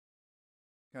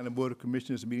County Board of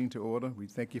Commissioners meeting to order. We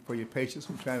thank you for your patience.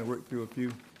 We're trying to work through a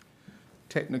few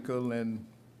technical and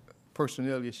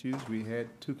personnel issues. We had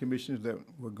two commissioners that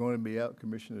were going to be out,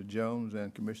 Commissioner Jones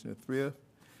and Commissioner Thrift.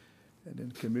 And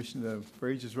then Commissioner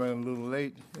Frazier's running a little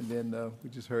late. And then we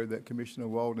just heard that Commissioner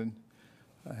Walden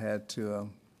had to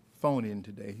phone in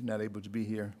today. He's not able to be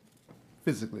here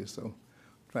physically, so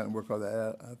trying to work all that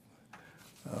out.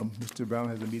 Mr. Brown,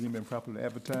 has the meeting been properly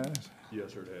advertised?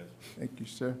 Yes, sir, it has. Thank you,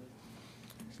 sir.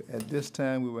 So at this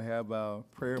time, we will have our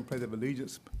prayer and pledge of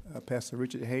allegiance. Pastor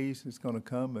Richard Hayes is going to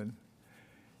come and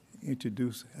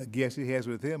introduce a guest he has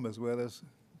with him, as well as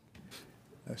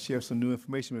share some new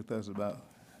information with us about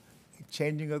the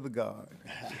changing of the guard.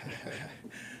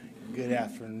 Good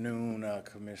afternoon,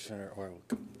 Commissioner or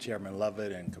Chairman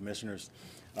Lovett and Commissioners.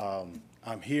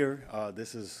 I'm here.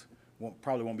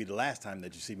 Probably won't be the last time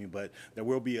that you see me, but there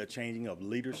will be a changing of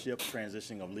leadership,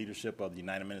 transitioning of leadership of the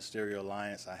United Ministerial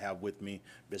Alliance. I have with me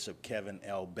Bishop Kevin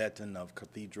L. Betton of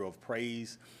Cathedral of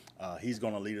Praise. He's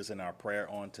going to lead us in our prayer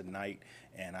on tonight,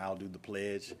 and I'll do the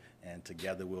pledge, and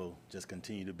together we'll just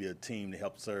continue to be a team to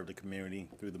help serve the community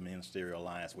through the Ministerial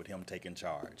Alliance with him taking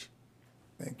charge.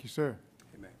 Thank you, sir.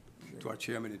 Amen. To our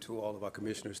chairman and to all of our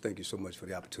commissioners, thank you so much for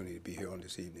the opportunity to be here on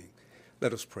this evening.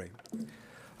 Let us pray.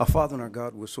 Our Father and our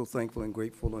God, we're so thankful and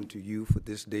grateful unto you for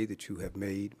this day that you have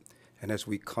made. And as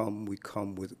we come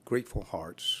with grateful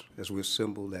hearts as we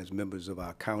assemble as members of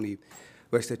our county.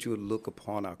 We ask that you would look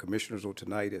upon our commissioners on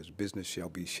tonight as business shall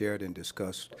be shared and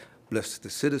discussed. Bless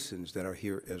the citizens that are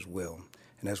here as well.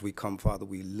 And as we come, Father,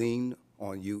 we lean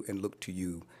on you and look to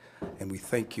you. And we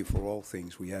thank you for all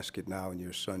things. We ask it now in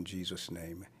your Son, Jesus'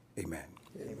 name. Amen.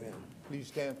 Amen. Please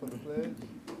stand for the pledge.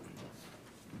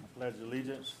 I pledge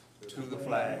allegiance to the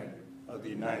flag of the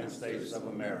United States of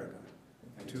America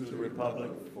and to the republic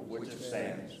for which it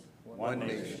stands, one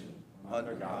nation,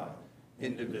 under God,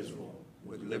 indivisible,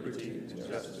 with liberty and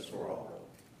justice for all.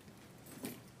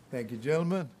 Thank you,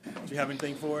 gentlemen. Do you have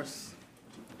anything for us?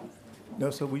 No,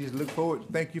 so we just look forward.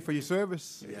 Thank you for your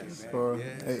service for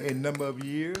a number of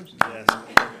years. Yes.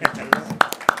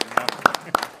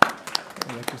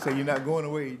 And like you say, you're not going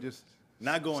away. You just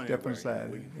Not going step anywhere. inside.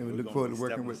 And we we're look gonna forward be to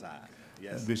working stepping with aside.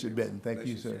 Yes. Bishop Betton. Thank Bless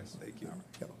you, you, sir. yes. Thank you.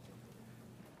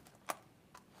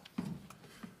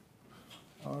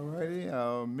 All righty,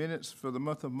 our minutes for the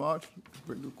month of March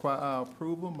require our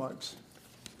approval, March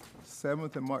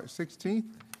 7th and March 16th.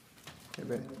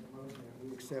 Okay,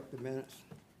 We accept the minutes.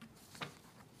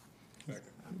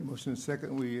 motion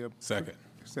second, we Second.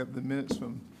 accept the minutes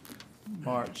from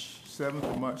March 7th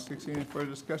and March 16th. Any further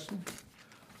discussion?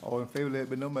 All in favor, let it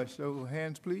be known by show of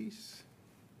hands, please.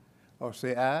 Or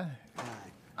say aye.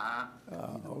 Aye.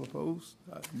 All opposed?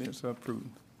 Minutes are approved.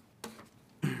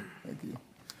 Thank you.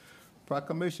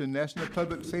 Proclamation, National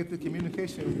Public Safety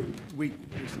Communication Week.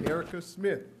 Ms. Erica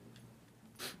Smith.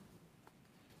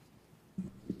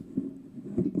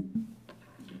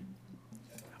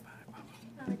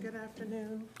 Hi, good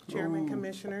afternoon, Chairman,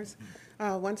 Commissioners.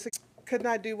 Once again, could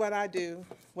not do what I do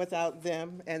without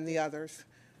them and the others.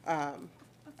 I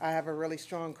have a really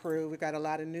strong crew. We've got a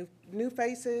lot of new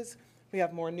faces. We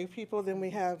have more new people than we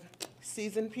have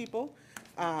seasoned people.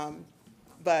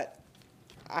 But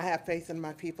I have faith in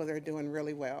my people. They're doing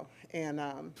really well.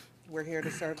 And we're here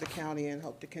to serve the county and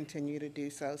hope to continue to do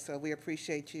so. So we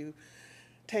appreciate you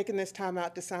taking this time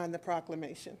out to sign the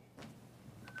proclamation.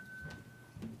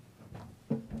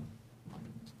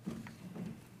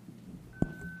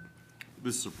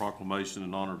 This is a proclamation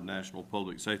in honor of National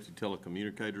Public Safety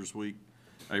Telecommunicators Week,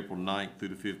 April 9th through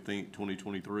the 15th,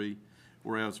 2023.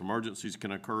 Whereas emergencies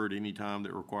can occur at any time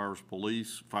that requires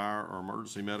police, fire, or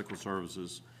emergency medical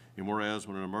services, and whereas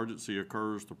when an emergency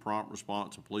occurs, the prompt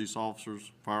response of police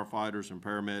officers, firefighters, and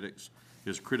paramedics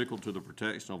is critical to the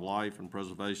protection of life and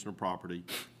preservation of property,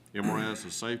 and whereas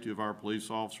the safety of our police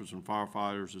officers and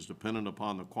firefighters is dependent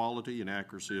upon the quality and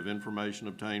accuracy of information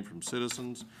obtained from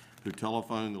citizens who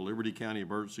telephone the Liberty County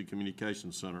Emergency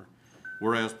Communications Center.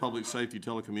 Whereas public safety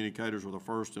telecommunicators are the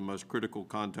first and most critical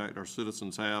contact our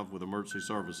citizens have with emergency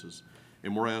services.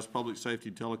 And whereas public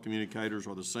safety telecommunicators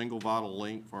are the single vital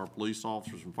link for our police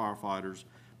officers and firefighters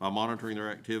by monitoring their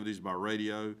activities by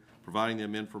radio, providing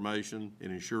them information,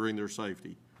 and ensuring their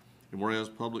safety. And whereas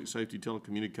public safety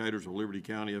telecommunicators of Liberty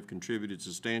County have contributed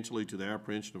substantially to the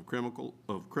apprehension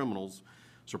of criminals,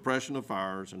 suppression of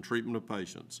fires, and treatment of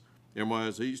patients. And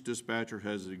whereas each dispatcher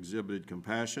has exhibited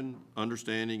compassion,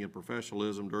 understanding, and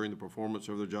professionalism during the performance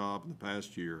of their job in the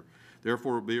past year.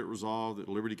 Therefore, be it resolved that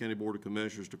the Liberty County Board of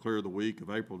Commissioners declare the week of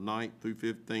April 9th through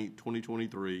 15th,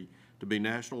 2023 to be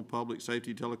National Public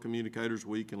Safety Telecommunicators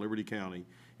Week in Liberty County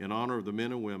in honor of the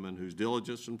men and women whose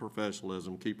diligence and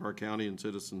professionalism keep our county and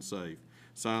citizens safe.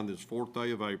 signed this 4th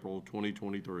day of April,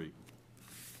 2023.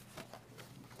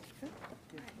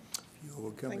 You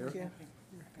will come Thank here. you.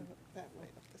 Go that way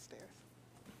up the stairs.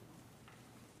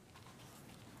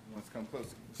 Let's come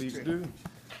closer. Please do.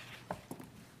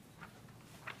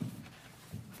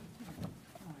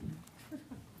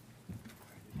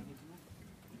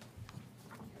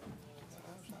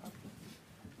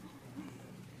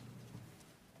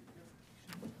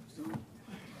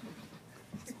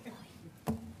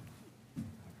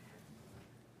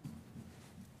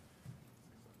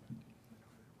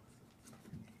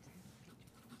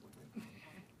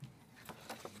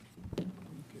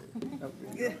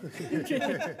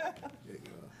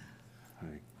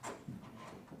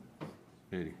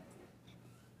 Eddie.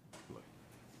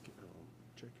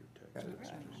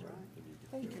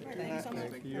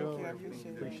 Thank you all.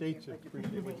 Appreciate you.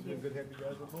 Appreciate what you do. Good to have you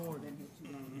guys aboard.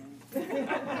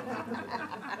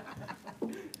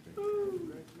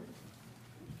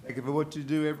 Thank you for what you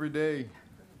do every day,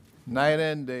 night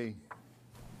and day.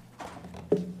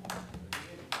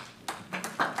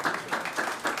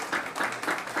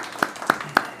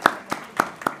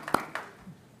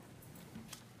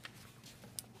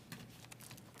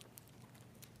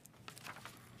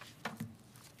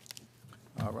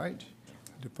 All right,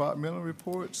 departmental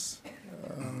reports.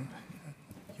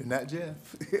 You're not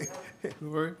Jeff.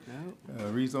 Lori?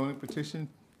 Rezoning petition,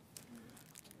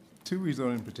 2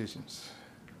 rezoning petitions.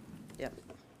 Yep.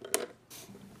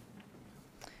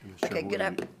 Mr. Okay, good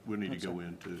Chairman, we need to go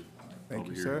into. Thank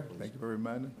you, public sir. hearing, please. Thank you for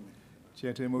reminding. Chair,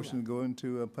 entertain a motion to go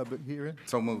into a public hearing.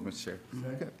 So moved, Mr. Chair.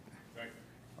 Second.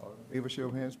 All in favor, show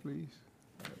of hands, please.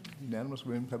 Unanimous,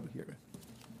 we're in public hearing.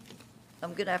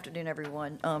 Good afternoon,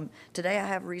 everyone. Today I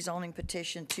have rezoning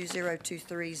petition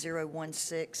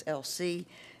 2023016 LC.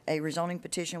 A rezoning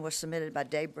petition was submitted by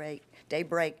Daybreak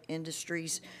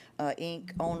Industries,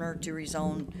 Inc., owner to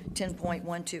rezone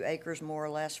 10.12 acres more or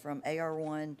less from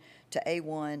AR1 to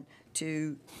A1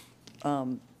 to,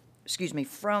 from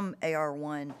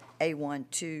AR1, A1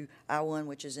 to I1,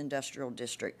 which is industrial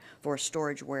district, for a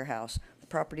storage warehouse. The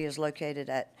property is located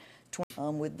at,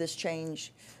 with this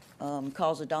change,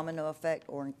 cause a domino effect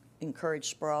or encourage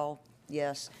sprawl?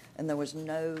 Yes. And there was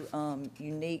no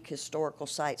unique historical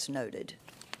sites noted.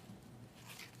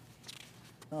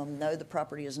 No, the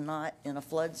property is not in a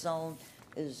flood zone.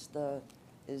 Is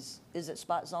it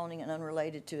spot zoning and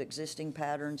unrelated to existing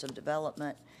patterns of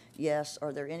development? Yes.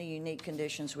 Are there any unique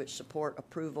conditions which support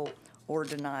approval or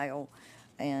denial?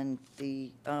 And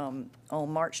on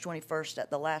March 21st, at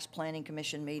the last Planning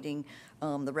Commission meeting,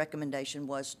 the recommendation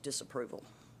was disapproval.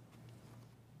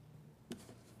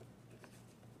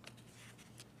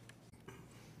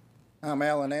 I'm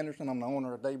Alan Anderson. I'm the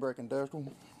owner of Daybreak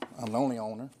Industrial. I'm the only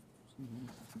owner.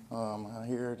 I'm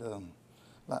here to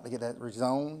like to get that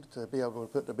rezoned to be able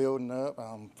to put the building up.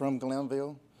 I'm from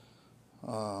Glenville.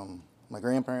 My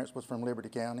grandparents was from Liberty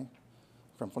County,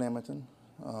 from Flemington.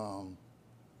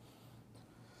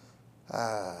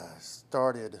 I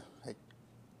started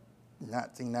in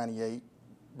 1998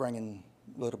 bringing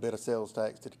a little bit of sales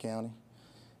tax to the county,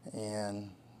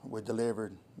 and we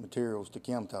delivered materials to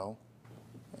Chemtall.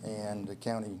 And the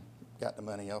county got the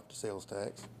money off the sales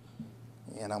tax.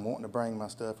 And I'm wanting to bring my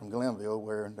stuff from Glenville,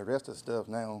 where the rest of the stuff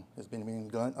now is being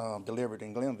delivered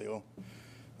in Glenville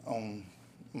on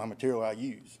my material I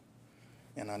use.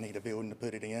 And I need a building to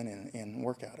put it in and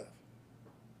work out of.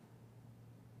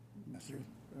 Yes, sir.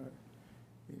 All right.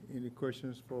 Any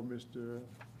questions for Mr.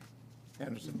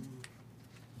 Anderson?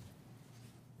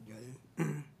 All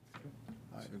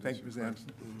right, thank you, Ms.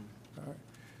 Anderson. All right.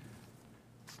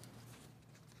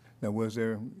 Now, was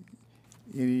there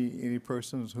any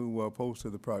persons who were opposed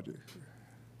to the project?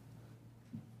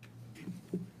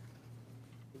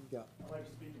 I'd like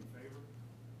to speak in favor.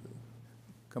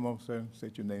 Come on, sir,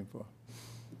 state your name for.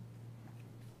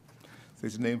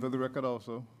 State your name for the record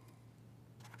also.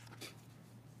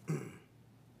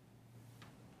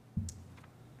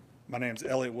 My name's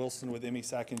Elliot Wilson with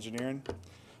MESAC Engineering.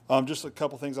 Just a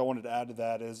couple things I wanted to add to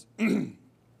that is the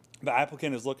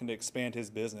applicant is looking to expand his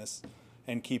business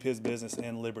and keep his business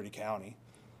in Liberty County.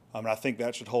 And I think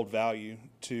that should hold value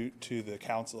to the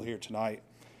council here tonight.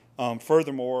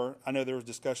 Furthermore, I know there was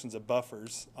discussions of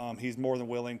buffers. He's more than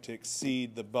willing to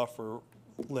exceed the buffer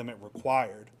limit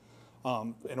required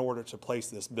in order to place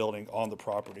this building on the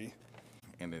property.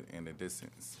 And the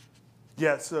distance.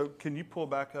 Yeah, so can you pull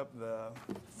back up the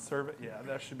survey? Yeah,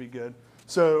 that should be good.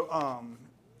 So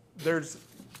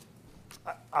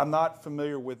I'm not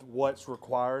familiar with what's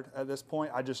required at this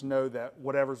point. I just know that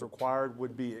whatever's required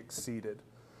would be exceeded.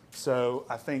 So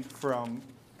I think from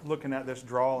looking at this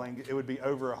drawing, it would be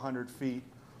over 100 feet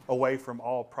away from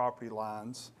all property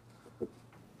lines.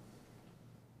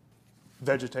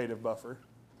 vegetative buffer.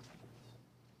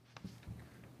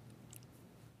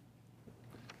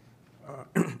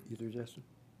 You through, Justin?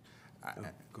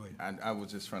 Go ahead. I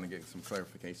was just trying to get some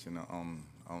clarification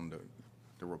on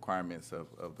the requirements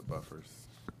of the buffers.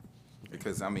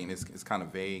 Because, I mean, it's kind of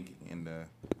vague in the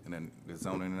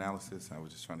zoning analysis. I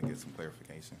was just trying to get some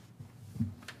clarification.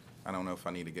 I don't know if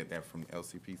I need to get that from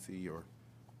LCPC or,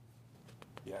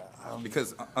 Yeah.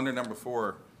 because under number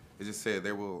 4, it just said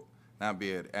there will not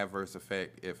be an adverse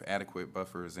effect if adequate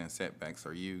buffers and setbacks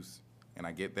are used. And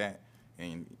I get that.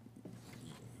 And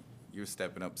you're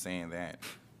stepping up saying that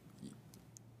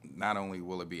not only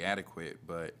will it be adequate,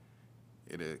 but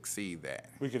it'll exceed that.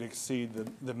 We could exceed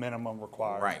the minimum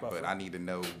required. Right, buffer. but I need to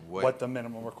know What the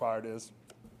minimum required is.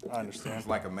 I understand. It's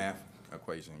like a math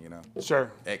equation, you know?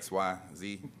 Sure. X, Y,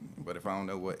 Z. But if I don't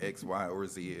know what X, Y, or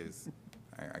Z is,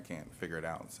 I can't figure it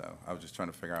out. So I was just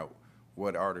trying to figure out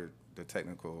what are the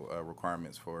technical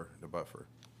requirements for the buffer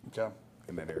Okay.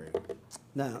 in that area.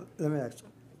 Now, let me ask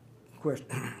a question.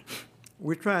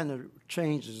 We're trying to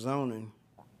change the zoning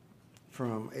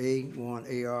from A1,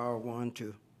 AR1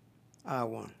 to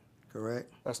I1,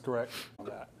 correct? That's correct.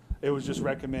 It was just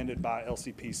recommended by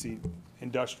LCPC.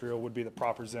 Industrial would be the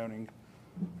proper zoning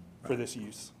for this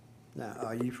use. Now,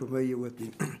 are you familiar with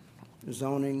the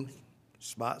zoning,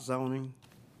 spot zoning?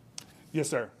 Yes,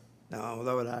 sir. Now,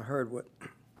 although I heard what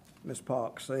Ms.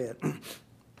 Park said,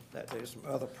 that there's some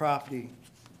other property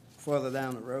further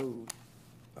down the road,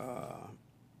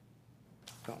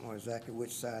 don't know exactly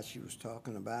which side she was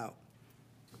talking about.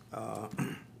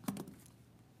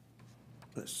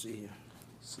 Let's see here.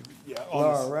 Yeah.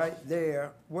 Laura, right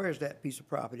there, where's that piece of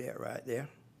property at right there?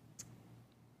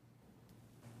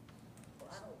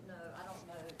 I don't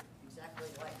know exactly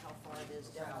like how far it is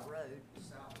down the road.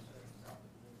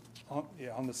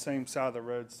 On the same side of the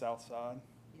road, south side.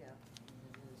 Yeah.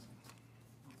 It is.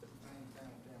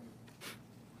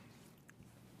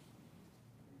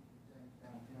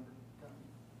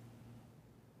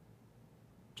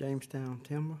 Jamestown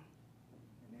Timber?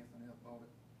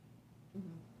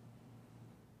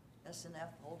 SNF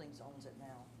Holdings owns it now.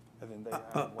 And then they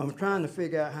have I'm trying to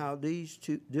figure out how these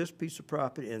two, this piece of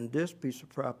property and this piece of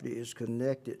property is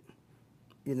connected,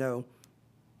 you know,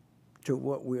 to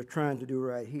what we're trying to do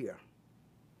right here.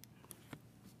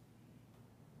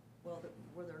 Well,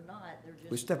 where they're not, they're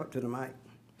We just, step up to the mic.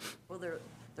 well, they're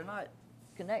not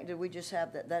connected. We just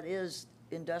have that is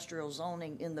industrial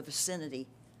zoning in the vicinity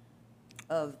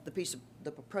of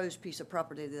the proposed piece of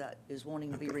property that is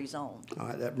wanting to be rezoned. All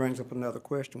right, that brings up another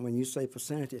question. When you say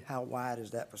vicinity, how wide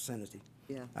is that vicinity?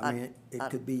 Yeah. I mean, it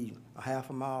could be a half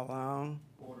a mile long?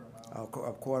 A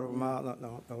quarter of a mile?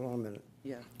 No, hold on a minute.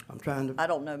 Yeah. I'm trying to. I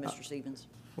don't know, Mr. Stevens.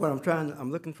 Well,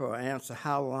 I'm looking for an answer.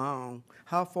 How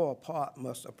far apart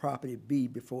must a property be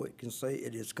before it can say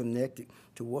it is connected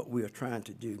to what we are trying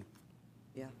to do?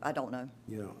 Yeah, I don't know.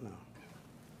 You don't know.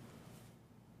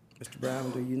 Mr.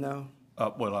 Brown, do you know?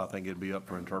 Well, I think it'd be up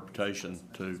for interpretation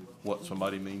to what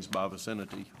somebody means by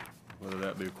vicinity, whether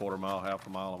that be a quarter mile, half a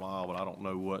mile, but I don't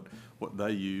know what they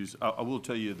use. I will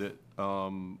tell you that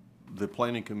the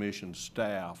Planning Commission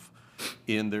staff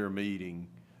in their meeting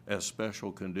as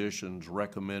special conditions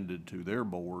recommended to their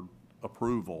board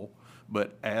approval,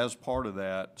 but as part of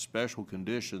that, special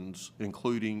conditions,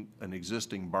 including an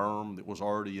existing berm that was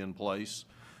already in place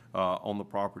on the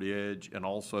property edge, and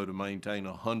also to maintain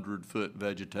a 100-foot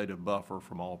vegetative buffer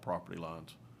from all property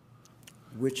lines.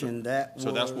 Which in that was.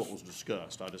 So that's what was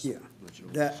discussed. I just. Yeah,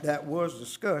 that was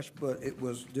discussed, but it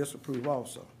was disapproved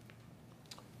also.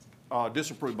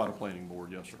 Disapproved by the planning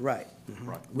board, yes, sir. Right.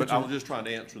 Right. Which But I in- was just trying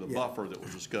to answer the Yeah. buffer that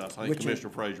was discussed. I think Which in- Commissioner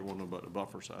Frazier wanted to know what the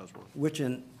buffer size was. Which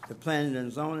in the Planning and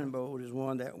Zoning Board is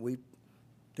one that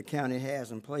the county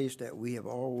has in place that we have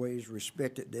always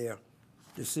respected their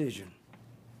decision.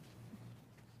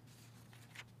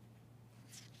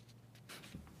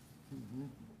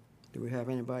 Do we have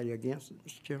anybody against it,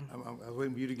 Mr. Chairman? I was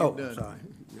waiting for you to get Oh, done. sorry.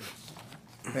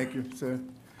 Thank you, sir.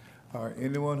 All right,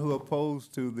 anyone who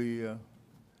opposed to the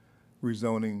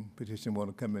rezoning petition want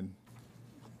to come and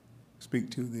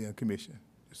speak to the commission?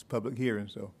 It's a public hearing,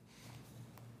 so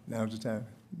now's the time.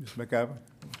 Ms. McIver?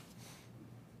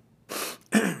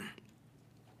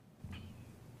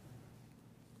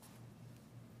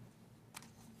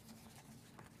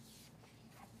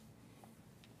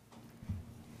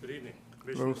 Good evening,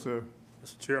 Hello, Commissioner, sir.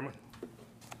 Mr. Chairman.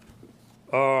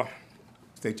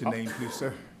 State your name, please,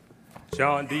 sir.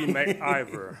 John D.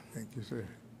 McIver. Thank you, sir.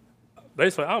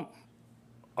 Basically, I'm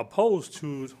opposed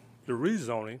to the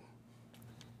rezoning,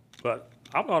 but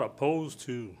I'm not opposed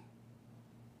to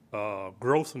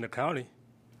growth in the county.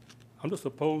 I'm just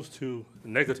opposed to the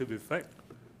negative effect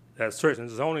that certain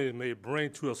zoning may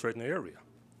bring to a certain area.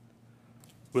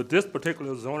 With this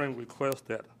particular zoning request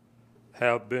that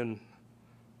have been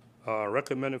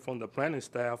recommended from the planning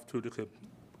staff to the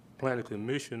planning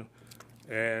commission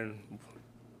and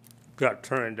got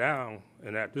turned down,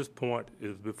 and at this point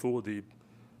is before the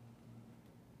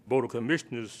Board of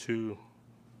Commissioners to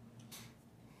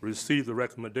receive the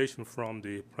recommendation from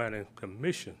the planning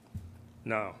commission.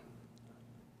 Now,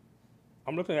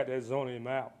 I'm looking at that zoning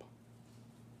map,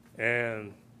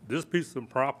 and this piece of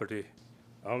property,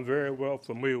 I'm very well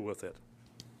familiar with it.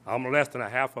 I'm less than a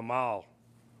half a mile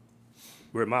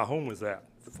where my home is at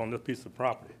from this piece of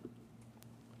property.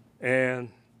 And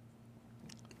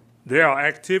there are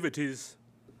activities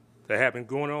that have been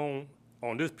going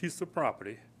on this piece of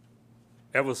property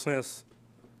ever since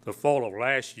the fall of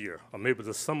last year, or maybe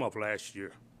the summer of last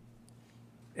year.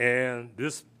 And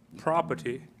this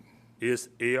property is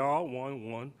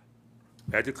AR11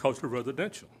 agricultural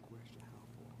residential.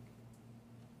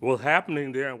 What's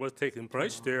happening there and what's taking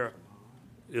place there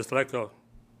is like a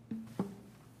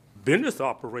business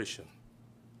operation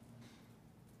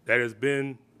that has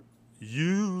been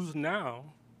used now.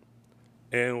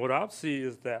 And what I see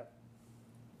is that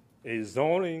a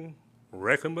zoning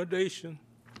recommendation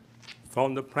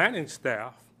from the planning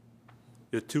staff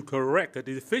is to correct a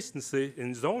deficiency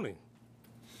in zoning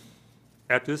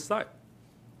at this site.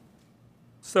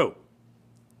 So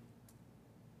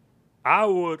I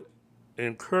would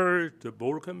encourage the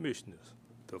Board of Commissioners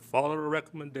to follow the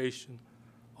recommendation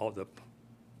of the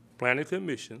Planning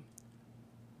Commission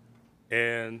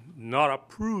and not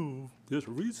approve this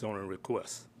rezoning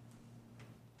request.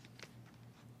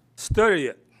 Study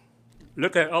it.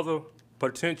 Look at other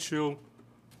potential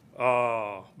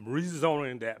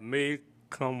rezoning that may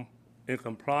come in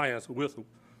compliance with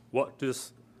what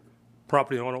this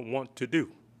property owner wants to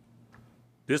do.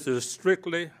 This is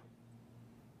strictly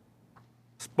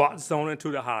spot zoning to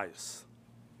the highest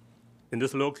in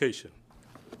this location.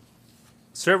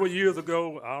 Several years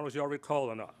ago, I don't know if y'all recall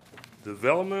or not, the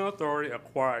Development Authority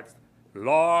acquired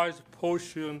large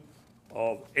portion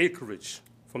of acreage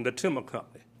from the timber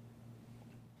company.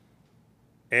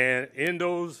 And in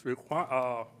those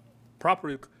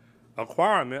property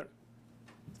acquirement,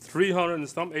 300 and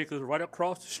some acres right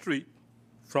across the street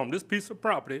from this piece of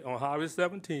property on Highway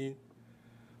 17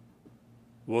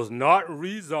 was not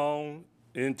rezoned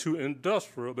into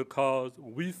industrial because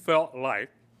we felt like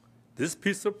this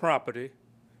piece of property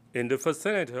in the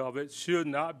vicinity of it should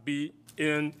not be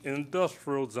in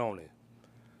industrial zoning.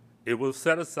 It was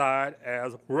set aside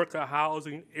as worker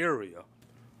housing area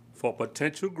for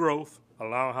potential growth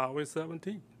along Highway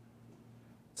 17.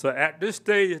 So at this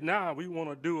stage now, we want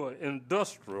to do an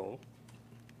industrial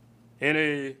in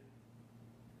a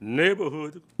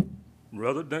neighborhood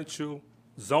residential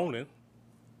zoning.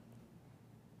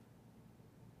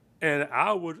 And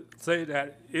I would say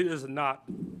that it is not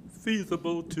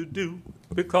feasible to do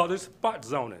because it's spot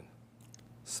zoning.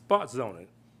 Spot zoning.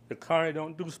 The county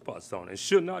don't do spot zoning. It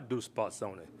should not do spot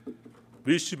zoning.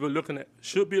 We should be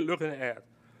looking at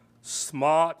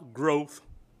smart growth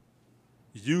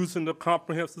using the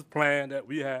comprehensive plan that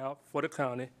we have for the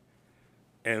county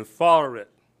and follow it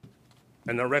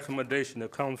and the recommendation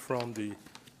that comes from the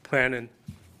Planning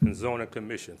and Zoning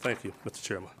Commission. Thank you, Mr.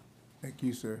 Chairman. Thank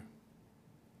you, sir.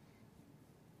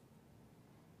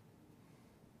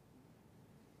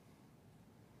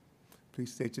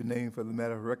 Please state your name for the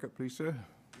matter of record, please, sir.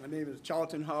 My name is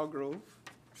Charlton Hargrove,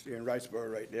 stay in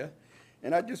Riceboro right there.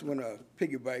 And I just want to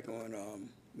piggyback on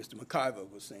Mr.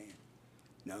 McIver was saying.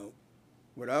 Now,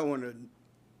 what I want to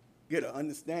get an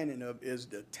understanding of is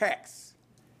the tax.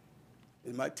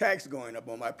 Is my tax going up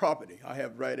on my property? I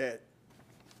have right at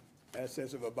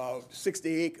assets of about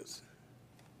 60 acres,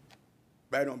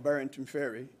 right on Barrington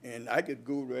Ferry, and I could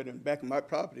go right in the back of my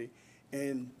property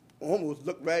and almost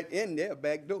look right in their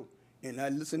back door. And I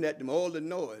listen at them all the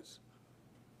noise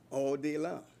all day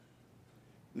long.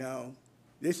 Now,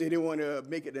 they say they want to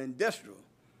make it industrial.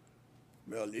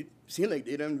 Well, it seems like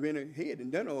they done went ahead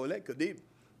and done all that because they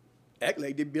act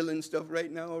like they're building stuff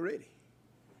right now already.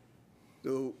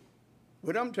 So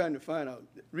what I'm trying to find out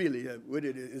really what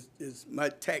it is my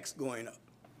tax going up.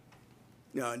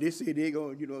 Now, they say they're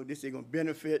going, they say going to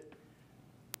benefit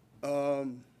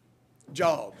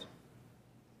jobs.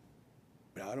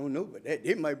 But I don't know, but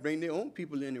they might bring their own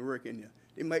people in to work in there.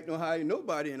 They might not hire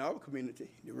nobody in our community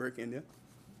to work in there.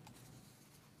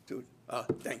 So,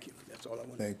 thank you. That's all I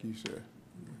want. Thank you, sir.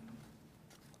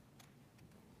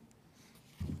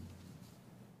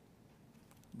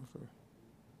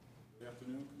 Good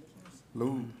afternoon, Commissioners.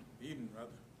 Lou. Evening,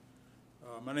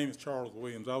 rather. My name is Charles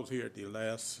Williams. I was here at the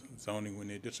last zoning when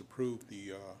they disapproved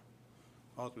the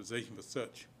authorization for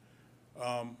such.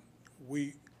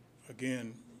 We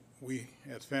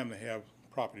as family have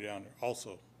property down there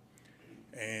also.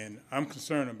 And I'm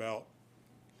concerned about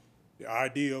the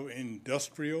idea of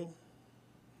industrial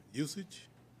usage,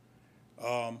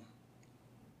 from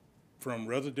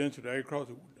residential to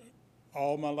agriculture.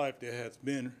 All my life there has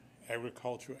been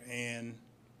agriculture and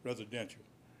residential.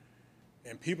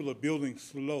 And people are building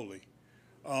slowly.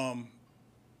 I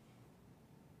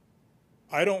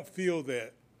don't feel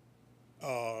that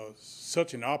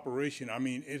such an operation, I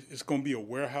mean, it's going to be a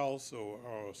warehouse or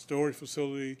a storage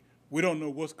facility. We don't know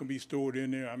what's going to be stored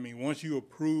in there. I mean, once you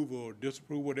approve or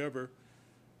disapprove whatever,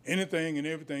 anything and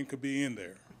everything could be in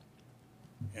there.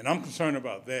 And I'm concerned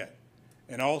about that.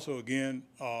 And also, again,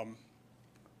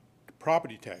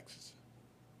 property taxes.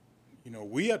 You know,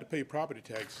 we have to pay property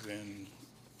taxes, and,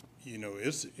 you know,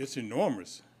 it's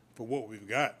enormous for what we've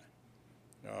got.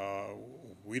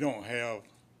 We don't have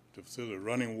the facility of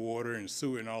running water and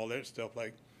sewer and all that stuff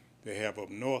like they have up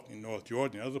north in North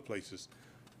Georgia and other places,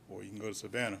 or you can go to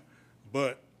Savannah.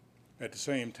 But at the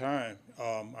same time,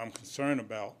 I'm concerned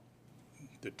about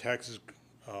the taxes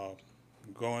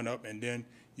going up, and then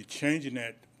you're changing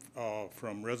that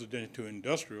from residential to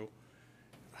industrial.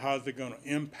 How is it going to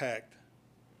impact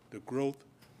the growth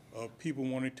of people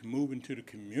wanting to move into the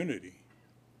community?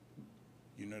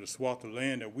 You know, the swath of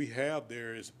land that we have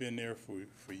there has been there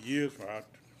for years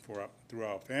through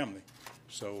our family.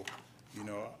 So, you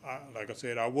know, like I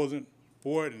said, I wasn't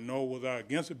for it, and nor was I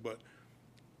against it, but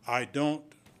I don't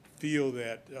feel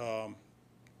that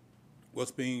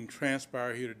what's being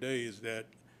transpired here today is that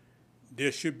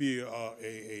there should be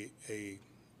a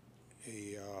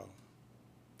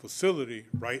facility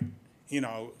right in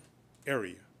our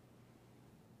area.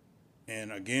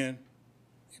 And again,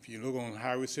 if you look on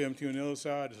Highway 17 on the other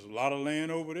side, there's a lot of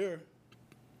land over there.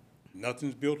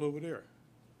 Nothing's built over there.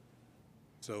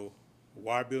 So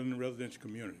why build in a residential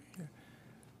community?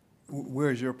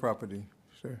 Where's your property,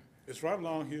 sir? It's right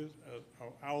along here.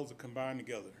 Ours are combined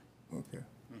together. Okay.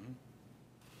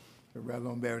 So right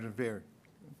along Barrington Ferry?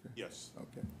 Okay. Yes.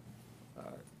 Okay. All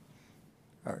right.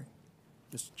 All right.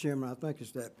 Mr. Chairman, I think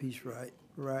it's that piece right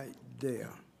there.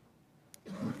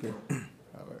 Okay.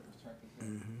 All right.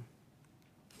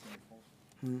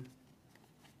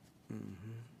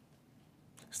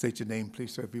 State your name,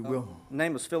 please, sir, if you will.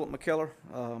 Name is Philip McKellar.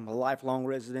 I'm a lifelong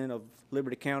resident of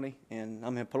Liberty County, and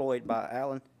I'm employed by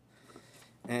Allen.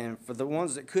 And for the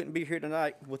ones that couldn't be here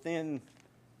tonight, it's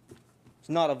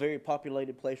not a very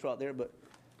populated place right there, but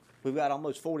we've got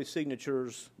almost 40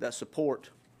 signatures that support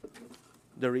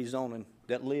the rezoning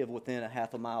that live within a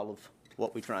half a mile of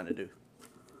what we're trying to do.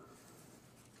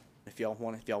 If y'all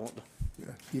want to.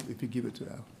 Yeah, if you give it to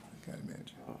our county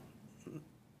manager.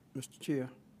 Mr. Chair,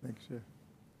 Thank you, sir.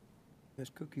 Ms.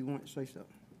 Cook, you want to say something?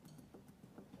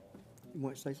 You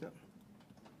want to say something?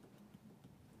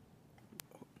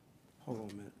 Hold on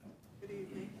a minute. Good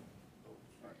evening.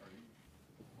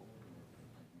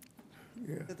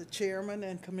 Yeah. To the chairman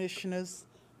and commissioners,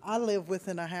 I live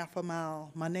within a half a mile.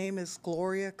 My name is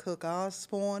Gloria Cook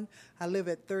Osborne. I live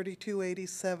at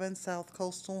 3287 South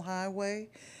Coastal Highway,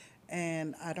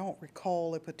 and I don't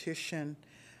recall a petition.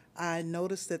 I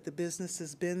noticed that the business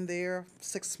has been there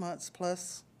 6 months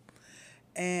plus,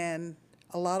 and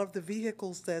a lot of the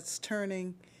vehicles that's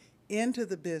turning into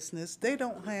the business, they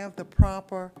don't have the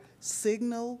proper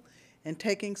signal and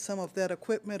taking some of that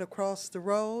equipment across the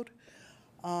road.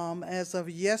 As of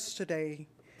yesterday,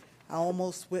 I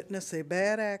almost witnessed a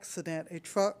bad accident. A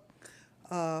truck,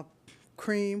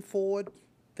 cream Ford,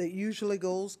 that usually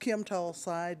goes Kimtall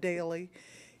side daily.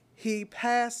 He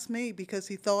passed me because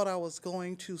he thought I was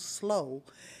going too slow,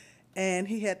 and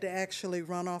he had to actually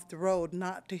run off the road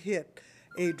not to hit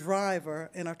a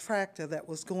driver in a tractor that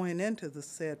was going into the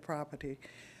said property.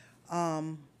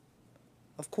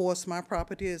 Of course, my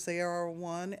property is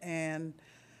AR1, and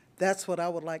that's what I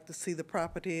would like to see the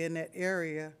property in that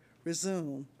area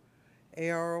resume,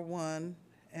 AR1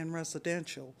 and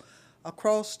residential.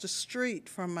 Across the street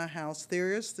from my house,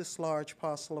 there is this large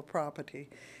parcel of property.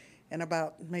 And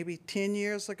about maybe 10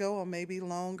 years ago, or maybe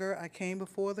longer, I came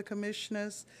before the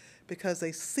commissioners because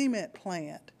a cement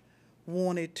plant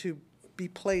wanted to be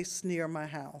placed near my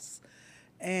house.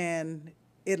 And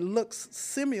it looks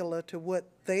similar to what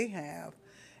they have.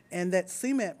 And that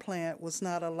cement plant was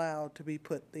not allowed to be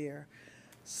put there.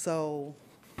 So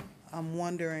I'm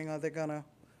wondering, are they gonna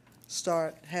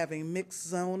start having mixed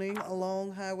zoning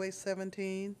along Highway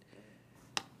 17?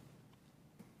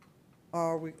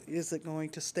 Or is it going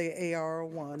to stay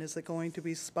AR1? Is it going to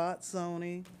be spot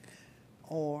zoning,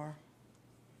 or?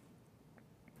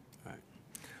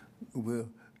 Well,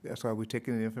 that's why we're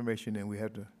taking the information, and we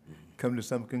have to come to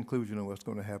some conclusion on what's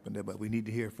going to happen there, but we need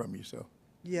to hear from you, so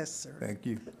Yes, sir. thank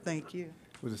you. Thank you.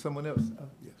 Was there someone else?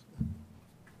 Yes.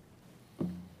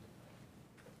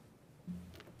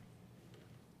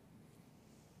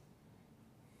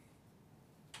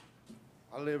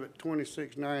 I live at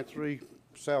 2693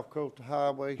 South Coastal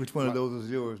Highway. Which one of those is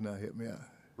yours now? Help me out.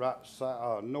 Right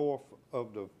north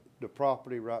of the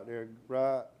property right there,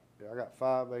 right, I got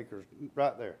 5 acres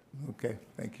right there. Okay,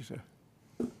 thank you, sir.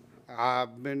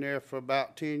 I've been there for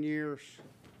about 10 years.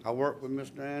 I work with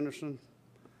Mr. Anderson.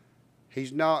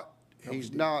 He's not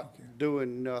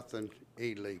doing nothing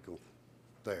illegal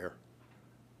there.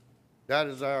 That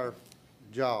is our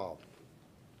job.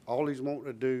 All he's wanting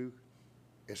to do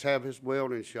is have his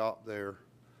welding shop there.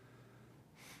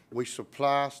 We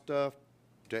supply stuff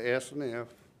to S&F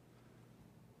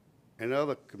and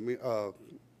other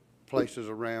places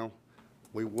around.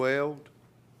 We weld.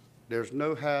 There's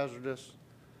no hazardous.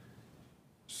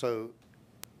 So,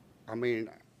 I mean,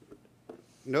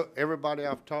 no, everybody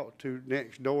I've talked to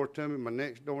next door to me, my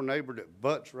next door neighbor that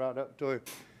butts right up to him,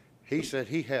 he said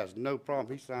he has no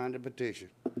problem. He signed a petition.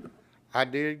 I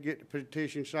did get the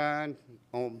petition signed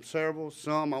on several.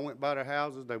 Some I went by their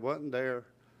houses. They wasn't there.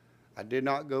 I did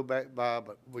not go back by,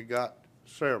 but we got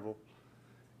several.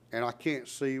 And I can't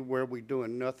see where we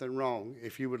doing nothing wrong.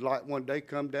 If you would like one day,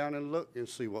 come down and look and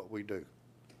see what we do.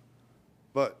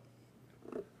 But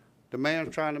the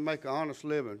man's trying to make an honest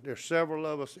living. There's several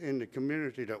of us in the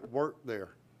community that work there,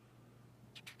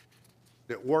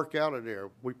 that work out of there.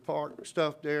 We park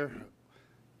stuff there,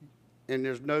 and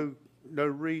there's no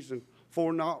reason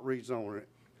for not rezoning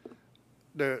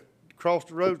it. Across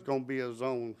the road's gonna be a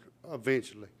zone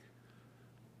eventually.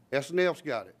 S&L's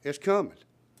got it. It's coming.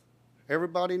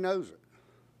 Everybody knows it.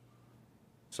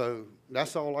 So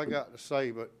that's all I got to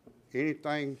say, but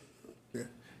anything, Yeah.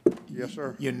 yes,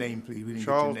 sir. Your name, please. We didn't get your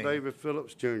Charles name. David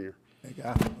Phillips, Jr.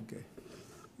 Okay.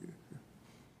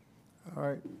 All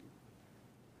right.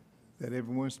 Is that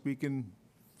everyone speaking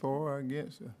for or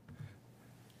against? Mr.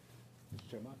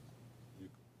 Chairman,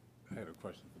 I had a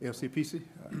question. LCPC?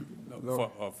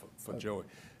 No, for Joey.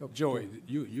 Joey,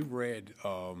 you read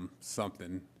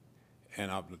something, and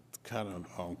I kind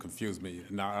of confused me.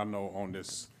 Now, I know on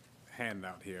this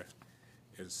handout here,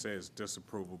 it says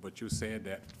disapproval, but you said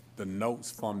that the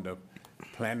notes from the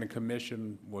planning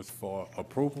commission was for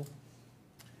approval?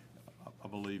 I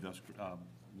believe that's,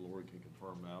 Lori can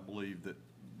confirm that. I believe that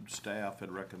staff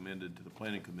had recommended to the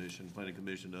planning commission. Planning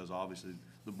commission does, obviously,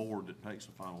 the board that takes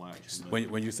the final action.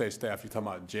 When you say staff, you're talking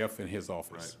about Jeff and his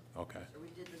office? Right. Okay. So we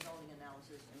did the zoning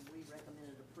analysis and we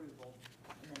recommended approval,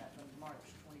 and then on March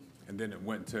 20. And then it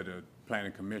went to the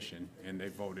planning commission and they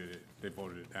voted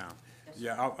it down.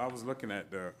 Yeah, I was looking at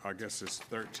I guess it's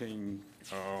 12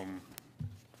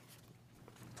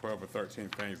 or 13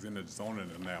 things in the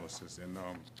zoning analysis, and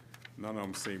none of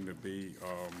them seem to be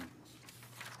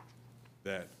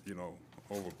that,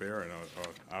 overbearing or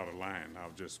out of line. I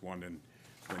was just wondering,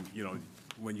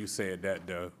 when you said that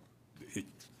the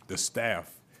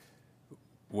staff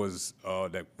was,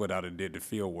 that went out and did the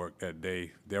field work, that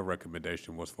their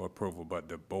recommendation was for approval, but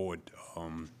the board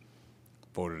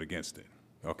voted against it.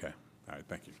 Okay, all right,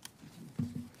 thank you.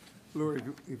 Lori,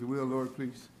 if you will, Lori,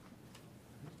 please.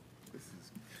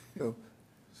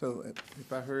 So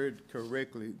if I heard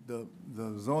correctly, the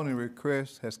zoning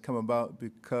request has come about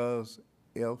because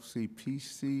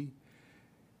LCPC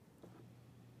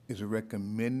is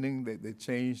recommending that they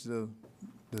change the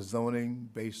zoning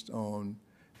based on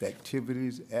the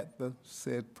activities at the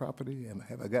said property?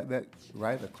 Have I got that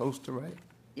right or close to right?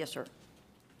 Yes, sir.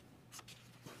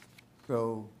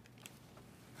 So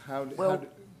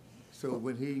so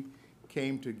when he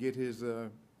came to get his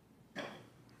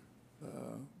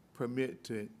permit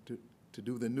to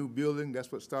do the new building,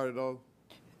 that's what started off?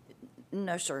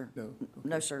 No, sir. No? Okay.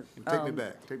 No, sir. Take me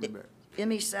back.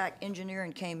 MESAC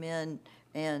Engineering came in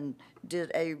and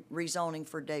did a rezoning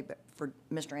for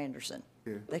Mr. Anderson.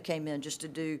 Yeah. They came in just to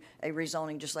do a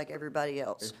rezoning just like everybody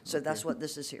else. Okay. So that's what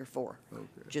this is here for, Okay.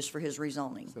 just for his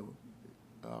rezoning. So,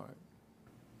 all right.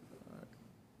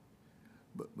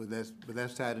 But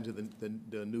that's tied into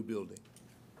the new building?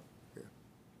 Yeah.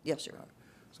 Yes, sir. All right.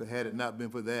 So had it not been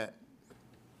for that?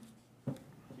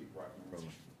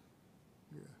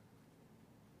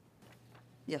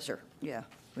 Yes, sir. Yeah.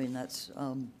 I mean, that's,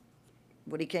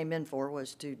 what he came in for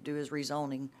was to do his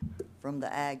rezoning from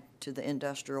the ag to the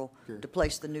industrial Okay. to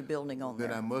place the new building on there.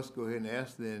 Then I must go ahead and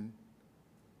ask then,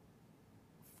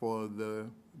 for the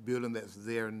building that's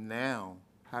there now,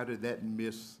 how did that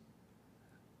miss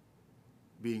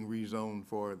being rezoned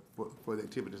for the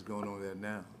activities going on there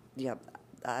now? Yeah,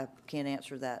 I can't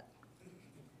answer that,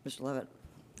 Mr. Levitt.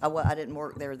 I didn't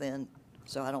work there then,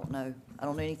 so I don't know. I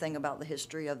don't know anything about the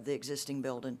history of the existing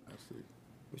building.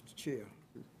 Mr. Chair,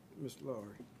 Ms.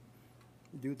 Laurie,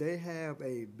 do they have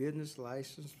a business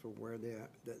license for where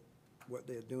what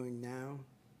they're doing now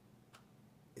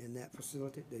in that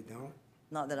facility? They don't?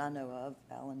 Not that I know of.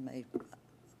 Alan may.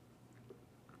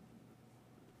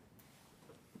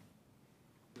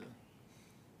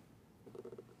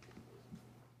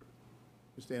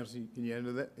 Mr. Anderson, can you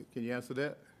answer that? Can you answer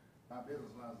that? My business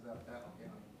line's out of Allen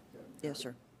County. Yes,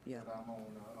 sir. Yeah. But I'm on,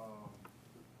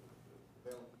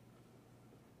 Bell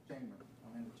Chamber.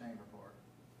 I'm in the chamber part.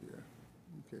 Yeah,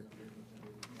 okay.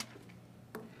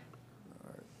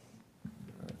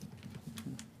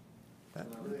 And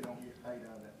I really don't get paid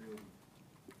out of that building.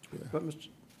 But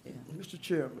Mr.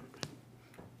 Chairman,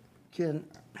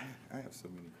 I have so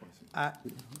many questions.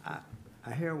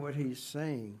 I hear what he's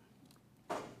saying,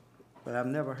 but I've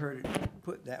never heard it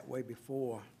put that way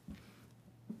before,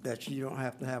 that you don't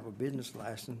have to have a business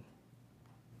license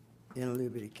in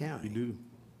Liberty County. You do.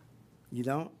 You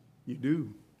don't? You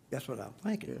do. That's what I'm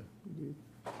thinking. You do.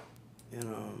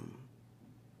 And,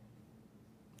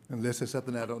 Unless it's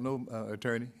something I don't know,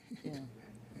 Attorney. Yeah.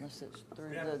 Unless it's through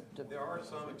There are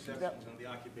some exceptions in the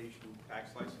occupation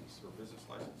tax license or business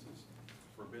licenses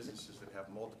for businesses that have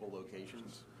multiple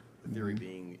locations. The theory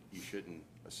being you shouldn't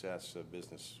assess a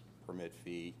business permit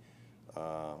fee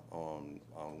on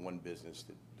one business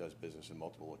that does business in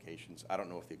multiple locations. I don't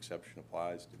know if the exception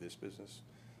applies to this business,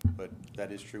 but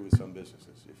that is true with some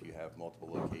businesses. If you have multiple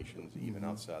locations, even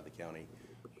outside the county,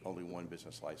 only one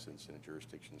business license in a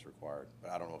jurisdiction is required.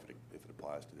 But I don't know if it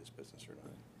applies to this business or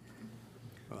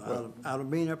not. Well, out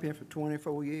of being up here for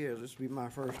 24 years, this will be my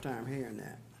first time hearing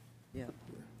that. Yeah.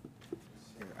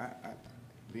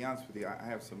 To be honest with you, I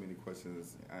have so many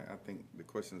questions. I think the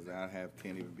questions that I have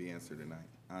can't even be answered tonight,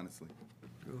 honestly.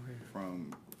 Go ahead.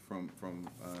 From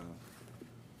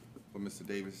what Mr.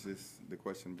 Davis's, the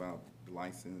question about the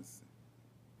license,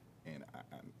 and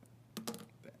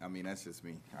I mean, that's just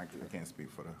me. I can't speak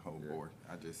for the whole board.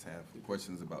 I just have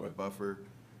questions about the buffer,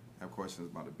 I have questions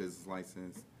about the business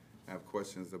license, I have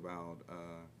questions about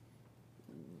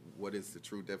what is the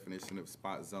true definition of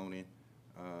spot zoning,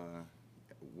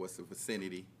 what's the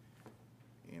vicinity,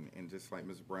 and just like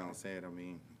Mr. Brown said, I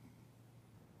mean,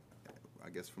 I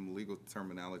guess from legal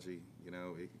terminology, you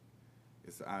know,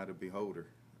 it's the eye of the beholder.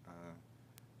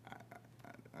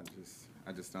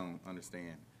 I just don't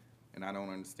understand, and I don't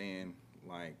understand,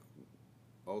 like,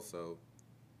 also,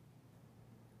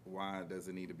 why does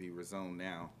it need to be rezoned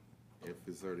now if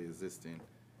it's already existing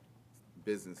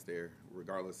business there,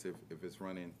 regardless if it's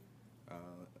running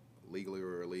legally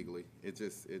or illegally?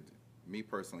 Me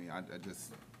personally,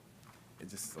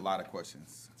 it's just a lot of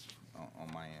questions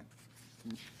on my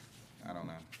end. I don't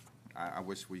know. I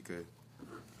wish we could,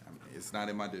 it's not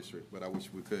in my district, but I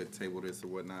wish we could table this or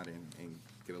whatnot and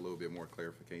get a little bit more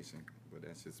clarification, but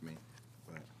that's just me.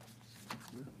 But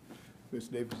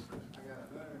Mr. Davis. I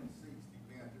got 160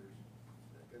 vendors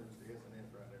that goes to S&S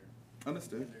right there.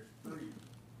 Understood. And there's 3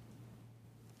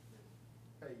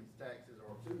 that pays taxes,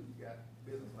 or 2 got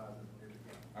business licenses in every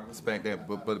county. I respect that,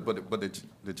 but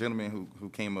the gentleman who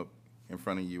came up in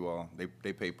front of you all,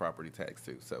 they pay property tax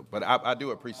too. So, but I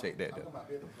do appreciate that though.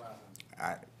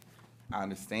 I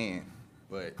understand,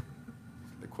 but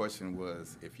the question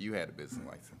was if you had a business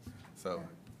license. So,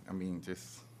 I mean,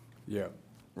 just Yeah.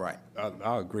 right.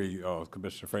 I agree,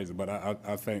 Commissioner Fraser, but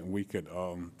I think we could,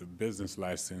 the business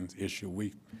license issue,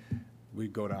 we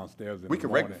go downstairs in We the can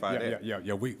morning. rectify that.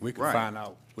 Yeah, we can Right. find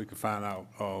out,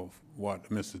 what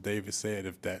Mr. Davis said,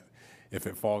 if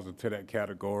it falls into that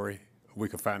category, we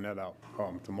can find that out,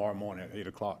 tomorrow morning at 8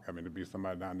 o'clock. I mean, there'll be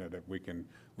somebody down there that we can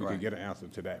Right. get an answer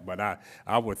to that. But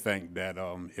I would think that,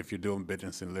 if you're doing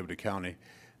business in Liberty County,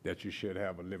 that you should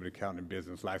have a Liberty County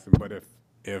business license. But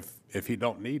if he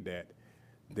don't need that,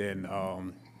 then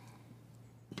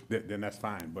that's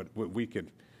fine. But we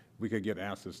could get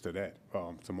answers to that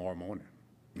tomorrow morning,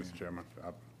 Mr. Chairman,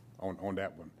 on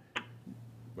that one.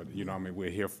 But you know, I mean,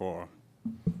 we're here for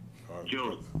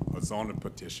a zoning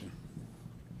petition.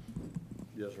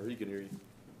 Yes, sir, he can hear you.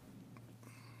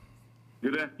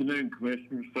 Good afternoon,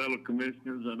 Commissioners, fellow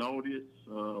Commissioners, and audience,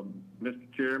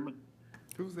 Mr. Chairman.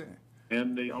 Who's that?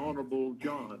 And the Honorable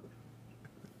John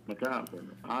McIver.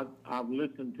 I've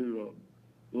listened to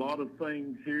a lot of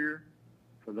things here.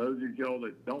 For those of y'all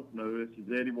that don't know, this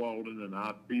is Eddie Walden, and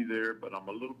I'd be there, but I'm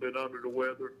a little bit under the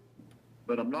weather.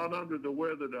 But I'm not under the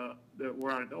weather that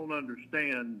where I don't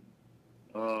understand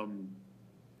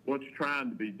what's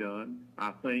trying to be done.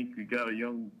 I think you got a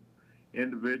young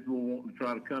individual wanting to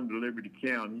try to come to Liberty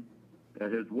County.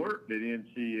 that has worked at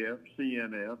NCF,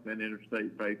 CNF, and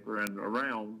Interstate Paper and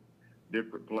around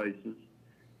different places.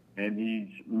 And he's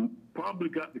probably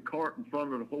got the cart in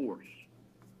front of the horse.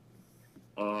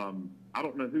 I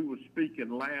don't know who was speaking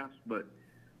last, but,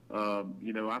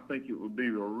 you know, I think it would be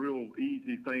a real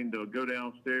easy thing to go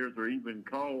downstairs or even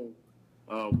call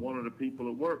one of the people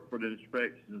that work for the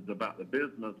inspections about the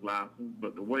business license.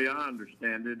 But the way I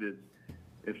understand it is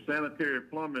if Sanitary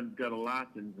Plumbing's got a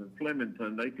license in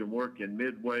Flemington, they can work in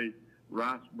Midway,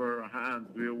 Riceboro,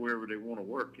 Hinesville, wherever they want to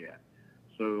work at.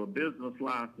 So a business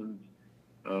license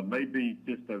may be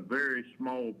just a very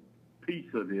small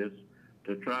piece of this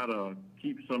to try to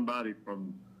keep somebody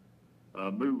from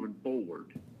moving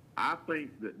forward. I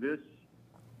think that this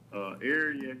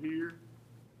area here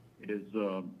is,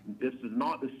 this is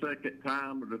not the second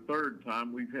time or the third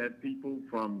time we've had people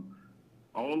from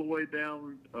all the way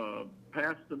down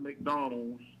past the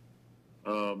McDonald's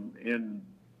on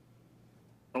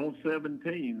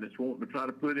 17 that's wanting to try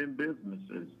to put in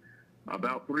businesses.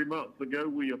 About 3 months ago,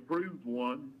 we approved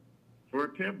one for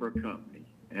a timber company,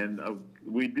 and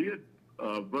we did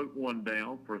vote one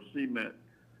down for a cement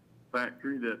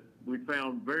factory that we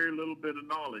found very little bit of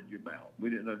knowledge about. We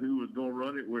didn't know who was going to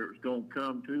run it, where it was going to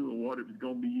come to, or what it was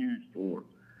going to be used for.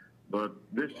 But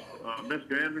this,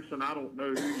 Mr. Anderson, I don't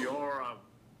know who you are. I've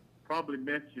probably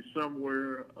met you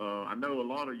somewhere. I know a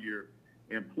lot of your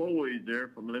employees there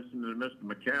from listening to Mr.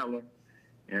 McCallum,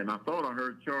 and I thought I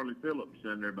heard Charlie Phillips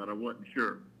in there, but I wasn't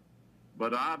sure.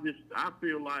 But I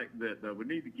feel like that we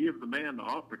need to give the man the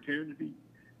opportunity.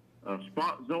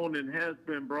 Spot zoning has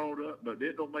been brought up, but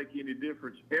it don't make any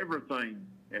difference. Everything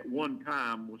at one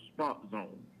time was spot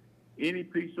zoned. Any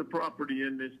piece of property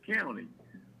in this county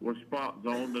was spot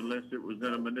zoned unless it was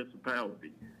in a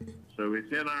municipality. So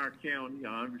it's in our county.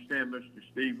 I understand Mr.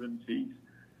 Stevens.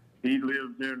 He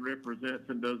lives there and represents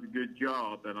and does a good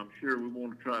job, and I'm sure we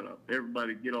want to try to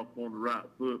everybody get off on the right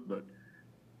foot. But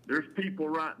there's people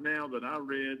right now that I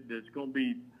read that's going to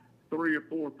be 3,000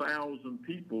 or 4,000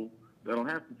 people that'll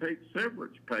have to take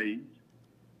severance pays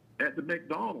at the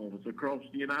McDonald's across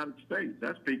the United States.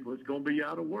 That's people that's going to be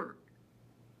out of work.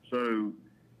 So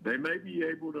they may be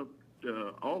able to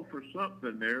offer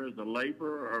something there as a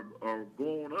labor or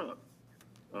going up.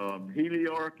 Healy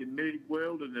Arc and MIG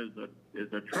welding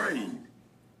is a trade,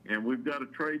 and we've got a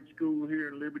trade school here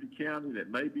in Liberty County that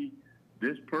maybe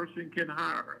this person can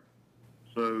hire.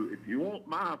 So if you want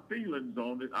my feelings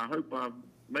on it, I hope I've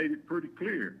made it pretty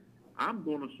clear. I'm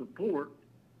going to support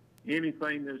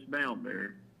anything that's down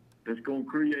there that's going to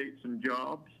create some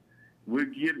jobs. We'll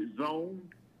get it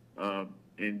zoned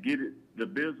and get it the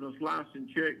business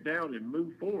license checked out and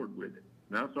move forward with it.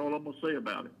 That's all I'm going to say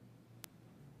about it.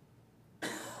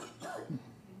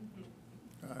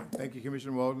 All right, thank you,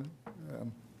 Commissioner Walden.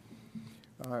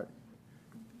 All right,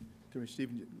 Commissioner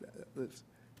Stevens,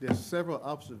 there's several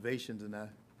observations, and I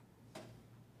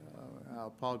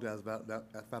apologize about that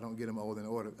if I don't get them all in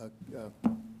order.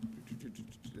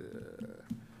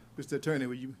 Mr. Attorney,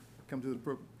 will you come to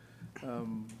the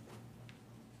program?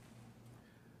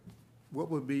 What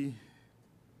would be,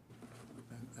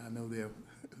 I know there are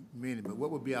many, but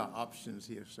what would be our options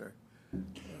here, sir?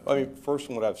 I mean, first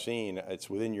from what I've seen, it's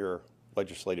within your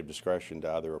legislative discretion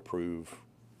to either approve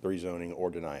the rezoning or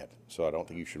deny it. So I don't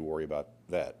think you should worry about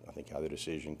that. I think either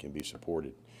decision can be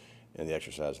supported in the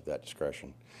exercise of that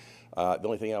discretion. The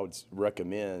only thing I would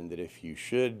recommend that if you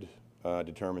should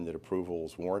determine that approval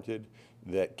is warranted,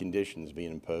 that conditions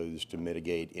being imposed to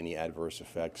mitigate any adverse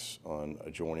effects on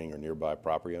adjoining or nearby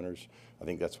property owners. I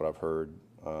think that's what I've heard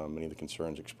many of the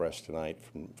concerns expressed tonight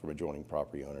from adjoining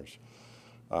property owners.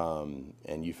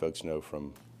 And you folks know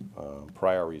from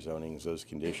prior rezonings, those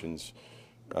conditions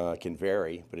can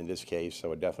vary, but in this case, I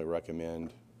would definitely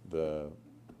recommend the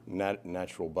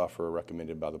natural buffer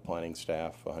recommended by the planning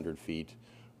staff, 100 feet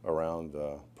around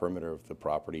the perimeter of the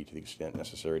property to the extent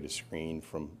necessary to screen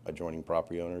from adjoining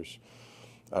property owners.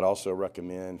 I'd also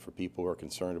recommend for people who are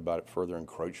concerned about further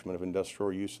encroachment of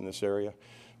industrial use in this area,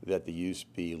 that the use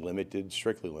be limited,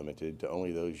 strictly limited, to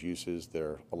only those uses that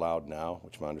are allowed now,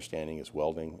 which my understanding is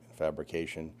welding and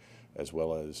fabrication, as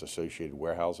well as associated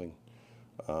warehousing.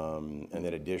 And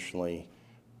that additionally,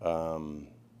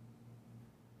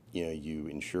 you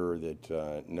ensure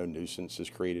that no nuisance is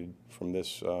created from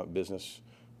this business.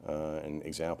 And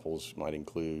examples might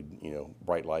include,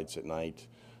 bright lights at night,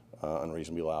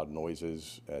 unreasonably loud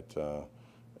noises at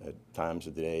times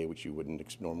of the day which you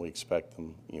wouldn't normally expect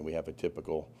them. We have a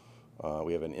typical,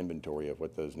 we have an inventory of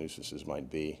what those nuisances might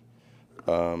be.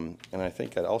 And I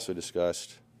think I'd also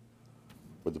discussed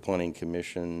with the Planning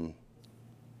Commission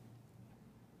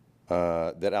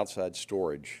that outside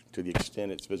storage, to the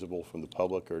extent it's visible from the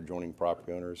public or adjoining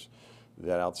property owners,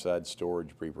 that outside storage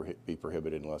be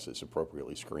prohibited unless it's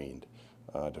appropriately screened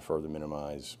to further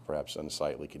minimize perhaps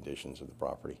unsightly conditions of the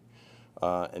property.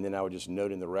 And then I would just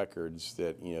note in the records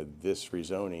that, this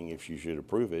rezoning, if you should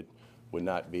approve it, would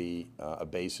not be a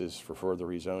basis for further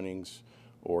rezonings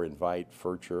or invite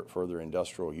further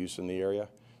industrial use in the area.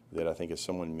 That I think, as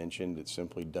someone mentioned, it's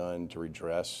simply done to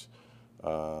redress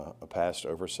a past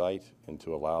oversight and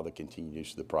to allow the continued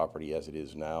use of the property as it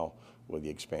is now with the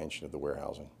expansion of the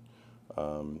warehousing.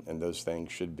 And those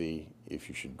things should be, if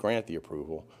you should grant the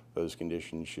approval, those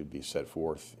conditions should be set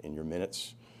forth in your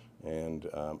minutes. And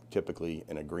typically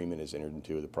an agreement is entered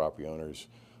into with the property owners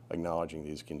acknowledging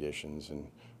these conditions, and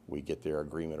we get their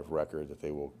agreement of record that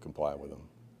they will comply with them.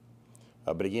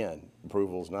 But again,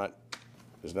 approval is not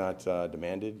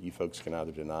demanded. You folks can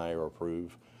either deny or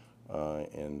approve,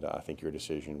 and I think your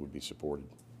decision would be supported.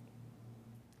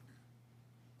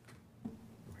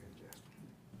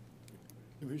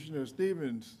 Commissioner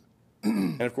Stevens.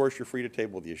 And of course, you're free to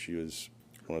table the issue, as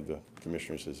one of the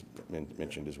commissioners has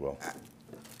mentioned as well.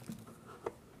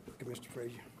 Mr.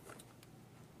 Frazier.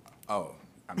 Oh,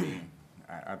 I mean,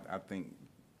 I think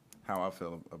how I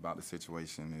feel about the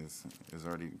situation is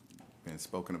already been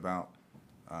spoken about.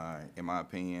 In my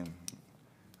opinion,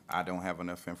 I don't have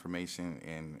enough information,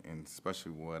 and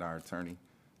especially what our attorney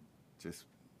just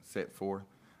set forth.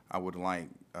 I would like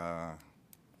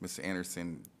Mr.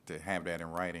 Anderson to have that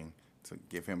in writing, to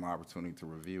give him an opportunity to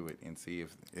review it and see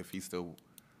if he still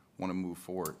want to move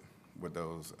forward with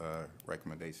those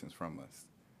recommendations from us,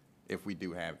 if we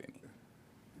do have any.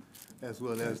 As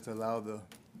well as to allow the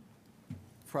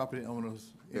property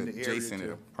owners in the area Adjacent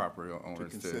to property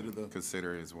owners to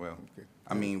consider it as well. Okay.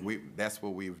 I mean, that's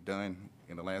what we've done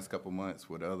in the last couple months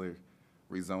with other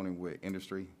rezoning with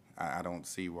industry. I don't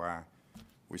see why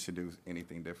we should do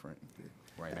anything different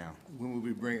right now. When will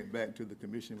we bring it back to the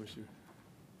commission? What's your...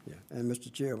 Yeah, and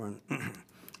Mr. Chairman,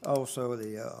 also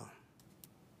the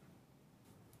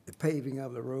paving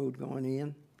of the road going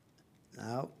in,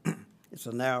 out, it's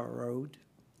a narrow road,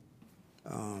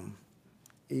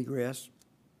 egress,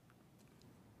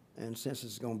 and since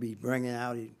it's going to be bringing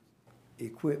out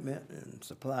equipment and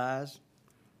supplies,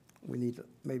 we need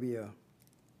maybe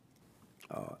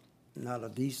not a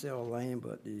decel lane,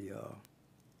 but the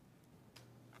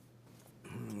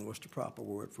what's the proper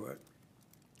word for it?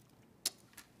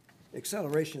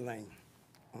 Acceleration lane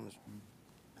on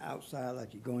the outside,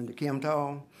 like you go into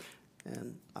Chemtall.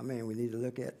 And I mean, we need to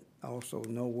look at also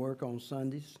no work on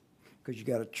Sundays, because you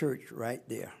got a church right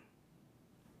there.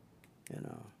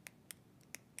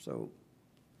 So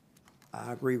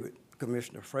I agree with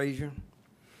Commissioner Frazier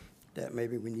that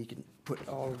maybe we need to put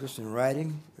all of this in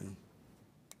writing and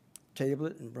table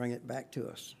it and bring it back to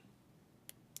us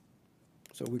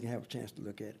so we can have a chance to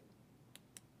look at it.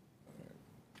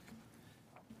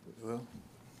 Well,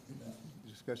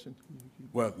 discussion?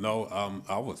 Well, no,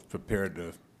 I was prepared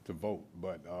to vote,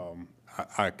 but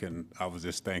I was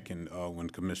just thinking when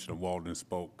Commissioner Walden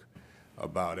spoke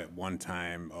about at one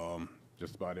time,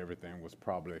 just about everything was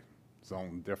probably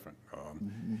zoned different.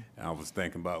 And I was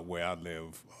thinking about where I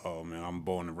live, and I'm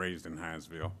born and raised in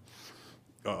Hinesville,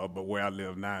 but where I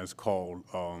live now is called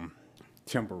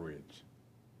Timber Ridge.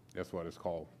 That's what it's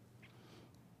called.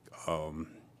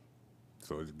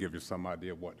 So it gives you some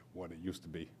idea what it used to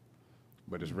be.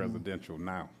 But it's residential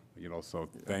now, so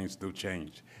things do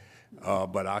change.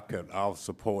 But I'll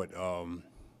support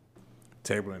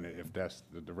tabling it if that's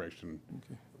the direction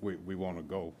we want to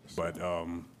go. But,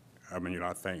 I mean,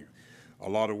 I think a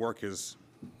lot of work is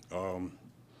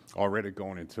already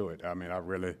going into it. I mean, I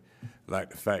really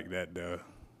like the fact that the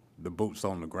boots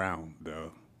on the ground,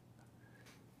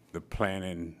 the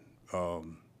planning,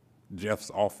 Jeff's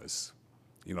office,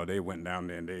 they went down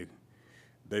there and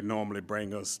they normally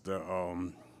bring us the,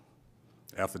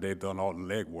 after they've done all the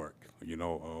legwork,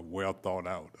 well thought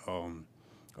out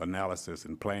analysis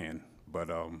and plan. But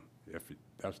if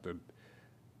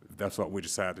that's what we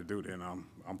decide to do, then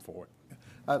I'm for it.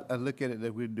 I look at it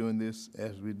that we're doing this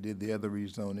as we did the other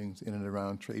rezonings in and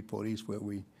around Tradeport East, where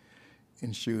we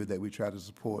ensure that we try to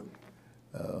support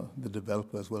the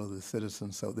developer as well as the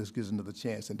citizens. So this gives another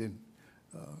chance. And then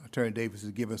Attorney Davis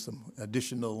has given some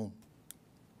additional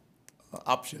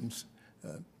options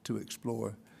to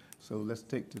explore. So let's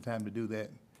take the time to do that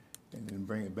and then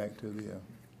bring it back to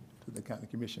the county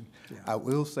commission. Yeah. I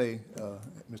will say,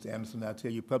 Mr. Anderson, I'll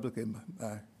tell you publicly,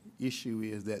 my issue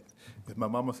is that if my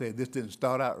mama said this didn't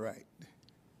start out right,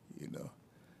 it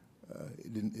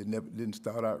didn't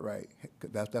start out right.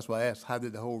 That's why I asked, how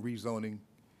did the whole rezoning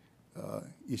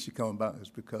issue come about? It's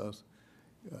because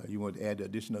you wanted to add the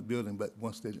additional building, but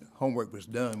once the homework was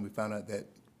done, we found out that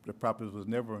the property was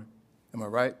never, am I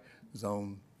right,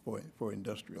 zoned for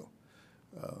industrial.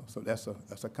 So that's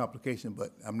a complication,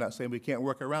 but I'm not saying we can't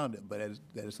work around it, but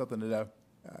that is something that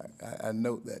I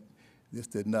note that this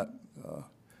did not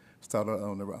start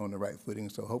on the right footing,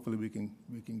 so hopefully we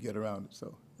can get around it,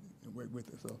 so, and work with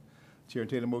it. So, Chair,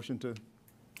 take a motion to.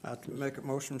 I make a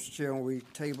motion, Mr. Chairman, we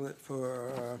table it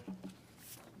for,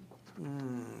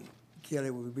 Kelly,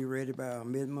 will we be ready by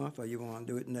mid-month, or you want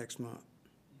to do it next month?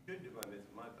 You could do by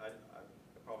mid-month. I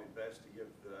probably best to give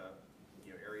the,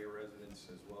 area residents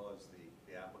as well as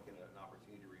the applicant an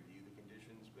opportunity to review the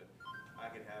conditions, but I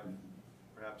could have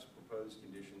perhaps proposed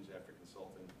conditions after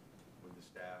consulting with the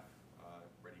staff,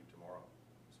 ready tomorrow.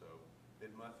 So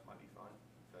mid-month might be fine.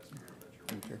 That's your.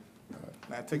 Okay.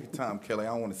 Now, take your time, Kelly.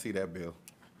 I don't want to see that bill.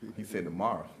 He said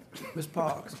tomorrow. Ms.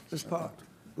 Parks,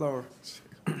 Laura.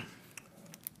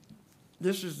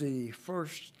 This is the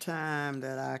first time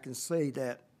that I can say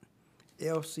that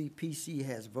LCPC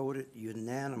has voted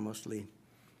unanimously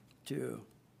to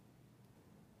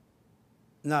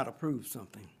not approve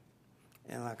something.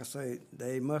 And like I say,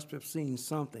 they must have seen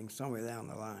something somewhere down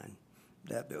the line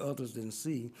that the others didn't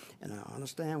see. And I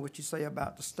understand what you say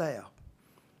about the staff.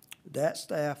 That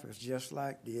staff is just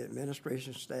like the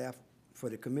administration staff for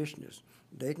the commissioners.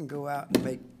 They can go out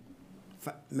and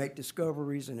make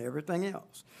discoveries and everything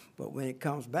else. But when it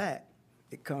comes back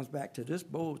to this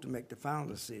board to make the final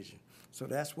decision. So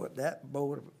that's what that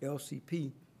board of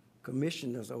LCP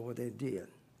commissioners over there did.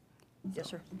 Yes,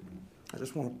 sir. I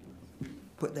just want to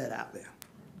put that out there.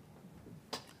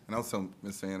 And also,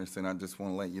 Mr. Anderson, I just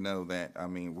want to let you know that, I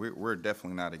mean, we're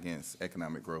definitely not against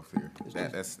economic growth here.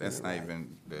 That's not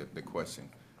even the question.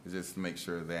 It's just to make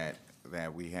sure that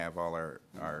we have all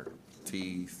our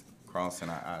T's crossed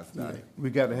and our I's dotted. We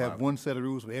got to have one set of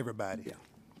rules for everybody. Yeah.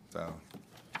 So,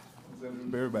 For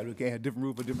everybody, we can't have different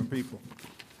rules for different people.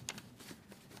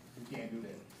 We can't do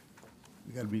that.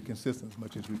 We got to be consistent as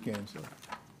much as we can, so.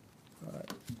 All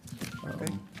right.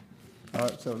 Okay. All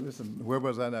right, so listen, where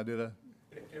was I now, did I?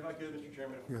 If I could, Mr.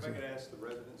 Chairman, Yes, if I sir. could ask the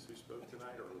residents who spoke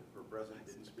tonight or president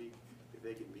didn't speak, if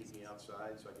they could meet me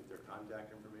outside so I get their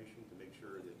contact information to make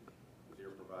sure that they're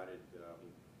provided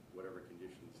whatever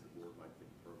conditions the board might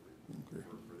think appropriate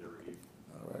for their review.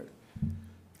 All right.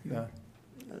 Yeah.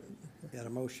 Got a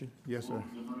motion? Yes, sir.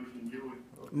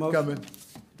 Motion.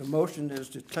 The motion is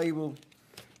to table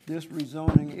this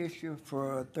rezoning issue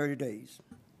for 30 days.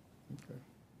 Okay.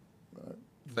 All right.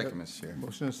 second, Mr. Chair.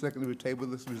 Motion and second, we table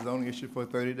this rezoning issue for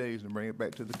 30 days and bring it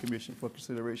back to the commission for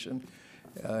consideration.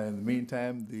 In the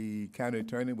meantime, the county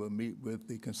attorney will meet with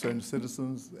the concerned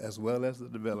citizens as well as the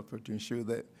developer to ensure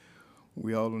that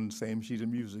we all on the same sheet of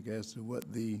music as to what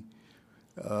the,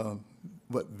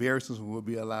 what variances will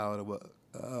be allowed, or what,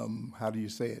 how do you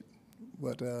say it?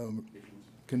 What,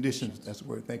 conditions, that's the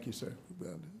word, thank you, sir.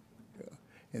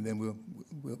 And then we'll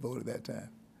vote at that time.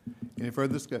 Any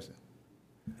further discussion?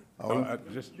 Are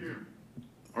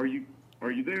you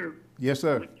there? Yes,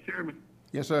 sir. Mr. Chairman,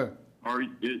 Yes, sir.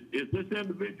 is this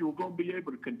individual gonna be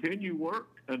able to continue work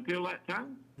until that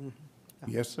time?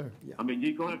 Yes, sir. I mean,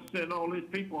 you gonna have to send all these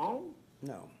people home?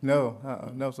 No.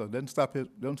 No, no, sir. Don't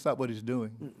stop what he's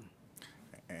doing.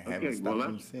 And Okay, haven't well, stopped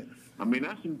him that's, since. I mean,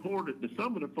 that's important to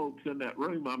some of the folks in that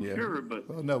room, I'm Yeah. sure, but.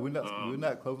 Oh, no, we're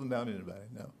not closing down anybody,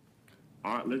 no.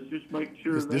 All right, let's just make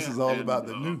sure that. This is all and, about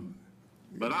the new.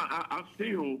 But I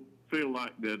still feel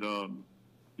like that,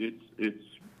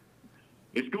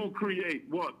 it's gonna create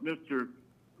what Mr.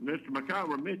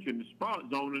 McIver mentioned, the spot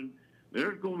zoning.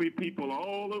 There's gonna be people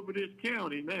all over this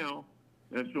county now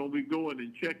that's gonna be going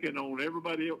and checking on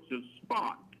everybody else's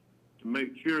spot to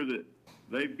make sure that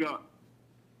they've got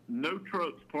no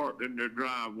trucks parked in their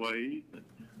driveways,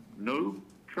 no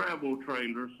travel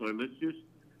trailers. So let's just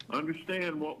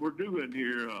understand what we're doing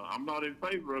here. I'm not in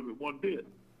favor of it one bit.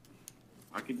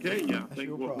 I can tell you, I think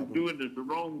what we're doing is the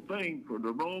wrong thing for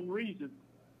the wrong reason.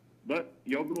 But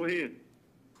y'all go ahead.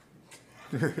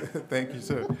 Thank you,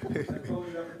 sir.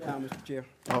 Now, Mr. Chair.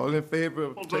 All in favor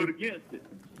of I'll vote against it.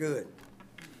 Good.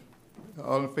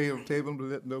 all in favor of tabling,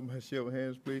 let them know by show of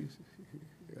hands, please.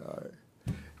 All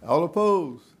right. All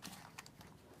opposed?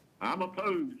 I'm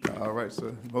opposed. All right,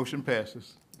 sir. Motion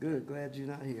passes. Good, glad you're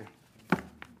not here.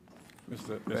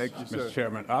 Thank you, sir. Mr.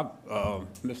 Chairman,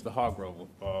 Mr. Hargrove,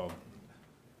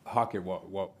 Hockey,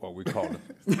 what we call it.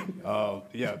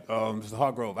 Mr.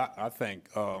 Hargrove, I think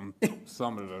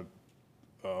some of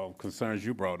the concerns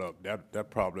you brought up, that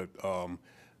probably,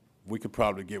 we could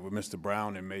probably get with Mr.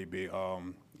 Brown and maybe,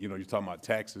 you know, you're talking about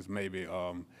taxes, maybe,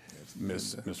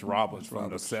 Ms. Roberts from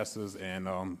the assessors and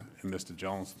Mr.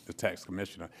 Jones, the tax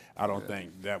commissioner. I don't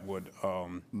think that would,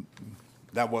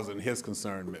 that wasn't his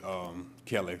concern,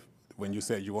 Kelly, when you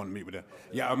said you want to meet with him.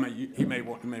 Yeah, I mean, he may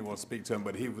want to speak to him,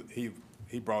 but he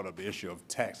brought up the issue of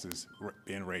taxes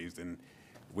being raised, and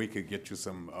we could get you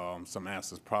some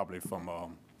answers probably from,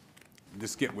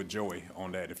 just get with Joey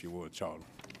on that if you would, Charlie.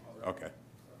 Okay.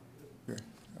 Okay,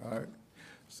 all right.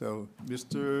 So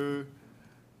Mr.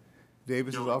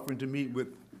 Davis is offering to meet with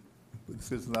the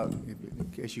citizen, in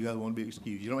case you guys want to be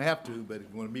excused. You don't have to, but if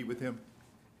you want to meet with him,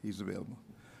 he's available.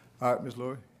 All right, Ms.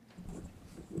 Lori.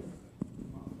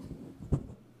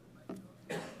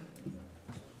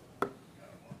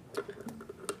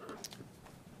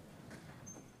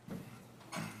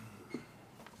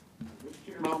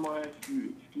 I'm gonna ask you to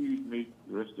excuse me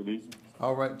the rest of the evening.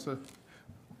 All right, sir.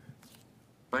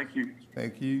 Thank you.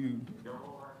 Thank you.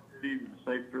 Y'all have a good evening.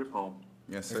 Safe trip home.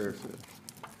 Yes, sir.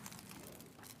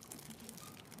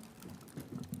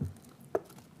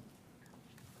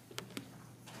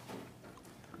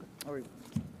 Are we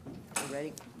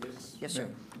ready? Yes, sir.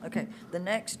 Okay, the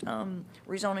next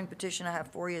rezoning petition I have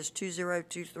for you is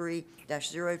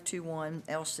 2023-021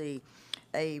 LC.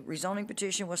 A rezoning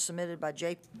petition was submitted by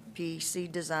JPC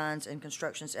Designs and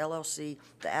Constructions LLC,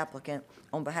 the applicant,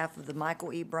 on behalf of the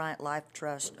Michael E. Bryant Life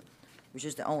Trust, which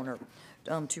is the owner,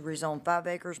 to rezone 5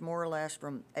 acres more or less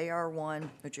from AR1,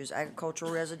 which is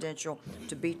agricultural residential,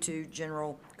 to B2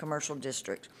 general commercial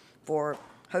district for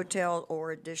hotel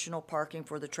or additional parking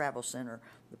for the travel center.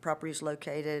 The property is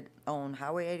located on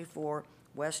Highway 84,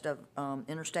 west of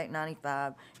Interstate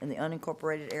 95, in the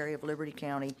unincorporated area of Liberty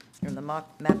County, and the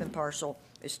mapping parcel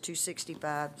is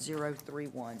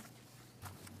 265,031.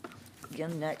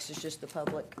 Again, next is just the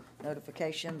public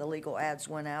notification. The legal ads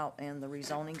went out and the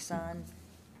rezoning sign.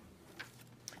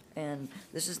 And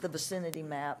this is the vicinity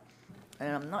map.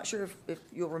 And I'm not sure if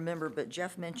you'll remember, but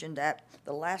Jeff mentioned at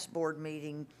the last board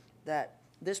meeting that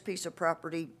this piece of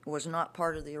property was not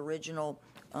part of the original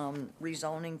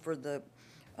rezoning for the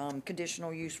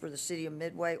conditional use for the city of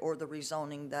Midway or the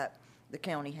rezoning that the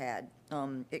county had.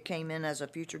 It came in as a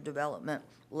future development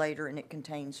later, and it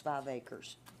contains 5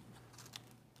 acres.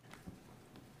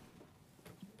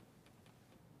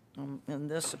 And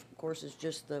this, of course, is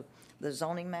just the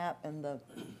zoning map, and the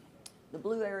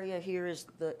blue area here is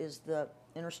the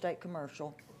interstate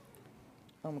commercial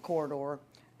corridor,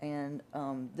 and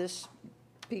this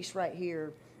piece right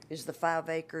here is the 5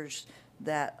 acres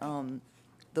that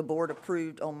the board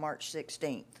approved on March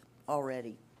 16th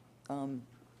already.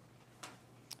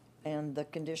 And the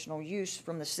conditional use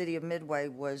from the city of Midway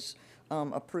was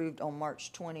approved on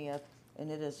March 20th,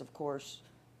 and it is, of course,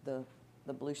 the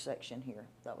blue section here.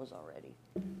 That was already.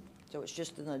 So it's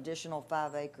just an additional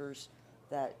 5 acres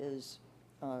that is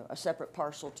a separate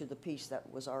parcel to the piece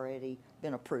that was already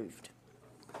been approved.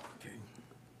 Okay.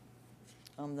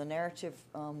 The narrative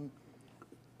from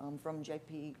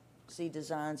JPC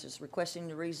Designs is requesting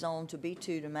to rezone to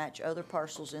B2 to match other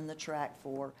parcels in the tract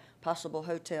for possible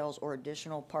hotels or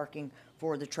additional parking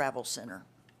for the travel center.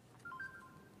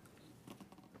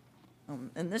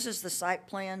 And this is the site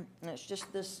plan, and it's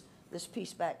just this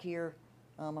piece back here.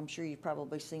 I'm sure you've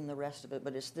probably seen the rest of it,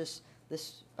 but it's this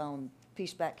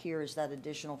piece back here is that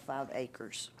additional 5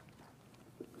 acres.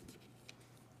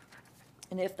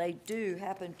 And if they do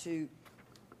happen to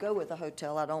go with a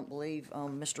hotel, I don't believe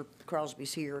Mr.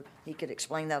 Crosby's here. He could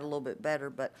explain that a little bit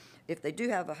better. But if they do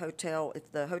have a hotel,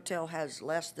 if the hotel has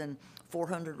less than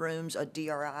 400 rooms, a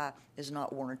DRI is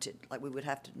not warranted. Like we would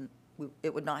have to,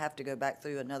 it would not have to go back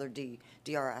through another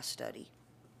DRI study.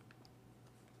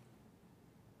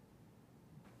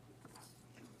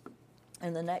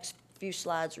 And the next few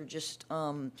slides are just,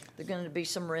 they're going to be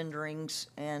some renderings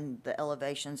and the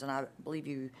elevations, and I believe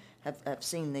you have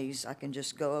seen these. I can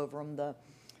just go over them.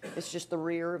 It's just the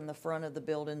rear and the front of the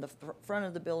building. The front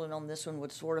of the building on this one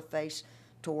would sort of face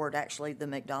toward actually the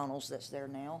McDonald's that's there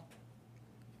now.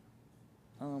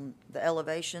 The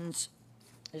elevations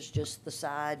is just the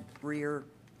side, rear,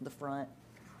 the front.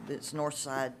 It's north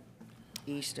side,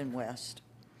 east and west.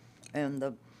 And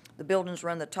the buildings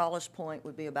run, the tallest point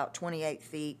would be about 28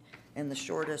 feet, and the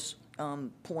shortest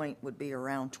point would be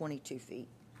around 22 feet.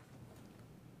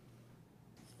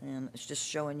 And it's just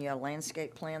showing you a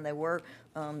landscape plan. They were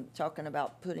talking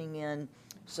about putting in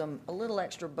a little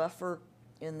extra buffer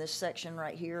in this section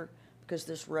right here, because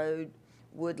this road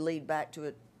would lead back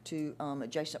to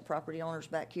adjacent property owners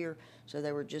back here. So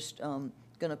they were just going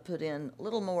to put in a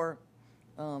little more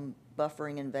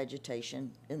buffering and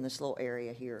vegetation in this little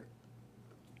area here.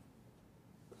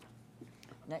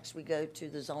 Next, we go to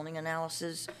the zoning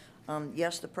analysis.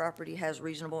 Yes, the property has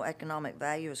reasonable economic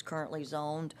value, is currently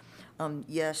zoned.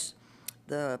 Yes,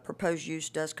 the proposed use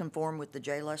does conform with the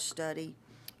JLUS study.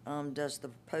 Does the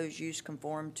proposed use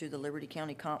conform to the Liberty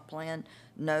County Comp Plan?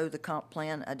 No, the comp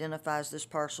plan identifies this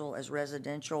parcel as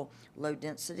residential, low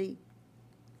density.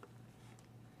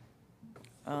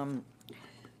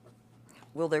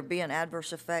 Will there be an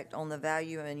adverse effect on the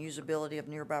value and usability of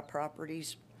nearby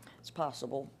properties? It's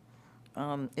possible.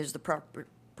 Is the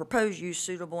proposed use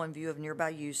suitable in view of nearby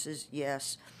uses?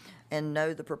 Yes. And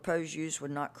no, the proposed use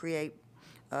would not create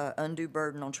undue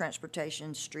burden on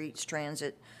transportation, streets,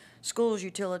 transit, schools,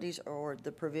 utilities, or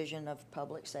the provision of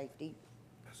public safety.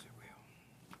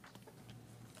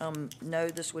 No,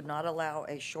 this would not allow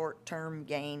a short-term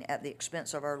gain at the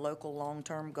expense of our local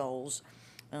long-term goals.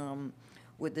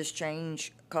 Would this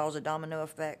change cause a domino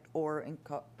effect or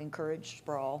encourage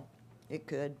sprawl? It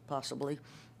could, possibly.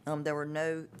 There were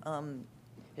no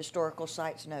historical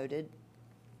sites noted.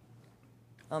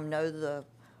 No, the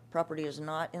property is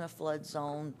not in a flood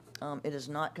zone. It is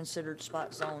not considered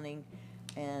spot zoning.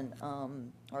 And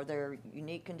are there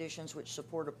unique conditions which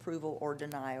support approval or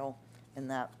denial? And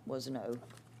that was no.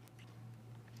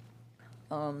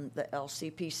 The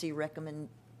LCPC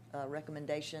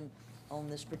recommendation on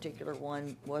this particular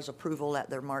one was approval at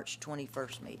their March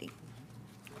 21st meeting.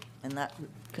 And that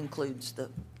concludes the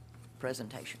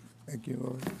presentation. Thank you,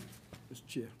 Lord. Mr.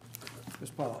 Chair.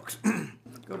 Ms. Parks,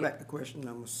 go back to question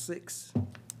number 6.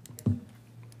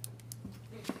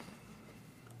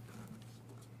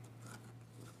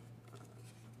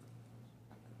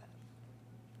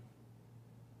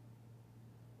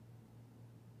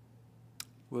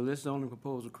 Will this zoning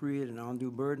proposal create an undue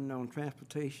burden on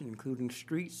transportation, including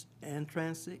streets and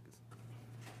transit?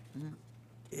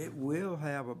 It will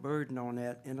have a burden on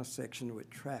that intersection with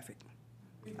traffic.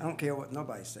 I don't care what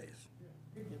nobody says.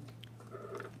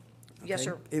 Yes,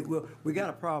 sir. It will. We got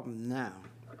a problem now,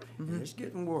 and it's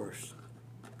getting worse.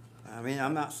 I mean,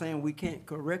 I'm not saying we can't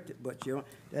correct it, but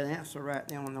that answer right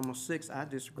now on number 6, I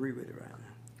disagree with it right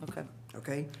now. Okay.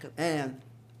 Okay? And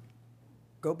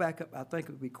go back up, I think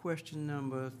it would be question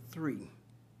number 3.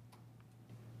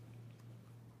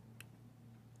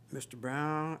 Mr.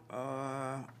 Brown,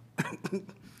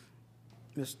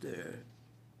 Mr.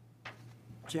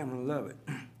 Chairman Lovett,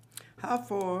 how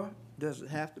far does it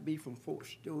have to be from Fort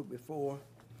Stewart before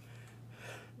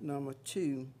number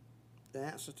 2? The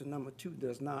answer to number 2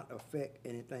 does not affect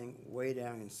anything way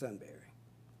down in Sunbury.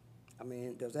 I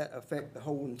mean, does that affect the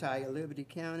whole entire Liberty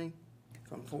County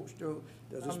from Fort Stewart?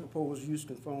 Does this proposed use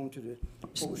conform to the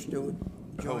Fort Stewart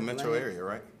The whole joint metro land? area,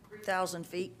 right? 3,000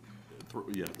 feet.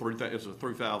 Yeah, it's a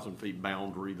 3,000 feet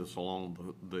boundary that's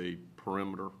along the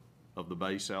perimeter of the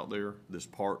base out there, that's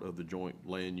part of the joint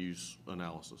land use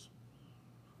analysis.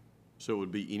 So it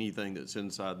would be anything that's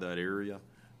inside that area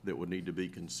that would need to be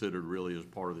considered really as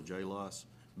part of the JLUS.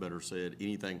 Better said,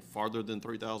 anything farther than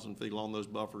 3,000 feet along those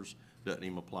buffers doesn't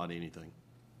even apply to anything.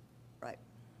 Right.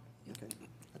 Okay,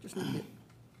 I just need to get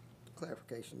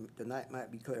clarification. Tonight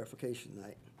might be clarification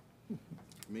night.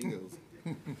 Amigos.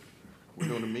 We're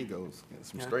doing amigos. Get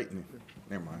some straightening.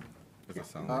 Never mind. It's a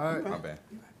song. All right. My bad.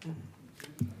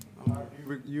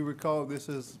 You recall this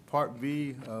is Part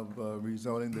B of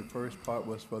rezoning. The first part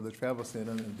was for the travel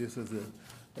center, and this is the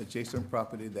adjacent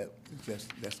property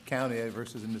that's county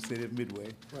versus in the city of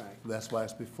Midway. Right. That's why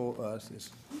it's before us.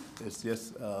 It's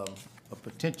just a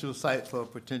potential site for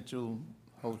potential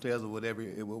hotels or whatever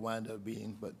it will wind up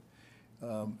being, but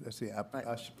let's see,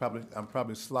 I'm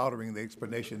probably slaughtering the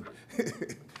explanation.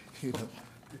 You know.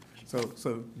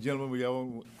 So gentlemen, we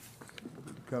all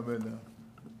come in,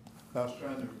 I was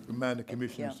trying to remind the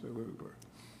commissioners where we were.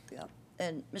 Yeah.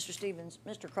 And Mr. Stevens,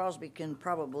 Mr. Crosby can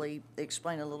probably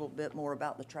explain a little bit more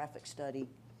about the traffic study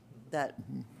that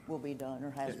will be done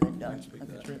or has been done.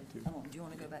 Okay. Do you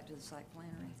want to go back to the site plan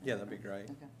or anything? Yeah, that'd be great.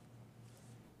 Okay.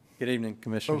 Good evening,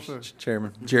 Commissioners, Hello, sir.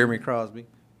 Chairman. Jeremy Crosby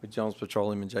with Jones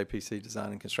Petroleum and JPC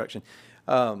Design and Construction.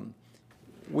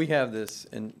 We have this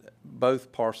in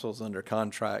both parcels under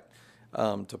contract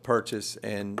to purchase,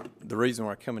 and the reason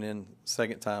we're coming in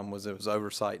second time was it was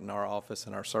oversight in our office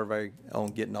and our survey on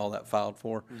getting all that filed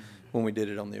for when we did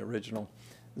it on the original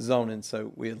zoning.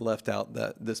 So we had left out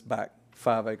this back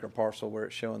 5-acre parcel where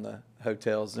it's showing the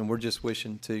hotels, and we're just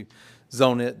wishing to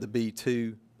zone it the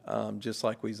B2, just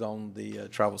like we zoned the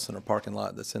travel center parking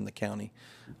lot that's in the county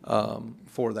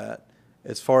for that.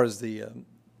 As far as the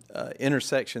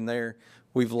intersection there,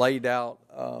 we've laid out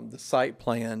the site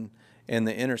plan and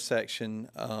the intersection,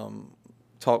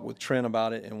 talked with Trent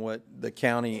about it and what the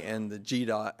county and the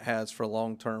GDOT has for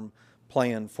long-term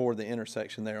plan for the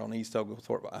intersection there on East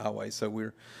Oglethorpe Highway. So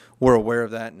we're aware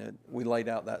of that, and we laid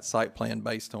out that site plan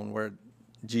based on where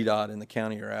GDOT and the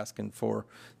county are asking for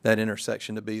that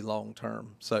intersection to be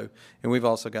long-term. So, and we've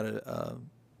also got to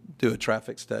do a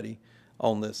traffic study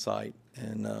on this site.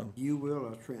 And You will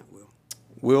or Trent will?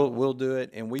 we'll do it.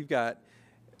 And we've got,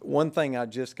 one thing I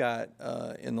just got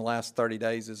in the last 30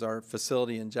 days is our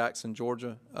facility in Jackson,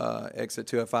 Georgia, exit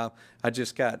 205. I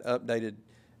just got updated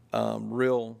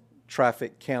real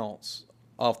traffic counts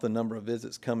off the number of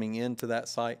visits coming into that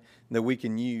site that we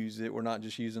can use. That we're not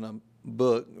just using a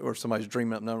book or somebody's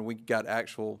dreaming up number. We got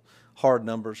actual hard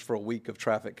numbers for a week of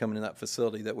traffic coming in that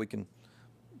facility that we can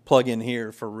plug in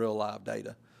here for real live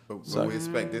data. But So we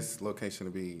expect this location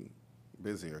to be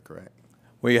busier, correct?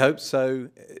 we hope so.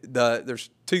 There's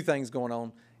two things going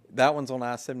on. That one's on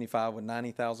I-75 with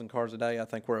 90,000 cars a day. I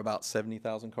think we're about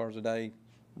 70,000 cars a day,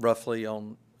 roughly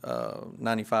on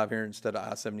 95 here instead of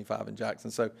I-75 in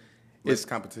Jackson. So It's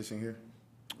competition here?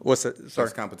 What's it? Sorry.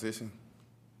 There's competition?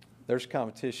 There's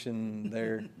competition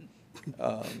there.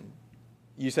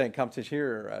 You saying competition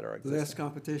here or at our existing? Less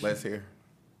competition? Less here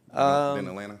than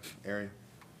Atlanta area?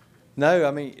 No,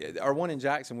 I mean, our one in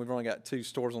Jackson, we've only got 2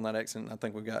 stores on that exit. And I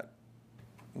think we've got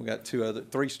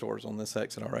 3 stores on this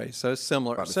exit already. So it's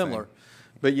similar.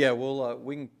 But yeah,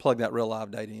 we can plug that real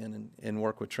live data in and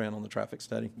work with Trent on the traffic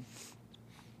study.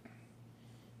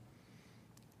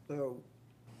 So,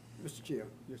 Mr. Chair.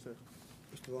 Yes, sir.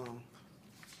 Mr. Long.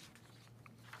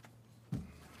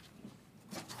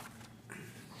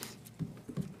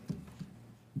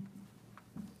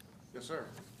 Yes, sir.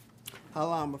 How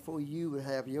long before you would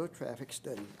have your traffic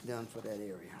study done for that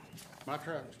area? My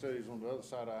traffic study's on the other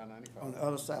side of I-95. On the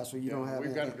other side, so you don't have We've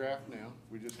got a anything- draft now.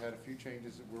 We just had a few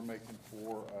changes that we're making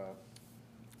for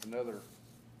another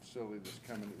facility that's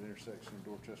coming at the intersection of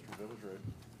Dorchester Village Road.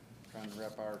 Trying to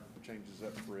wrap our changes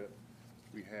up for it.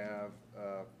 We have,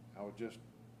 I was just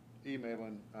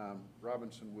emailing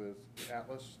Robinson with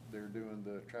Atlas. They're doing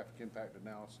the traffic impact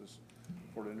analysis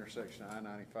for the intersection of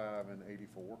I-95 and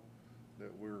 84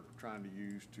 that we're trying to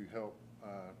use to help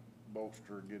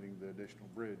bolster getting the additional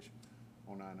bridge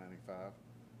on I-95.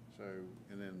 So,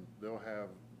 and then they'll have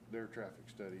their traffic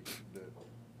study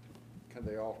that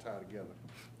they all tie together.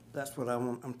 That's what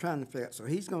I'm trying to figure out. So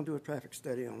he's gonna do a traffic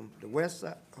study on the west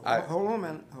side. I- Hold on a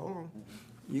minute, hold on.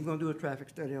 You're gonna do a traffic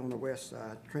study on the west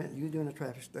side. Trent, you're doing a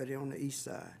traffic study on the east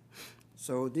side.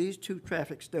 So these 2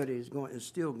 traffic studies is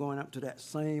still going up to that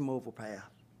same overpass.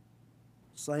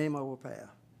 Same overpass.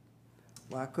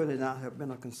 Why could it not have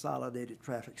been a consolidated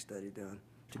traffic study done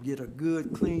to get a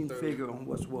good, clean figure on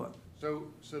what's what?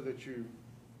 So that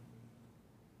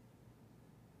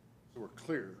so we're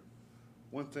clear,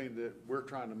 one thing that we're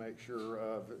trying to make sure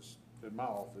of is, in my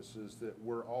office, is that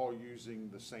we're all using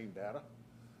the same data.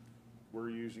 We're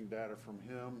using data from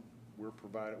him. We'll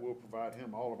provide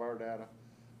him all of our data.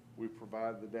 We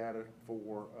provide the data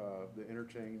for the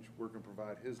interchange. We're going to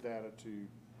provide his data to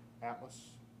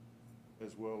Atlas,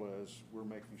 as well as we're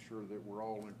making sure that we're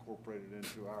all incorporated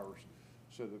into ours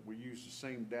so that we use the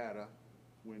same data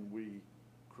when we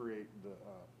create the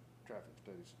traffic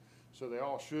studies. So they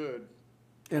all should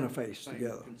Interface same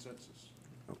together. consensus.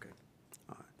 Okay.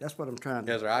 All right. That's what I'm trying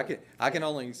to. Yes, sir. I can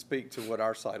only speak to what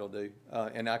our site will do,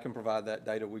 and I can provide that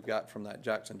data we've got from that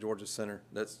Jackson, Georgia Center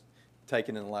that's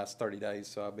taken in the last 30 days,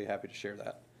 so I'll be happy to share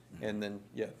that. And then,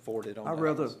 yeah, forward it on. I'd to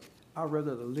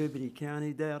rather the Liberty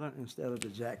County data instead of the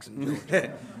Jackson,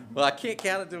 Georgia. Well, I can't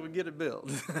count it till we get it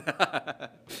built.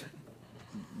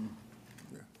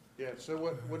 Yeah, so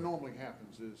what normally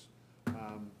happens is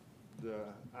the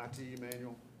IT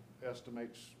manual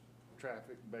estimates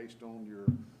traffic based on your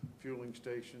fueling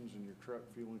stations and your truck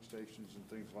fueling stations and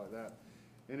things like that.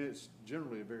 And it's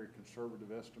generally a very conservative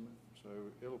estimate, so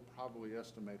it'll probably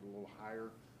estimate a little higher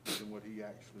than what he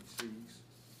actually sees.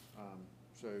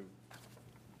 So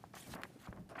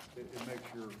it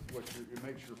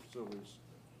makes your facilities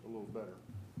a little better.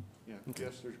 Yeah,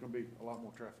 yes, there's gonna be a lot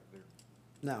more traffic there.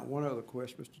 Now, one other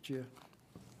question, Mr. Chair.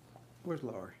 Where's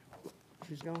Laurie?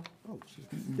 She's gone? Oh,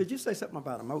 did you say something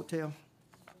about a motel?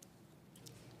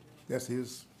 That's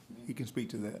he can speak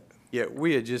to that. Yeah,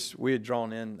 we had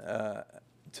drawn in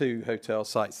 2 hotel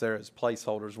sites there as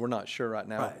placeholders. We're not sure right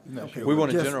now. Right, not sure. We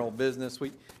want a Just- general business.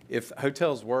 If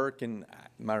hotels work, and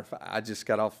matter of fact, I just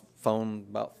got off phone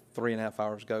about 3.5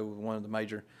 hours ago with one of the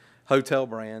major hotel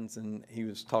brands, and he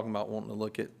was talking about wanting to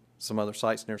look at some other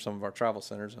sites near some of our travel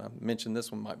centers, and I mentioned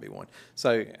this one might be one.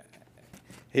 So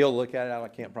he'll look at it. I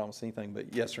can't promise anything,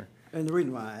 but yes, sir. And the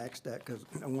reason why I asked that, because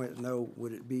I wanted to know,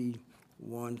 would it be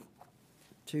 1,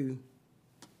 2,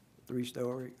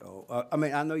 3-story? Or, I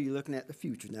mean, I know you're looking at the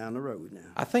future down the road now.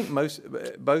 I think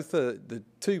both the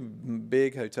two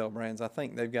big hotel brands, I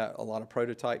think they've got a lot of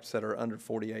prototypes that are under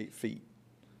 48 feet.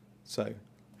 So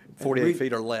 48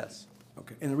 feet or less.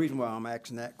 Okay, and the reason why I'm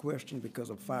asking that question, because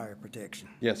of fire protection.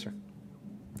 Yes, sir.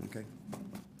 Okay,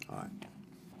 all right.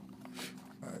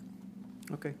 All right.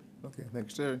 Okay. Okay, thank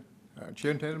you, sir. All right,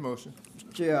 Chair, entertain a motion.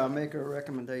 Chair, I make a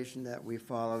recommendation that we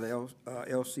follow the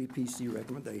LCPC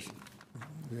recommendation.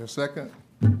 We have a second?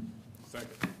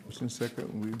 Second. Motion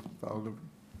second, we follow the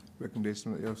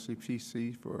recommendation of the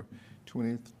LCPC for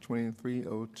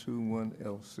 2023-021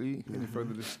 LC. Any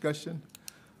further discussion?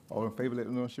 All in favor, let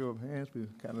them know, show of hands. We're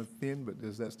kind of thin, but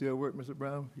does that still work, Mr.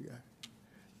 Brown? Yeah.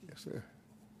 Yes, sir.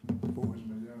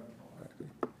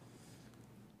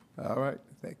 All right,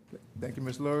 thank you,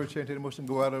 Ms. Laura. Chair, entertain a motion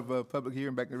to go out of public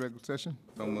hearing, back in the regular session.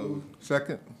 So moved.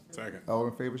 Second? Second. All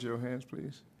in favor, show your hands,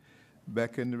 please.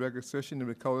 Back in the regular session, and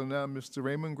we're calling now Mr.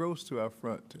 Raymond Gross to our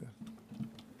front.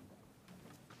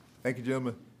 Thank you,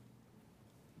 gentlemen.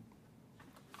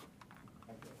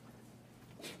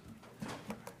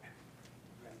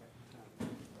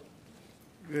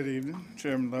 Good evening,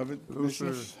 Chairman Lovett. Hello, sir.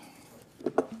 Commissioners.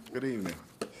 Good evening.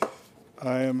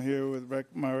 I am here with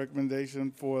my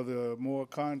recommendation for the Moore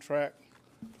contract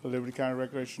for Liberty County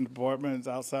Recreation Department's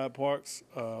outside parks.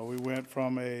 We went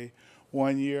from a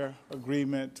 1-year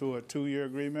agreement to a 2-year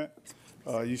agreement.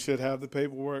 You should have the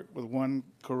paperwork with one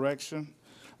correction.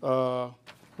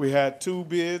 We had 2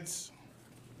 bids.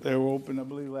 They were open, I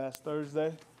believe, last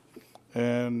Thursday.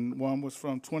 And one was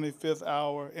from 25th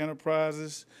Hour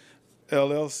Enterprises,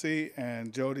 LLC,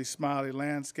 and Jody Smiley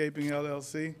Landscaping,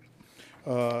 LLC.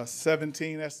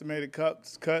 17 estimated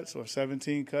cuts or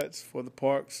 17 cuts for the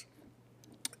parks.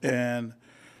 And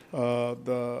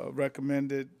the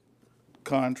recommended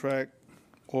contract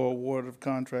or award of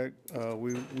contract,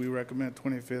 we recommend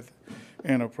 25th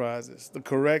Enterprises. The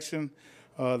correction,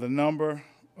 the number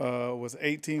was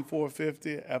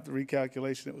 18,450. After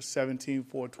recalculation, it was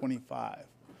 17,425.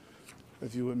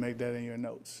 If you would make that in your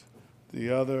notes. The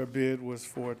other bid was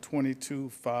for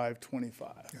 22,525.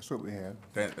 That's what we have.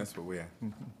 That's what we have.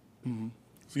 Mm-hmm.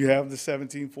 So you have the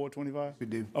 17,425? We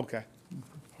do. Okay.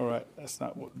 All right. That's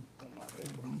not what.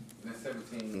 That's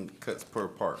 17 cuts per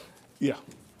park. Yeah.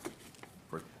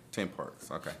 For 10 parks.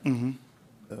 Okay. Mm-hmm.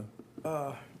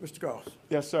 Mr. Gross,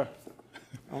 Yes, sir.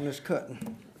 on this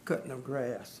cutting of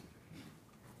grass.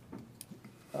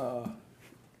 What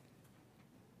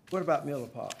about Miller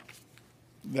Park?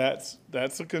 That's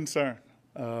a concern.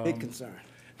 Big concern.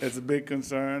 It's a big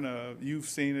concern. You've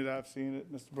seen it. I've seen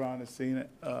it. Mr. Brown has seen it.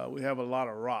 We have a lot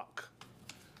of rock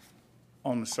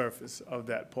on the surface of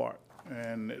that park,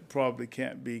 and it probably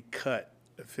can't be cut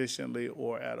efficiently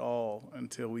or at all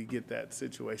until we get that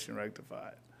situation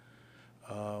rectified.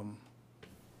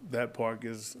 That park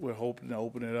we're hoping to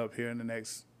open it up here in the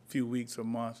next few weeks or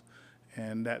months,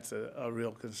 and that's a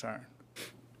real concern.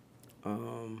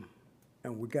 And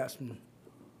we got some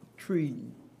trees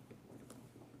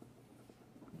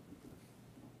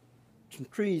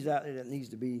out there that needs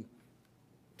to be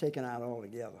taken out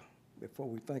altogether before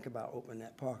we think about opening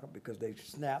that park up, because they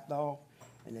snapped off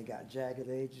and they got jagged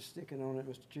edges sticking on it,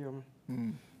 Mr. Chairman.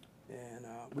 Mm. And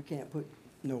we can't put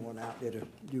no one out there to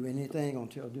do anything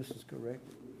until this is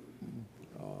corrected.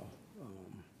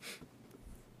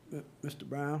 Mr.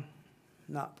 Brown,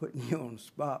 not putting you on the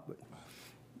spot, but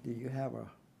do you have a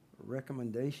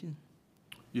recommendation?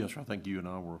 Yes, sir. I think you and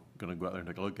I were going to go out there and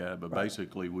take a look at it, but Right.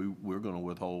 basically, we're going to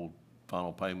withhold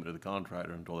final payment to the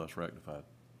contractor until that's rectified.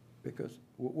 Because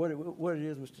what it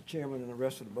is, Mr. Chairman, and the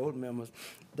rest of the board members,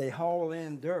 they haul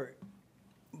in dirt,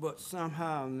 but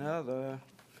somehow or another,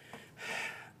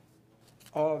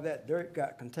 all of that dirt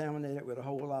got contaminated with a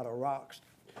whole lot of rocks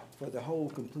for the whole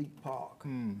complete park.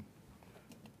 And,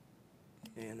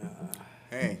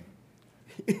 Hey,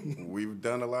 we've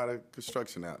done a lot of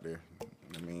construction out there.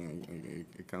 I mean,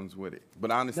 it comes with it.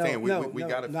 But I understand, we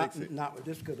got to fix it. Not with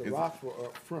this, because the Is it- rocks were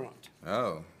up front.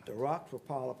 Oh, The rocks were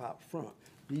piled up out front.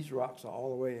 These rocks are all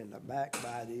the way in the back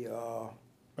by the,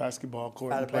 Basketball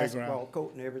court by and the basketball playground.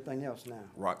 court and everything else now.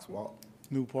 Rocks Walk.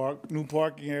 New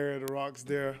parking area, the rocks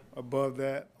there above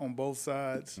that on both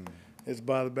sides. It's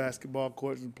by the basketball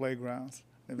courts and playgrounds.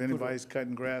 If anybody's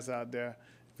cutting grass out there,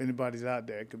 if anybody's out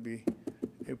there, it could be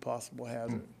a possible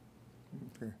hazard.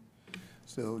 Okay.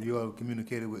 So you all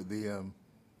communicated with the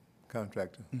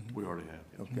contractor? We already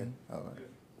have. Okay, all right.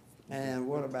 And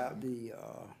what about the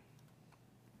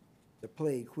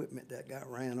play equipment that got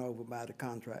ran over by the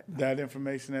contractor? That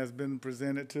information has been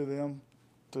presented to them,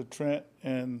 to Trent,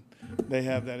 and they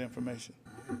have that information.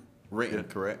 Written,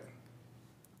 correct?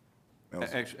 That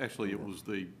was- Actually, it was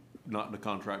the not the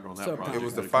contractor on that Subcontract. project. It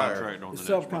was the but fire. contractor on The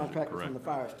the next project, subcontractor from correct. the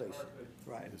fire station,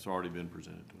 right. It's already been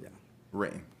presented to them.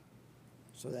 Written.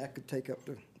 So that could take up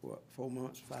to, what, 4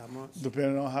 months, 5 months?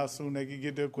 Depending on how soon they can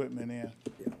get the equipment in.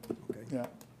 Yeah, okay. Yeah.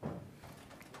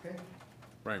 Okay.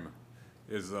 Raymond,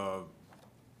 is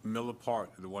Miller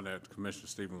Park, the one that Commissioner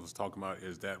Stevens was talking about,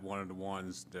 is that one of the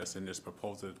ones that's in this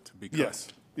proposal to be cut? Yes,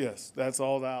 yes, that's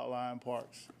all the outlying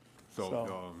parks.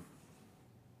 So,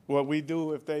 What we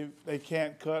do if they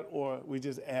can't cut, or we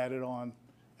just add it on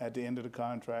at the end of the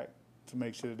contract to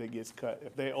make sure that it gets cut.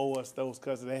 If they owe us those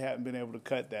cuts, they hadn't been able to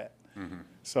cut that.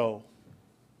 So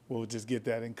we'll just get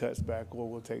that in cuts back, or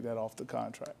we'll take that off the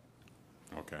contract.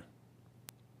 okay.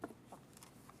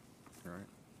 All right.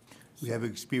 We have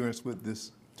experience with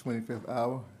this 25th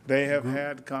hour. They have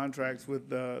had contracts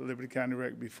with Liberty County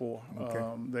Rec before. Okay.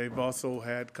 They've also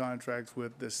had contracts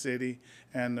with the city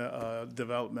and the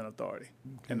Development Authority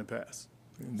in the past.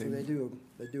 And So they do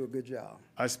a good job.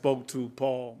 I spoke to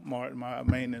Paul Martin, my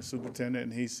maintenance superintendent,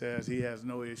 and he says he has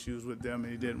no issues with them,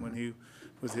 and he didn't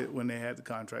when they had the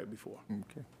contract before.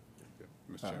 Okay.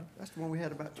 Mr. Chairman? That's the one we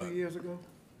had about 2 years ago?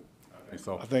 I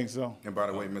think so. And by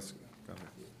the way, Ms.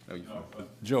 Oh, you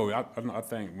Joey, I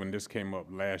think when this came up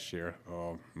last year,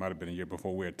 might have been a year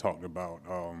before, we had talked about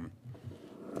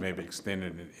maybe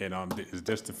extending it. And is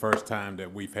this the first time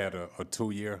that we've had a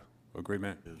 2-year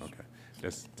agreement? Okay.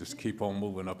 Let's just keep on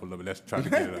moving up a little bit. Let's try to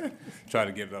get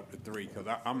it up, to 3. Because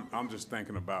I'm just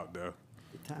thinking about the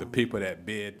people that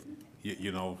bid,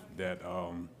 you know, that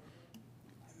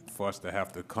for us to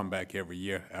have to come back every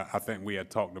year. I think we had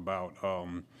talked about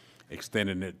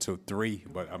extending it to 3,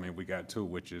 but I mean, we got 2,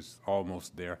 which is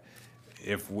almost there.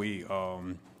 If we,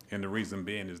 and the reason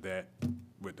being is that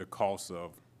with the cost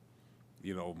of,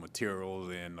 you know,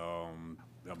 materials and, I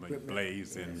mean,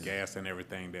 blades and gas and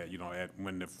everything that, you know,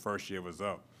 when the first year was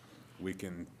up, we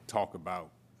can talk about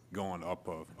going up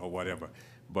or whatever.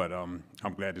 But I'm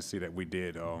glad to see that we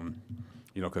did, you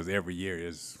know, because every year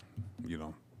is, you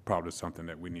know, probably something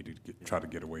that we need to try to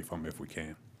get away from if we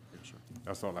can.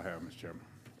 That's all I have, Mr. Chairman.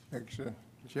 Thank you, sir.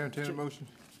 Chair, entertain a motion.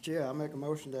 Chair, I make a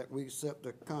motion that we accept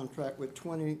the contract with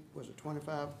 25?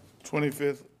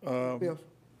 25th, Fifth?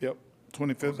 yep,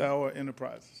 25th Hour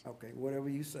Enterprises. Okay, whatever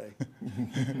you say.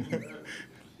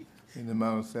 In the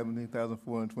amount of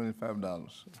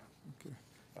 $17,425. Okay.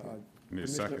 Need a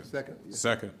second? Second. Yes.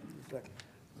 Second. Second.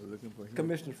 We're looking for him.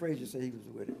 Commissioner Frazier said he was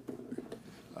with it.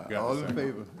 Got All a in second.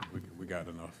 favor? We got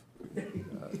enough.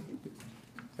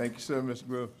 Thank you, sir, Mr.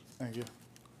 Groves. Thank you.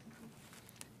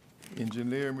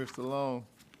 Engineer, Mr. Long.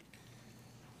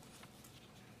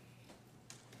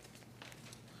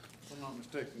 If I'm not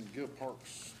mistaken, Gill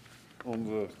Park's on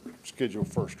the schedule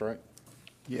first, right?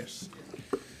 Yes.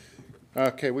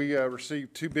 Okay, we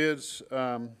received 2 bids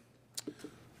for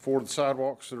the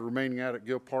sidewalks that are remaining out at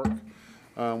Gill Park.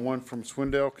 One from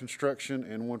Swindell Construction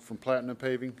and one from Platinum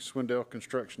Paving. Swindell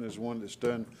Construction is one that's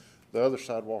done the other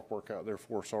sidewalk work out there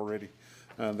for us already.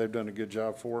 They've done a good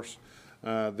job for us.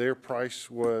 Their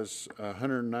price was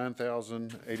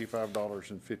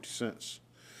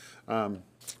 $109,085.50,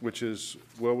 which is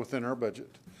well within our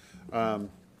budget.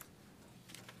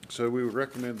 So we would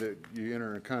recommend that you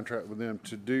enter a contract with them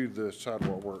to do the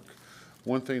sidewalk work.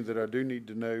 One thing that I do need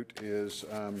to note is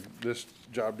this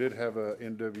job did have a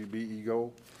NWBE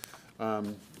goal.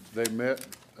 They met,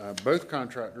 both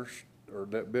contractors, or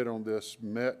that bid on this,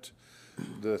 met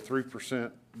the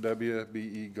 3%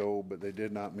 WBE goal, but they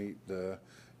did not meet the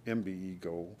MBE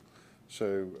goal.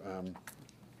 So,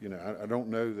 you know, I don't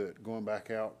know that going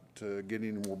back out to get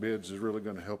any more bids is really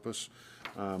going to help us.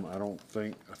 I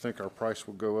think our price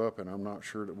will go up, and I'm not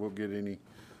sure that we'll get any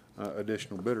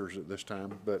additional bidders at this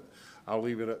time, but I'll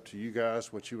leave it up to you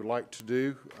guys what you would like to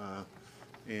do,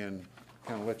 and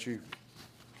kind of let you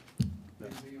see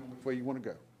which way you want to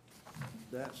go.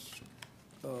 That's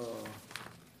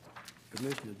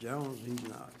Commissioner Jones, he's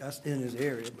not, that's in his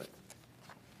area, but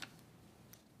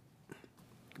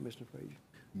Commissioner Frazier.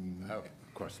 I have a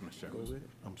question, Mr. Chairman. Go with it.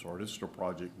 I'm sorry, this is a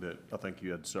project that I think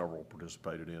you had several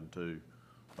participated in too.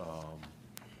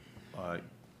 Like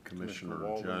Commissioner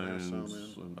Walden has some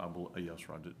Jones, and yes,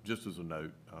 right, just as a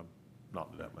note,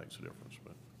 not that that makes a difference,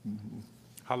 but.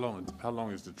 How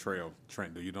long is the trail,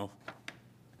 Trent, do you know?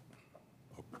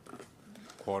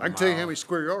 Quarter I can tell you how mile? many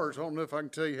square yards. I don't know if I can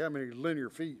tell you how many linear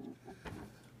feet.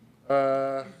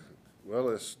 Well,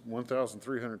 it's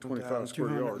 1,325 square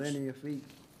 200 yards. linear feet.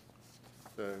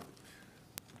 So,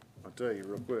 I'll tell you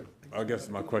real quick. I guess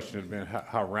my question has been,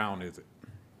 how round is it?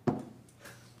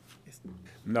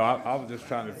 No, I was just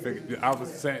trying to figure, I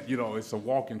was saying, you know, it's a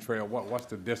walking trail, what's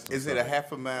the distance? Is it of a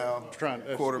half a mile, Trying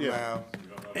to- quarter yeah.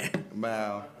 mile,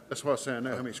 mile? That's why I say I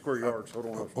know how many square yards. Hold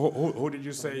on. Who did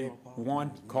you say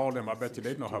one? Call them. I bet you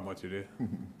they know how much it is.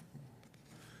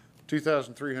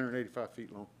 2,385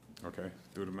 feet long. Okay,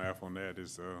 do the math on that.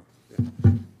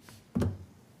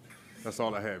 That's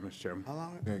all I had, Mr. Chairman. How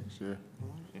long? Thanks, Chair.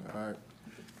 All right.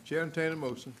 Chair, entertain a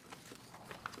motion.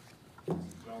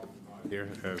 Here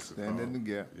as. Stand in the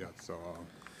gap. Yeah, so,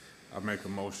 I make a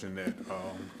motion that,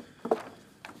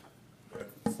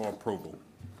 for approval.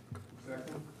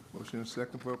 Motion and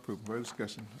second for approval. Further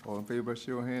discussion. All in favor, by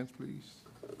show of hands, please.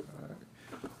 All right.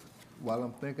 While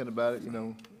I'm thinking about it, you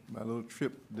know, my little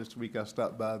trip this week, I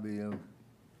stopped by the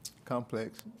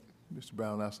complex. Mr.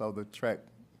 Brown, I saw the track.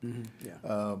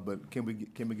 Yeah. But can we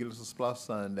get us a splash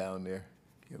sign down there?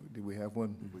 Do we have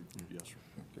one? Yes, sir.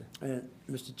 Okay. And,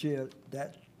 Mr. Chair,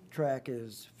 that track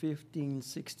is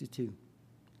 1562.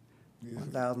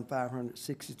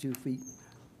 1,562 feet.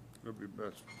 That'd be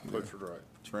best. Closer to right.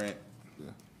 Trent,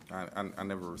 Yeah. I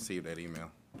never received that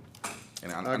email.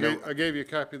 And I gave you a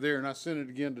copy there, and I sent it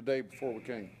again today before we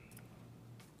came.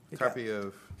 copy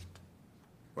of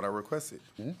what I requested.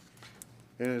 And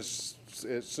it's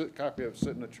a copy of it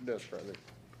sitting at your desk right there.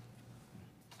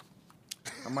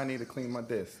 I might need to clean my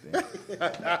desk then.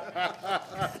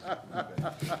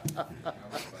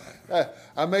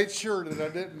 I made sure that I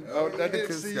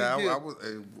didn't see you I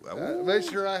again. I made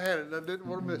sure I had it, and I didn't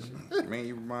want to miss it. Man,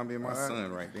 you remind me of my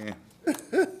son right there.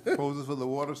 Proposals for the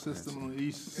water system on the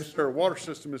east. Yes, sir. Water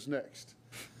system is next.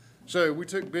 So we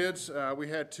took bids. We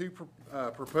had two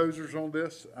proposers on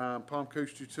this, Palm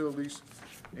Coast Utilities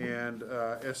and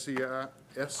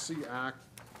SCI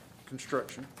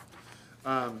Construction.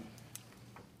 Palm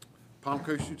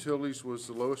Coast Utilities was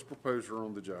the lowest proposer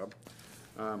on the job.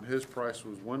 His price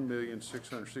was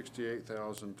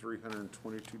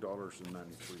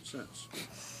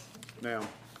 $1,668,322.93. Now,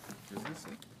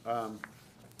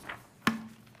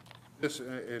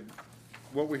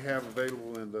 what we have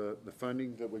available in the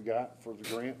funding that we got for the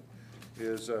grant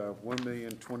is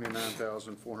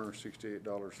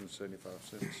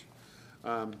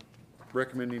 $1,029,468.75.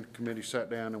 Recommending committee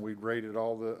sat down and we rated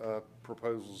all the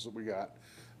proposals that we got,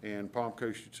 and Palm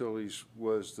Coast Utilities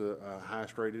was the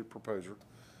highest rated proposer.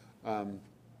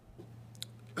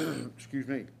 Excuse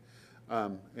me.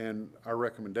 And our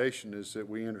recommendation is that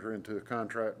we enter into a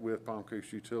contract with Palm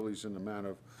Coast Utilities in the amount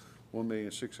of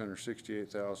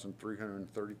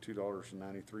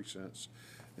 $1,668,332.93.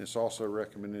 It's also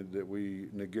recommended that we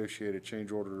negotiate a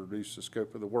change order to reduce the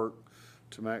scope of the work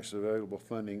to max available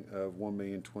funding of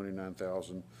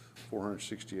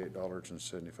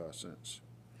 $1,029,468.75.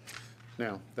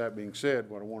 Now, that being said,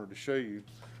 what I wanted to show you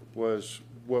was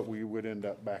what we would end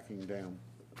up backing down.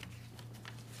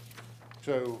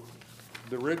 So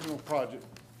the original project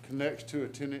connects to a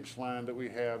 10-inch line that we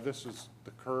have. This is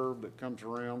the curve that comes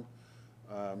around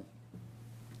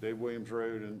Dave Williams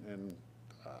Road and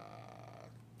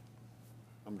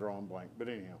I'm drawing blank, but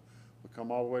anyhow, we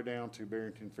come all the way down to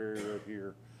Barrington Ferry Road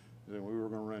here. And then we were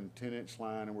gonna run a 10-inch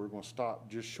line and we were gonna stop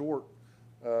just short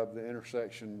of the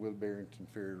intersection with Barrington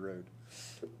Ferry Road.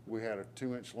 We had a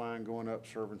 2-inch line going up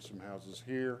serving some houses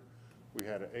here. We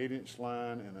had an 8-inch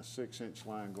line and a 6-inch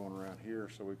line going around here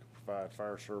so we could provide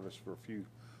fire service for a few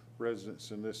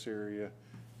residents in this area.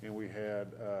 And we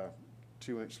had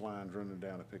 2-inch lines running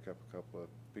down to pick up a couple of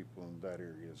people in that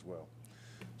area as well.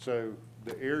 So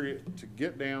the area to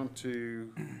get down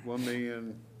to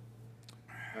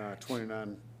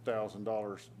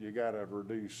 $1,029,000, you gotta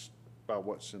reduce by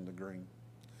what's in the green.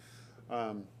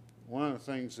 One of the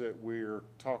things that we're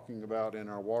talking about in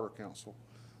our water council,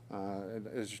 and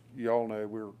as you all know,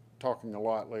 we're talking a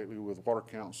lot lately with water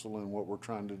council and what we're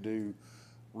trying to do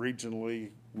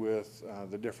regionally with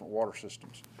the different water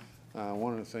systems.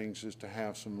 One of the things is to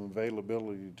have some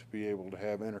availability to be able to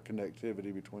have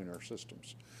interconnectivity between our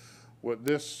systems. What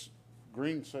this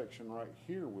green section right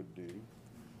here would do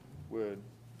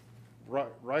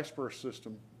Riceboro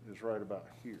system is right about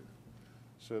here.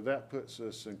 So that puts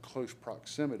us in close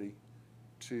proximity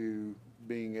to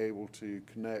being able to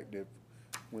connect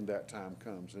when that time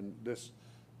comes. And this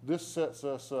sets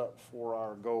us up for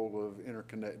our goal of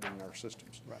interconnecting our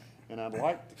systems. Right. And I'd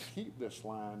like to keep this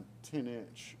line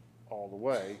 10-inch all the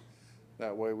way.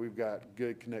 That way we've got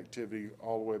good connectivity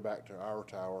all the way back to our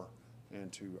tower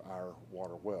and to our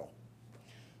water well.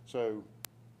 So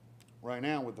right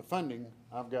now with the funding,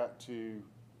 I've got to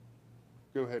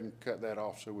go ahead and cut that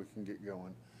off so we can get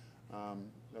going.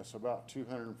 That's about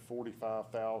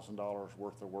 $245,000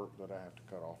 worth of work that I have to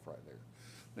cut off right there.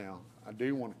 Now, I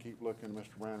do want to keep looking.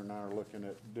 Mr. Brown and I are looking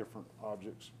at different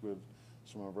objects with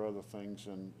some of our other things,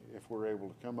 and if we're able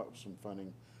to come up with some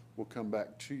funding, we'll come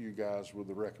back to you guys with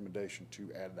the recommendation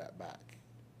to add that back.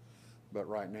 But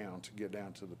right now, to get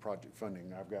down to the project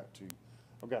funding, I've got to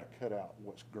cut out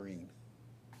what's green.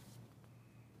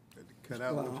 Cut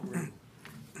out what's green.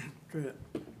 Trent,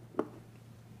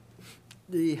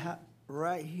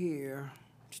 right here,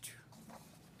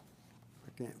 I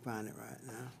can't find it right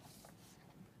now.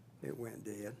 It went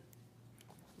dead.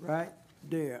 Right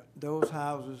there, those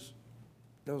houses,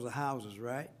 those are houses,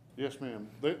 right? Yes, ma'am.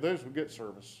 Those will get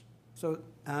service. So,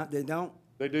 they don't?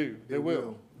 They do. They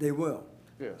will. They will?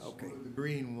 Yes. Okay. The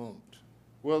green won't.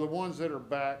 Well, the ones that are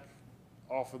back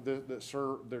off of that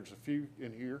serve, there's a few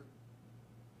in here.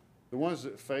 The ones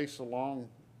that face along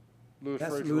Lewis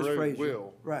That's Fraser Lewis Road Fraser.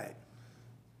 will. Right.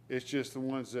 It's just the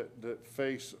ones that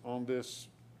face on this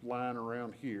line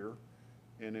around here.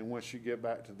 And then once you get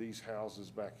back to these houses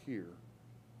back here,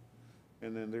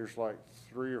 and then there's like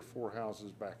 3 or 4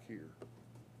 houses back here.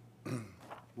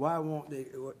 Why won't they,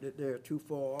 they're too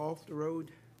far off the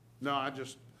road? No, I'm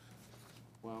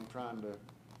trying to,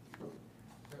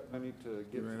 I need to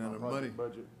get to ran my out of money. project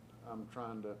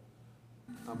budget.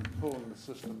 I'm pulling the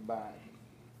system back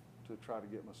to try to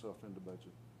get myself into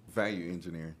budget. Value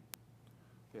engineering.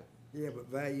 Yeah. Yeah, but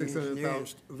value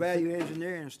 600,000.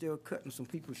 engineering is still cutting some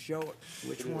people short.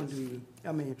 Which one do you,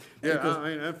 I mean. Yeah, because- I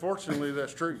mean, unfortunately,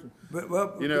 that's true. But,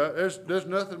 well. You know, there's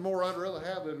nothing more I'd rather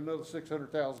have than another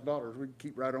 $600,000. We can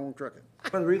keep right on trucking.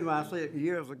 But the reason why I said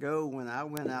years ago, when I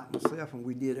went out myself and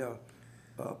we did a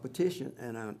petition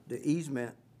and the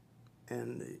easement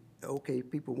and the,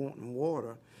 people wanting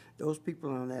water, those people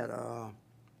on that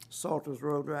Salters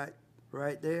Road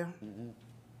right there,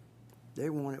 they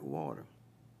wanted water.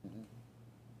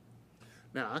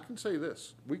 Now, I can say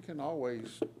this, we can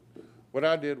always, what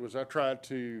I did was I tried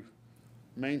to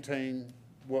maintain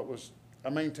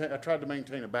I tried to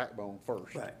maintain a backbone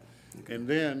first. Right. And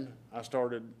then I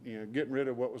started, getting rid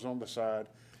of what was on the side,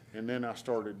 and then I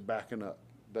started backing up.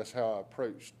 That's how I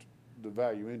approached the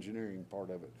value engineering part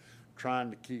of it, trying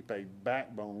to keep a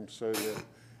backbone so that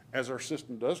as our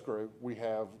system does grow, we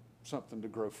have something to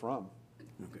grow from.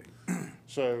 Okay.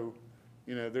 So,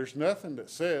 there's nothing that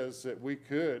says that we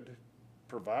could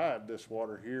provide this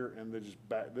water here and then just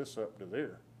back this up to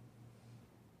there.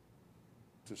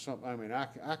 To something, I mean, I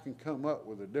can come up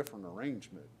with a different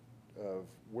arrangement of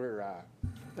where I.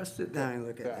 Let's sit down and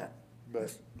look at that. But,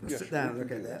 Let's yes, sit down and we look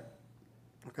can at do that.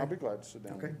 I'll be glad to sit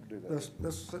down Okay, and do that.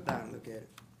 let's sit down and look at it.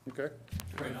 Okay?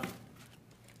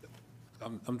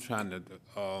 I'm trying to,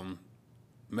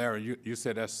 Mary, you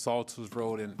said that's Salters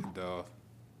Road and the,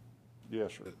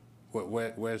 Yes, sir.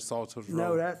 where's Salters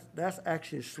Road? No, that's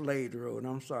actually Slade Road.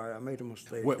 I'm sorry, I made a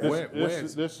mistake.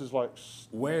 This is like.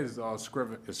 Where's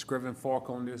Scriven Fork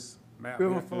on this map?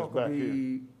 Scriven here? Fork will back here.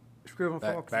 be, Scriven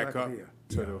Fork is Back back up here.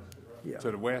 Yeah.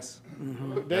 to the west?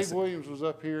 Dave Williams was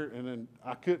up here, and then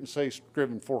I couldn't say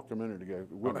Scriven Fork a minute ago. It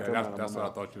wouldn't Okay, come out of my that's what I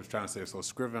mouth. thought you was trying to say. So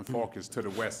Scriven Fork is to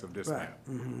the west of this Right,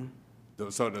 map.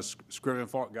 So the Scriven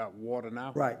Fork got water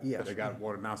now? Right, yes. They got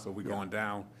water now, so we're going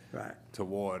down Right.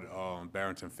 toward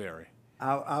Barrington Ferry.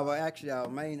 Our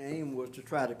main aim was to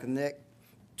try to connect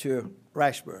to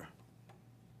Riceboro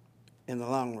in the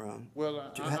long run.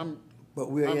 Well, But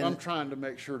we're in. I'm trying to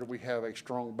make sure that we have a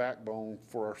strong backbone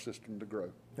for our system to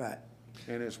grow. Right.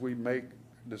 And as we make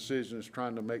decisions,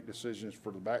 trying to make decisions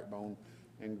for the backbone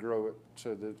and grow it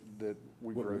so that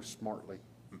we grow smartly.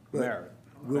 Mary,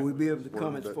 Will we be able to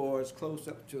come as Word, far as close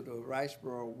up to the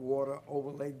Riceboro Water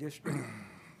Overlay District?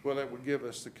 Well, that would give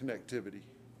us the connectivity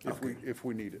if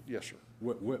we need it. Yes, sir.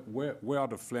 where are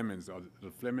the Flemings? Are the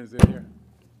Flemings in here?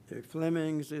 The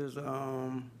Flemings is,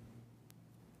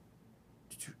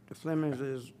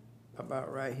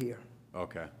 about right here.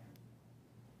 Okay.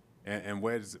 And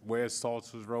where's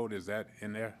Salters Road? Is that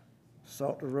in there?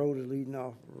 Salter Road is leading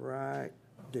off right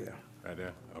there. Right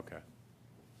there? Okay.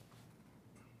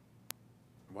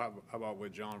 How about where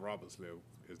John Roberts live?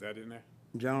 Is that in there?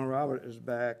 John Robert is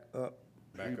back up,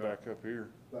 He's back up here.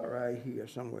 about right here,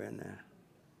 somewhere in there.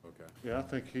 Okay. Yeah, I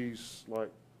think he's like,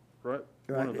 right,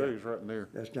 Right one of there. those right in there.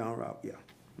 That's John Robert,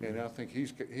 yeah. And I think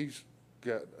he's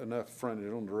got enough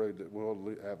frontage on the road that we'll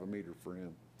have a meter for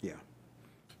him. Yeah.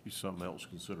 Something else to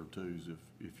consider too is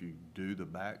if you do the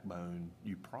backbone,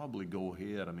 you probably go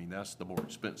ahead, I mean, that's the more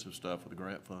expensive stuff with the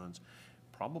grant funds.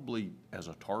 Probably as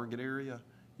a target area,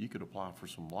 you could apply for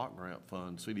some block grant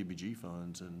funds, CDBG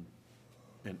funds, and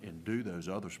do those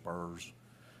other spurs.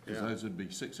 Because Yeah. those would be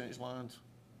 6-inch lines?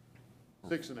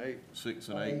 6 and 8. 6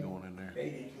 and 8 going in there.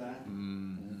 8-inch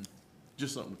line.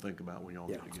 Just something to think about when y'all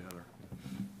get together.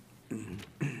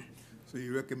 So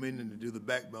you're recommending to do the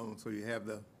backbone so you have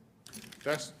the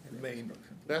That's main.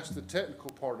 That's the technical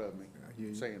part of me hear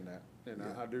you. saying that. And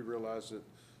Yeah. I do realize that,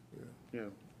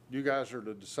 you guys are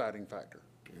the deciding factor.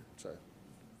 So,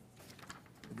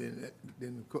 Then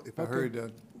if I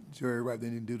heard Jerry right,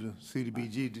 then you do the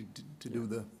CDBG to do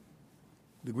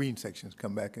the green sections,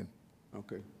 come back and.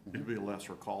 Okay. It'd be a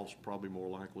lesser cost, probably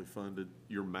more likely funded.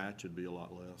 Your match would be a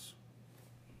lot less,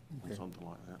 Okay. something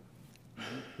like that.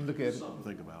 Look at it. Something to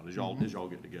think about as y'all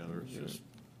get together. It's just,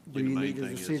 I Do think you the main need a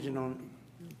thing is- decision on,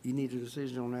 you need a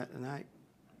decision on that tonight?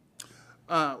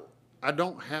 I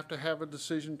don't have to have a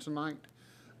decision tonight.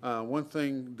 One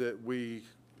thing that we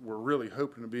were really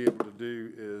hoping to be able to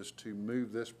do is to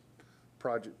move this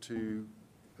project to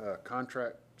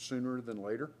contract sooner than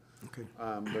later. Okay.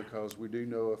 Because we do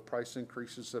know of price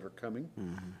increases that are coming.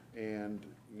 And,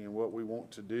 you know, what we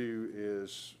want to do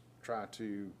is try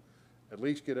to at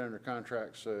least get under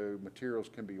contract so materials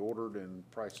can be ordered and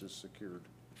prices secured.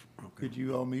 Could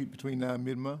you all meet between now and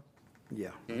mid-month? Yeah,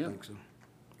 I Yeah. think so.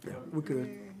 Yeah, we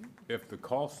could. If the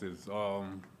cost is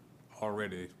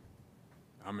already,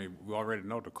 I mean, we already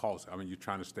know the cost. I mean, you're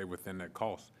trying to stay within that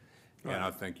cost. And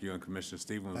I think you and Commissioner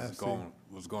Stevens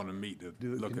was going to meet to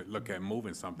look at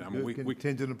moving something. I mean, we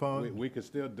Contingent upon? we could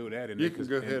still do that. And You they can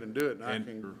go ahead and do it, and I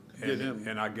can get him.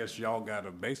 And I guess y'all got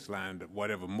a baseline that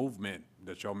whatever movement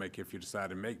that y'all make, if you decide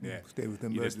to make that, Stay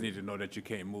within you just budget. need to know that you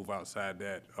can't move outside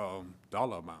that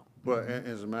dollar amount. But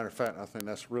as a matter of fact, I think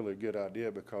that's really a good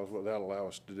idea, because what that'll allow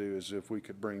us to do is if we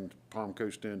could bring Palm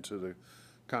Coast into the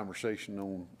conversation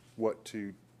on what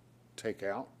to take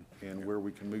out and where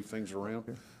we can move things around.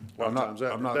 A lot of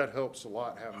times that helps a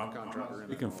lot, having a contractor in there.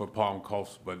 Speaking for Palm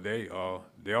Coast, but they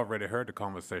already heard the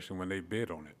conversation when they bid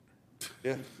on it.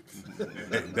 Yeah.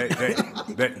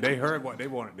 They heard what they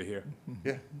wanted to hear.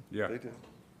 Yeah. Yeah. They did.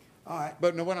 All right.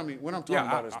 But no, what I'm talking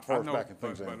about is I far know, back and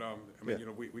things. but, like that. I mean, you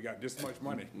know, we got this much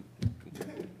money,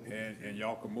 and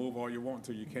y'all can move all you want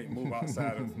to. You can't move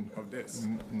outside of this.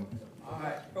 All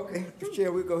right, okay. Mr.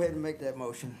 Chair, we'll go ahead and make that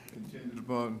motion. Contingent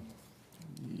upon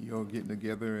y'all getting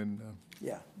together and,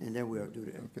 Yeah, and then we'll do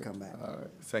that, come back. all right,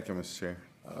 Second, Mr. Chair.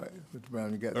 all right. Mr.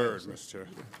 Brown, you got that? Third, Mr. Chair.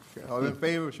 Okay, all in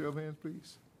favor, show of hands,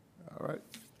 please. All right.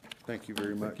 Thank you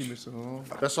very much. Thank you, Mr. Malone.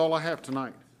 That's all I have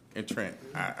tonight. And Trent,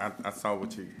 I saw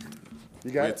what you.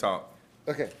 You got we it? talked.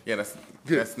 Okay. Yeah,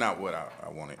 Good. that's not what I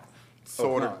wanted.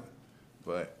 Sort of, not?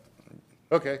 but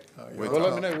Okay. We'll Well,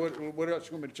 let talk. me know what else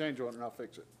you want me to change on, and I'll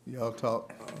fix it. Y'all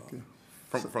talk. Okay.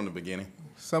 from the beginning.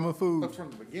 Summer food. But from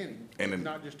the beginning, And then-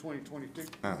 not just 2022.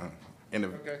 In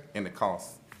Okay. the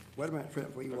cost Wait a minute, Fred,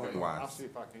 before you walk off. wise. I'll see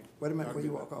if I can. Wait a minute before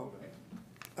you walk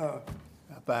off.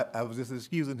 I was just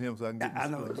excusing him so I can get I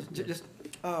this. know, just,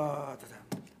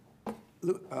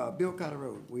 look, Bill Carter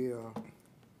Road, we,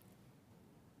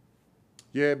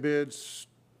 Yeah, bids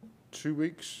 2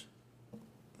 weeks.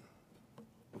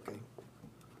 okay.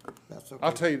 That's okay.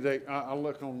 I'll tell you the date. I'll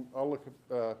look at,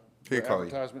 He'll the call you.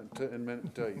 advertisement in a minute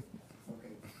and tell you.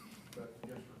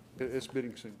 It's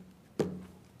bidding soon.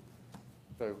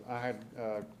 So I had,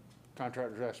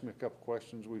 contractors ask me a couple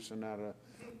questions. We sent out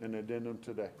an addendum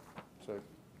today. So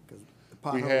 'Cause the we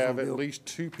potholes have on at Bill- least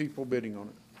 2 people bidding on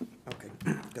it. Okay,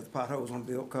 because the potholes on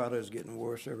Bill Carter is getting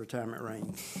worse every time it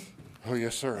rains. Oh,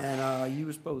 yes, sir. And, you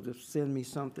were supposed to send me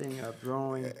something, a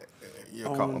drawing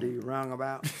You'll call on him. the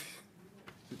roundabout.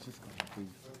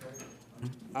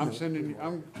 I'm sending you,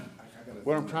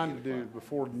 what I'm trying to do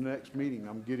before the next meeting,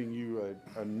 I'm getting you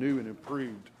a new and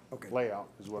improved Okay. layout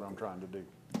is what I'm trying to do.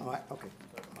 All right, okay.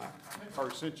 All right. I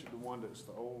already sent you the one that's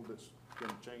the old that's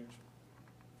gonna change.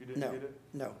 You didn't No, get it?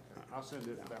 no. I'll send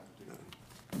it back to you.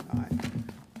 All right.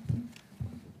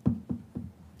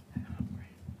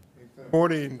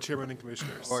 Morning, Chairman and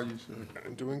Commissioners. How are you, sir?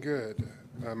 I'm doing good.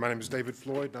 My name is David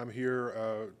Floyd, and I'm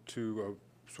here to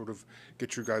sort of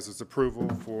get you guys' approval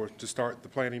to start the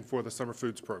planning for the summer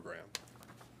foods program.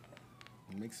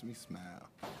 Makes me smile.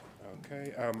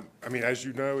 Okay, I mean, as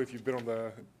you know, if you've been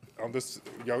on this,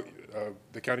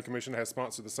 the county commission has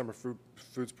sponsored the summer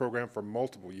foods program for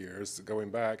multiple years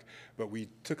going back, but we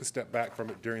took a step back from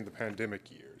it during the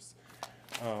pandemic years.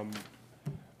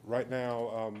 Right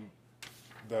now,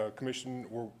 the commission,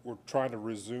 we're trying to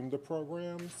resume the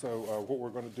program. So what we're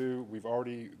going to do, we've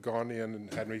already gone in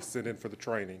and had me sent in for the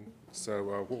training.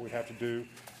 So what we have to do,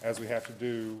 as we have to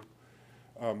do,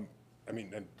 I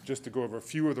mean, and just to go over a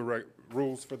few of the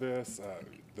rules for this,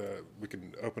 we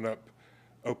can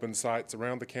open sites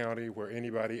around the county where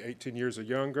anybody 18 years or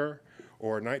younger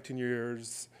or 19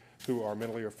 years who are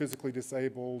mentally or physically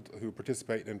disabled, who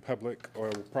participate in public or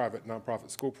private nonprofit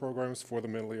school programs for the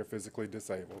mentally or physically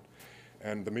disabled.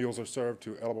 And the meals are served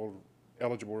to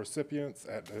eligible recipients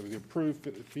at the approved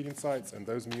feeding sites, and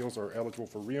those meals are eligible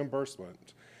for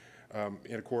reimbursement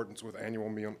in accordance with annual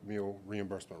meal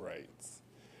reimbursement rates.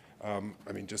 I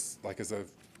mean, just like as a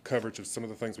coverage of some of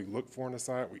the things we look for in a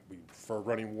site, we prefer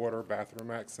running water, bathroom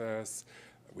access,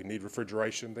 We need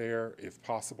refrigeration there if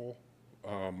possible.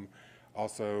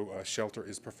 Also, shelter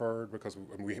is preferred because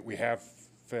we have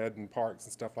fed in parks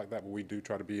and stuff like that, but we do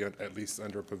try to be at least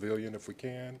under a pavilion if we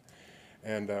can.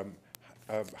 And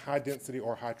high density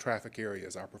or high traffic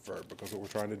areas are preferred, because what we're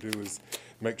trying to do is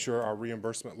make sure our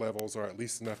reimbursement levels are at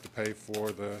least enough to pay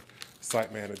for the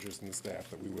site managers and the staff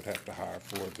that we would have to hire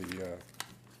for the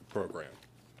program.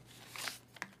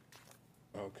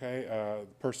 Okay,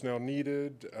 personnel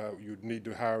needed, you'd need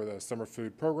to hire the summer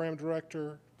food program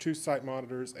director, 2 site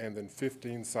monitors, and then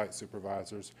 15 site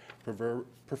supervisors,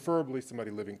 preferably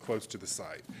somebody living close to the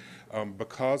site.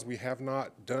 Because we have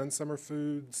not done summer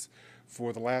foods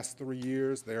for the last 3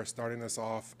 years, they are starting us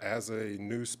off as a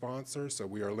new sponsor, so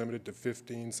we are limited to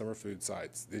 15 summer food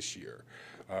sites this year.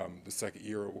 The second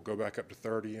year it will go back up to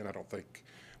 30, and I don't think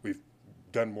we've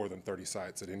done more than 30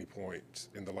 sites at any point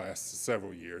in the last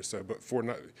several years. So, but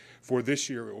for this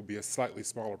year, it will be a slightly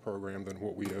smaller program than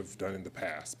what we have done in the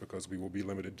past, because we will be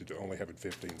limited to only having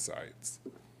 15 sites.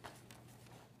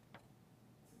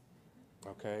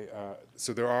 Okay,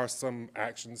 so there are some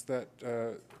actions that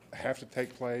have to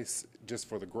take place just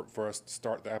for us to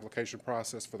start the application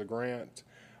process for the grant.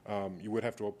 You would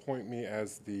have to appoint me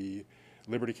as the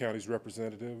Liberty County's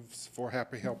representatives for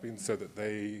Happy Helping, so that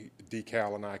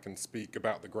DeCal and I can speak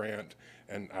about the grant,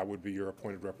 and I would be your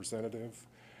appointed representative.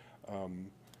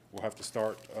 We'll have to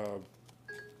start,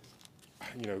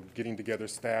 getting together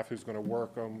staff who's going to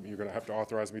work them. You're going to have to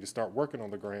authorize me to start working on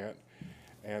the grant,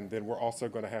 and then we're also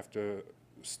going to have to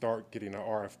start getting an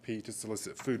RFP to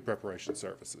solicit food preparation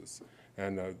services.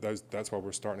 And that's why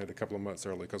we're starting it a couple of months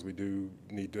early, because we do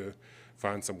need to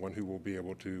find someone who will be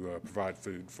able to provide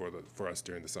food for us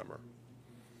during the summer.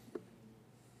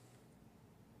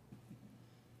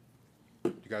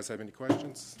 You guys have any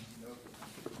questions?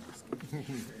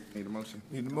 Need a motion?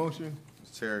 Need a motion?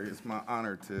 Mr. Chair, it's my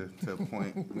honor to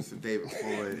appoint Mr. David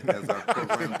Floyd as our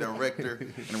program director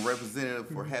and a representative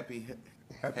for Happy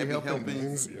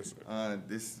Helpings. Yes, sir.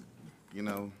 This,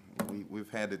 we've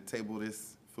had to table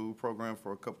this food program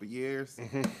for a couple of years,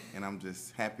 and I'm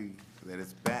just happy that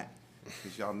it's back,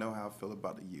 because y'all know how I feel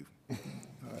about the youth.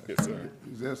 Yes, sir.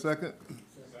 Is there a second?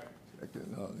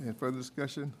 Second. Any further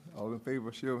discussion? All in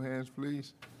favor, show of hands,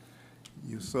 please.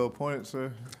 You're so appointed,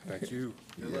 sir. Thank you.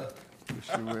 Yeah. Wish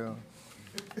you well.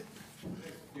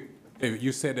 David,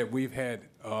 you said that we've had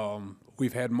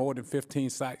more than 15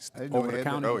 sites over the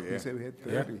county? Oh, yeah. He said we had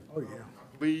 30. Oh, yeah.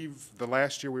 I believe the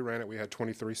last year we ran it, we had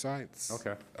 23 sites.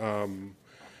 Okay. And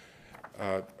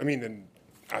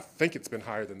I think it's been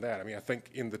higher than that. I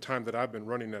think in the time that I've been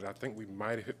running it, I think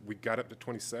we got up to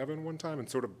 27 one time and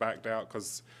sort of backed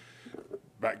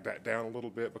that down a little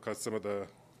bit because some of the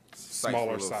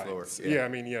smaller sites. Yeah,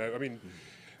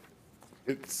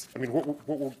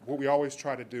 what we always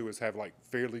try to do is have like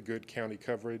fairly good county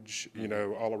coverage,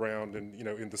 all around, and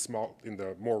in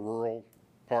the more rural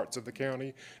parts of the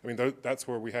county. That's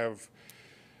where we have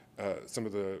some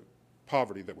of the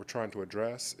poverty that we're trying to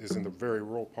address is in the very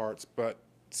rural parts. But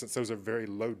since those are very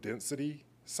low density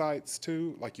sites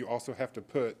too, like you also have to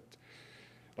put,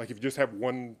 like if you just have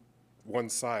one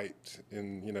site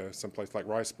in someplace like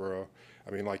Riceboro,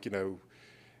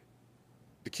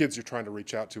 the kids you're trying to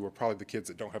reach out to are probably the kids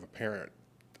that don't have a parent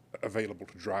available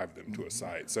to drive them to a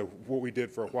site. So what we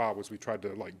did for a while was we tried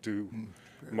to do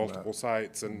multiple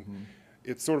sites, and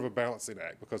it's sort of a balancing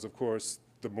act, because of course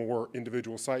the more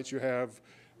individual sites you have,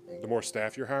 the more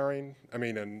staff you're hiring.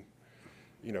 And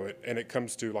it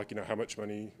comes to how much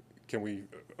money can we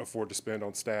afford to spend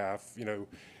on staff?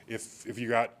 If you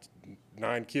got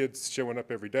 9 kids showing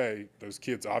up every day, those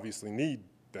kids obviously need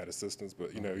that assistance,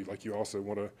 but you also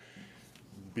want to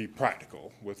be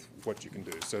practical with what you can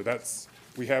do. So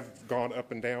we have gone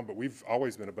up and down, but we've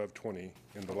always been above 20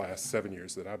 in the last 7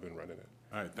 years that I've been running it.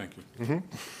 All right, thank you.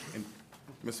 And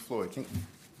Mr. Floyd,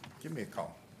 give me a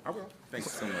call. I will.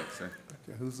 Thanks so much, sir.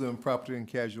 Okay, who's doing property and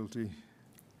casualty?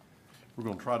 We're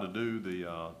going to try to do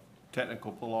the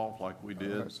technical pull-off like we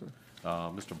did. Right, sir.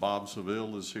 Mr. Bob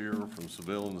Seville is here from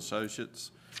Seville and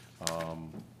Associates.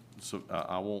 So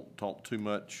I won't talk too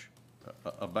much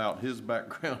about his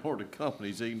background or the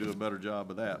companies. He can do a better job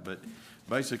of that. But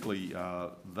basically,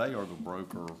 they are the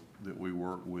broker that we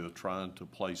work with trying to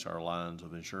place our lines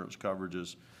of insurance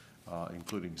coverages,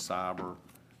 including cyber,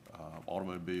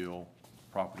 automobile,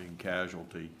 property and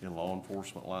casualty in law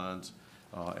enforcement lines.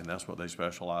 And that's what they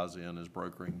specialize in, is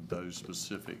brokering those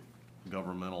specific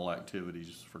governmental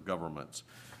activities for governments.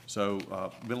 So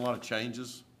been a lot of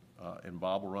changes, and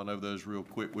Bob will run over those real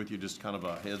quick with you, just kind of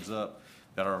a heads up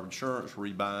that our insurance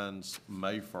rebinds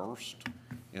May 1st.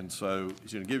 And so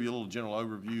he's going to give you a little general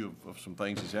overview of some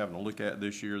things he's having to look at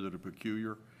this year that are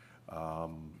peculiar.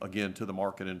 again, to the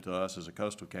market and to us as a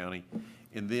coastal county.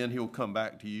 And then he'll come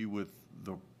back to you with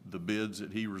the bids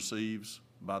that he receives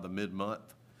by the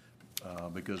mid-month,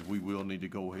 because we will need to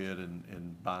go ahead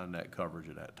and bind that coverage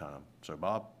at that time. So,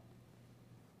 Bob?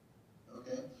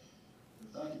 Okay.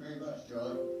 Well, thank you very much,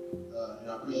 Charlie.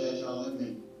 And I appreciate y'all letting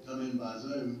me come in by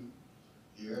Zoom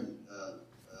here. And,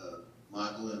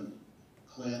 Michael and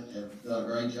Clint have done a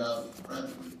great job of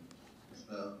prepping me.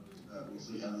 So we'll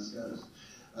see how this goes.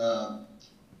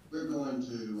 We're going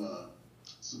to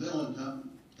Seville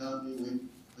 & Company.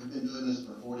 We've been doing this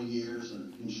for 40 years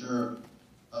and insure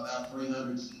about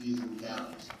 300 cities and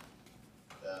counties.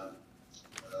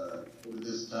 Over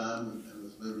this time, we've been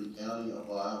with Liberty County a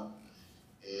while,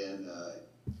 and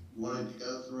wanted to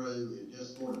go through and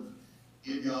just sort of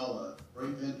give y'all a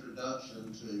brief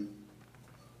introduction to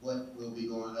what we'll be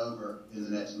going over in the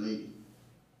next meeting.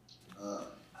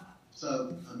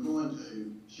 So I'm going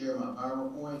to share my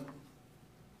PowerPoint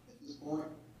at this point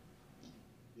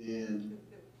and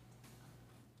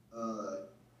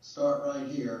start right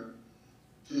here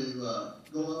to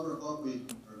go over what we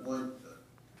are going to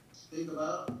speak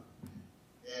about,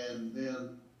 and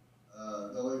then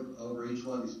go over each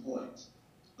one of these points.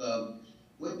 So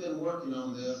we've been working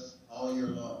on this all year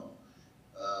long.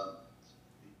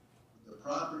 The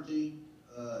property,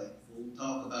 we'll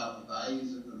talk about the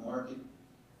values in the market,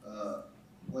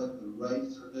 what the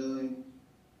rates are doing,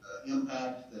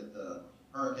 impact that the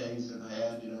hurricanes have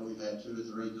had. You know, we've had 2 or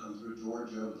 3 come through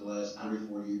Georgia over the last 3 or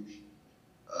 4 years.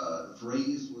 The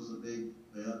freeze was a big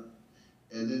event.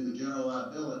 And then the general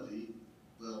liability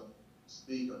will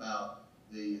speak about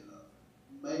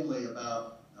mainly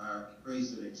about our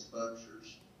increase in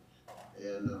exposures,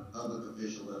 and the public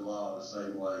official in law the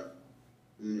same way.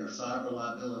 Our cyber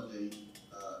liability,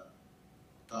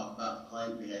 talk about the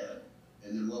claim we had,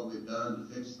 and then what we've done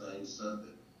to fix things so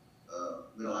that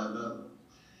we don't have another one.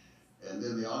 And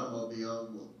then the automobile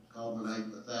will culminate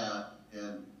with that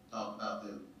and talk about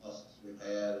the losses we've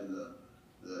had and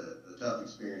the tough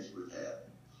experience we've had.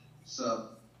 So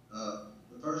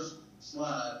the first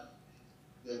slide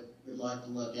that we'd like to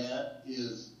look at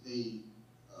is the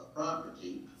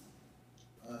property.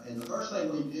 And the first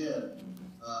thing we did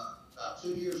about 2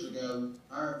 years ago,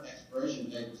 our expiration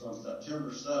date was on September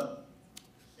 7th.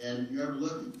 And if you ever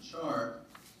look at the chart,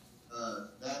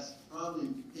 that's probably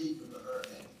the peak of the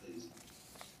hurricane season.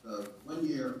 So one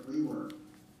year we were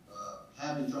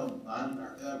having trouble finding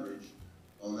our coverage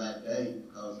on that date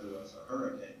because there was a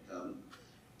hurricane coming.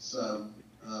 So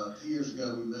 2 years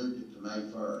ago we moved it to May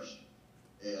 1st.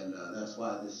 And that's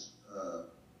why this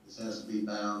has to be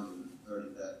bound in 30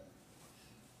 days.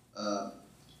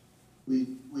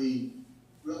 We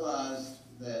realized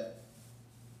that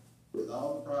with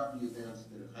all the property events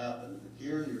that have happened, the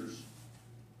carriers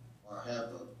have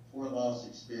a poor loss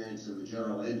experience in the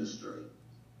general industry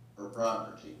for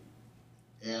property.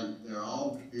 And they're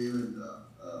all reviewing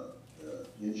the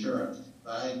insurance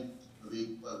bank of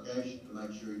each location to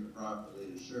make sure you're properly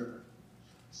insured.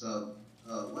 So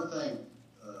one thing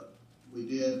we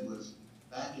did was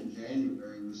back in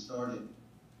January, we started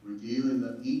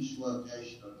reviewing each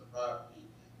location of the property,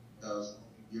 because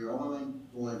you're only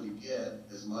going to get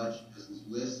as much as is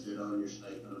listed on your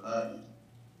statement of value.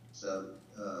 So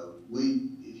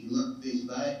if you look at these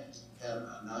banks, we had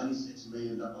about $96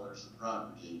 million of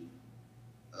property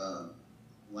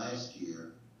last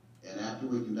year. And after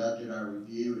we conducted our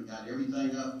review, we got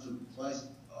everything up to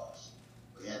replacement costs.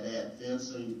 We had to add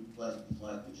fencing, places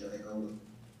like the jail,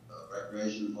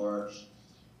 recreation parks.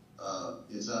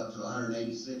 It's up to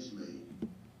 $186 million.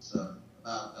 So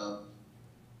about double.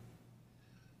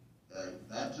 Okay,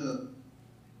 that took,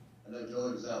 I know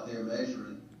Joey was out there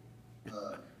measuring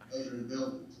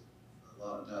buildings a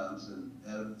lot of times and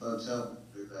had folks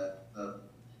help do that.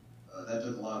 That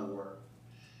took a lot of work.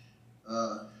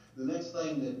 The next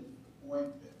thing the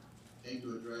point that I need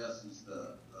to address is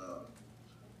the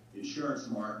insurance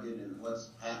market and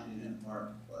what's happening in the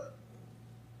marketplace.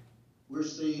 We're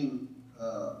seeing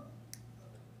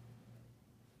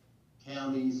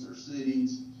counties or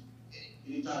cities,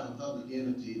 any type of public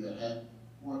entity that had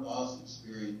poor loss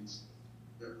experience,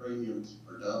 their premiums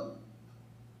are double.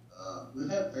 We've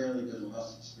had fairly good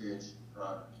loss experience in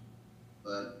property,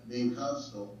 but being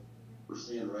coastal, we're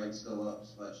seeing rates go up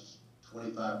as much as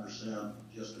 25%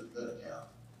 just a good account.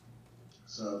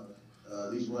 So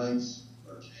these rates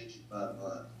are changing by the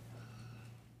month.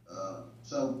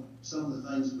 So some of the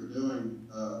things we're doing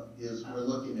is we're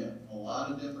looking at a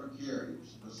lot of different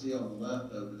carriers. You'll see on the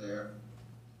left over there,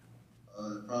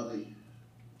 probably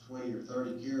 20 or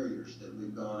 30 carriers that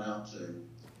we've gone out to.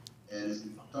 And it's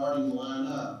starting to line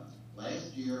up.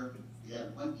 Last year, we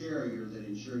had one carrier that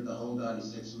insured the whole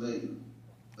 96 million.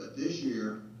 But this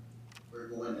year, we're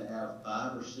going to have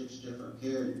 5 or 6 different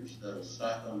carriers that will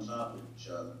stack on top of each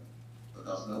other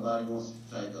because nobody wants to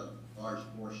take a large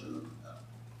portion of that.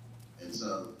 And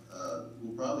so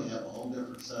we'll probably have a whole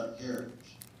different set of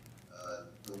carriers.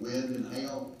 The wind and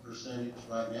hail percentage,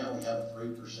 right now we have a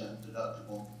 3%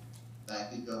 deductible. That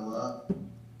could go up.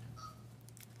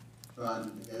 Trying to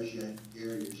negotiate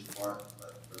carriers to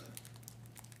marketplace for that.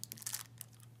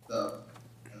 So,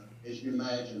 as you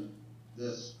imagine,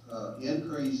 this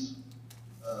increase,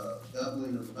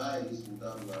 doubling of the values will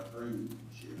double our premium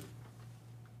this year.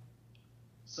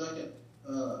 Second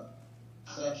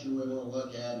section we want to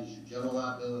look at is your general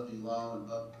liability law and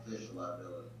public official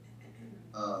liability.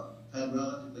 Had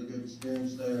relatively good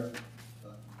experience there,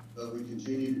 but we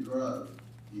continue to grow.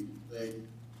 You can think,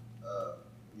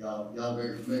 y'all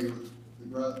very familiar with the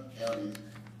growth of counties.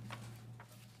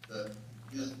 But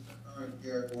just the current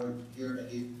year, going from here to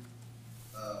here,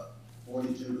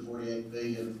 42 to 48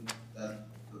 billion, that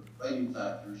the rating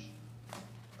factors,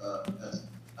 that's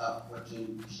about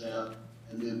 14%.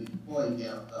 And then the employee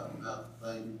count up about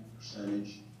the same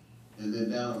percentage. And then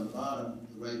down on the bottom,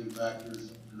 the rating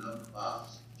factors and the number of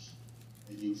officers.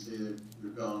 And you can see that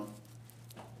we've gone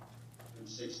from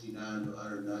 69 to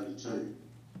 192.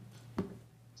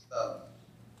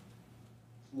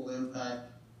 Full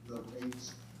impact, the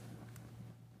rates,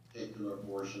 particular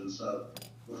portion. So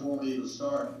before we even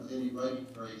start with any rate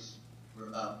increase, we're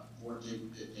about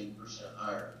 14, 15%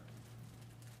 higher.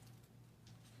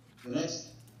 The next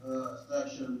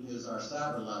section is our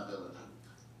cyber liability.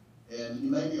 And you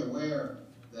may be aware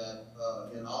that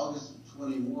in August of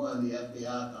 21, the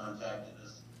FBI contacted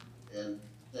us and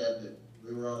said that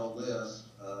we were on a list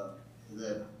of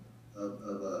a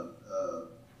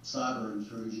cyber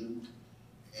intrusion.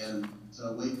 And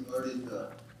so we alerted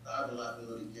the cyber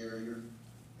liability carrier,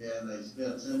 and they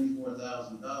spent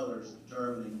 $74,000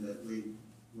 determining that we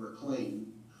were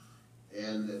clean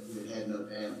and that we had no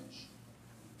damage.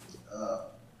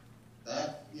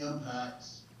 That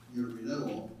impacts your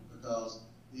renewal because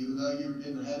even though you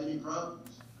didn't have any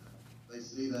problems, they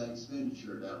see that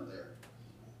expenditure down there.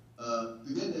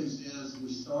 The good news is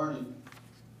we started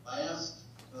last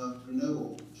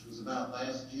renewal, which was about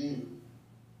last June,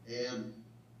 and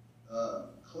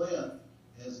Clint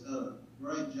has done a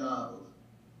great job of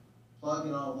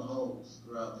plugging all the holes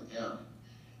throughout the county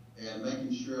and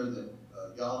making sure that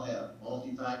y'all have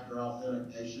multi-factor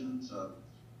authentication. So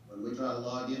when we try to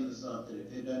log into something,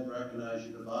 if it doesn't recognize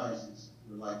your devices,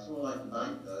 we're like, sort of like the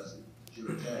bank does, it shoot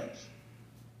a text.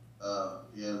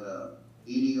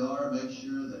 EDR makes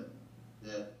sure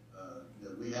that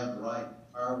we have the right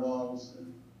firewalls,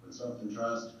 and when something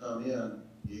tries to come in,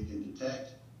 you can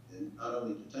detect, and not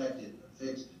only detect it, but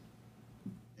fix it.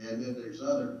 And then there's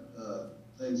other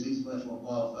things he's much more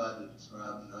qualified to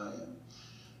describe than I am.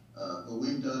 But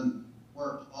we've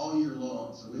worked all year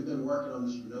long, so we've been working on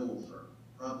this renewal for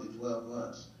probably 12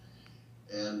 months.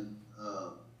 And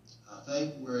I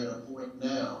think we're at a point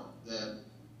now that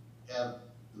have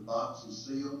the boxes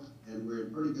sealed, and we're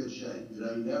in pretty good shape. You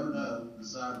know, you never know in the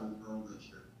cyber world that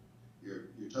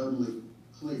you're totally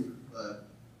clear, but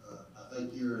I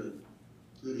think you're in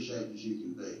as good a shape as you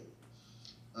can be.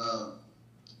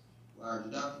 Our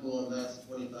deductible on that's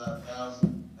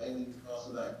 $25,000, mainly because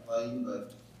of that claim,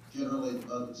 but generally the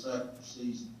public sector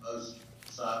sees most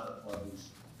cyber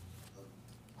claims of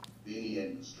any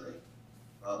industry.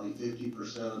 Probably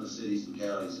 50% of the cities and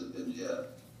counties have been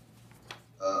hit.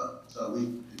 So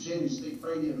we continue to see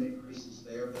premium increases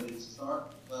there, but it's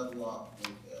starting to level off a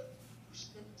little bit.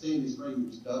 We're seeing these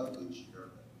premiums double each year.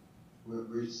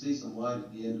 We see some light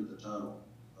at the end of the tunnel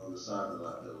on the cyber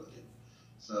liability.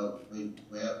 So we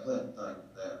have plenty to thank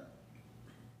for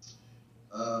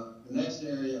that. The next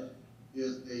area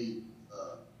is the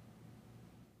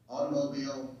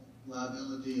automobile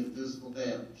liability and physical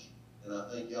damage. And I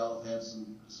think y'all have had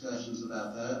some discussions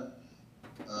about that.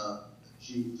 As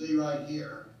you can see right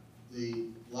here, the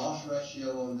loss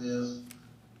ratio on this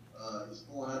is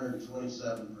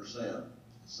 427%.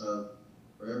 So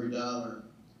for every dollar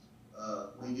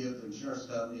we give the insurance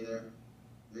company there,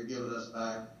 they're giving us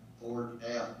back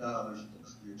 $4.50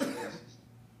 plus your taxes.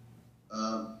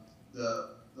 The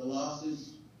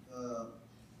losses, well,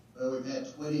 we've had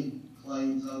 20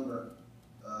 claims over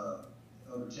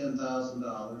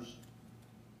 $10,000,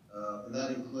 and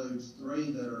that includes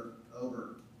 3 that are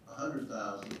over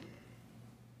 $100,000,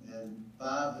 and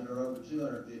 5 that are over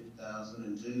 $250,000,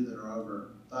 and 2 that are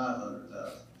over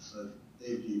 $500,000. So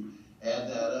if you add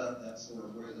that up, that's sort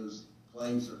of where those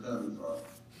claims are coming from.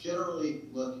 Generally,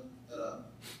 look at a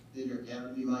theater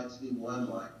cabinet, you might see one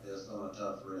like this on a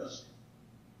tough risk.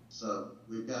 So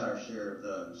we've got our share of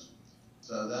those.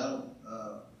 So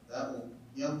that will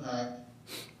impact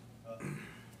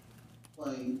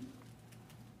claim,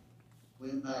 will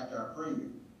impact our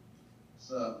premium.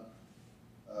 So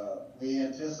we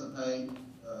anticipate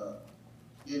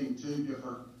getting 2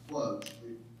 different quotes.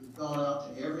 We've gone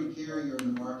out to every carrier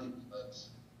in the marketplace,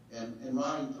 and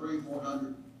writing 300 or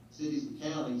 400 cities and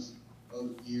counties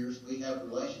over the years, we have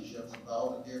relationships with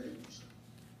all the carriers.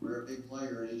 We're a big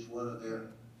player in each one of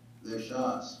their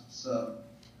shots. So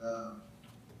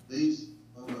these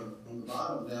on the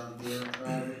bottom down here,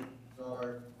 Trident,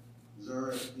 Guard,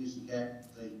 Zurich, Houston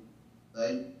Casualty,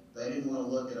 they didn't want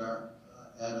to look at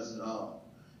us at all.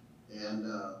 And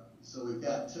so we've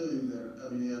got 2 that are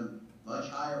coming in much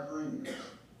higher premiums.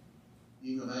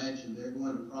 You can imagine they're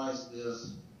going to price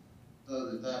this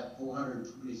so that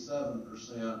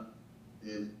 427%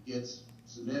 gets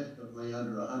significantly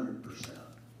under 100%.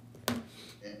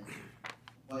 And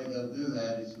the way they'll do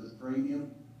that is with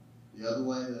premium. The other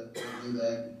way that they'll do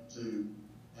that to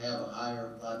have a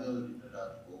higher liability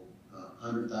deductible,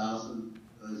 100,000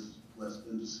 is what's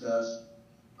been discussed,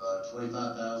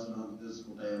 25,000 on the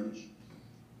physical damage,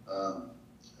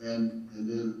 and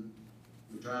then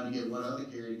we're trying to get one other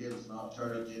carrier to give us an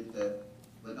alternative that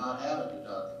would not have a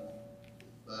deductible.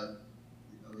 But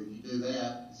if you do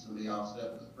that, it's going to be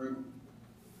offset with premium.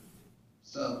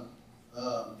 So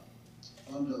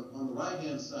on the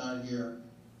right-hand side here,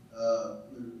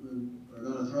 we're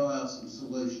going to throw out some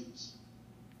solutions,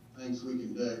 things we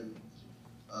can do.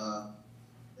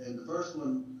 And the first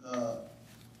one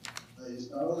is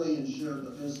to only insure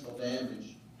the physical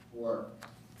damage for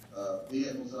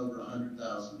vehicles over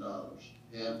 $100,000.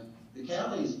 And the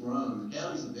county's grown. The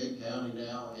county's a big county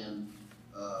now, and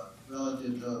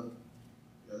relative to,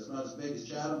 it's not as big as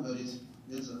Chatham, but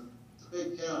it's a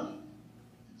big county,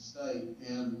 state,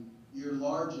 and you're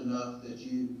large enough that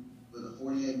you, with a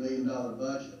 $48 million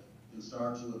budget, can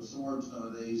start to absorb some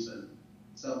of these and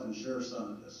self-insure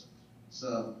some of this.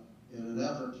 So in an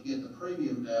effort to get the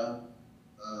premium down,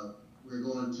 we're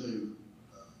going to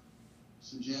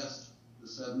suggest the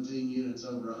 17 units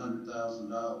over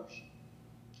 $100,000.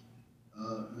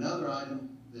 Another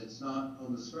item that's not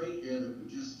on the screen here that we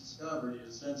just discovered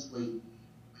is, since we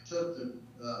took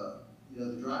the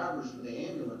drivers for the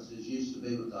ambulances used to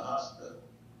be with the hospital,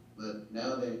 but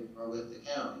now they are with the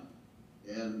county.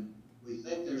 And we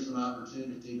think there's an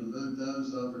opportunity to move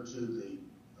those over to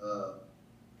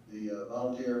the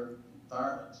volunteer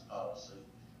fireman's policy.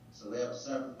 So we have a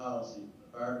separate policy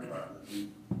for the fire department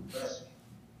and rescue.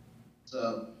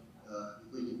 So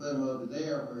if we can put them over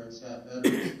there where it's got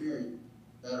better experience,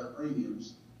 better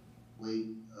premiums,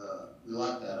 we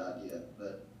like that idea.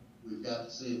 But we've got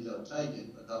to see if they'll take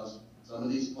it, because some of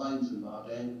these claims involve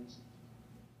ambulance.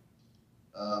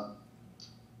 The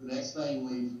next thing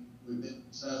we've been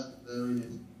successful doing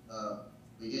is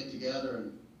we get together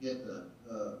and get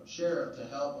the sheriff to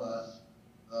help us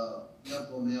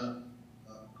implement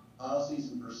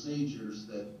policies and procedures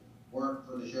that work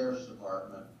for the sheriff's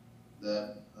department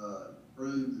that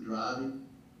improve the driving,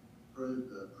 improve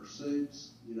the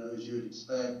pursuits. As you would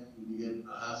expect, when you get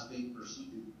a high-speed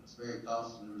pursuit, it's a very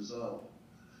costly result.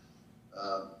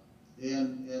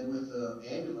 And with the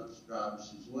ambulance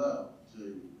drivers as well,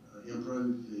 to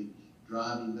improve the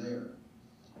driving there.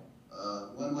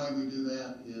 One way we do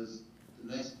that is,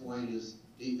 the next point is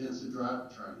defensive driver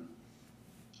training.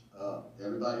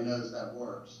 Everybody knows that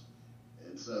works.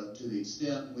 And so to the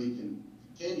extent we can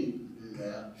continue to do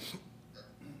that,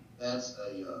 that's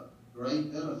a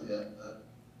great benefit. But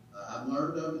I've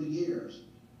learned over the years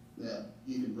that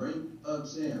you can bring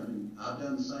folks in, and I've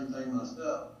done the same thing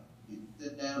myself. You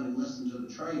sit down and listen to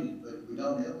the training, but if we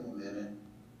don't implement it,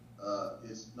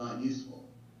 it's not useful.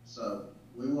 So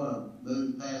we want to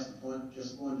move past the point of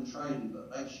just going to training, but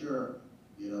make sure,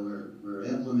 we're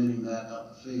implementing that out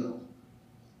the field.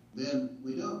 Then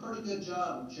we do a pretty good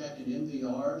job of checking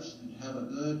MVRs and have a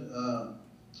good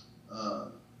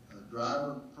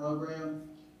driver program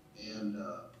and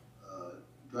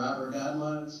driver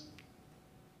guidelines.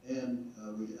 And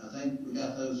I think we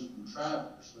got those from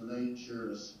Travelers when they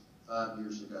insured us 5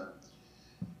 years ago.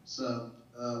 So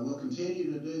we'll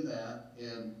continue to do that,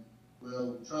 and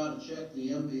we'll try to check the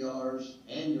MVRs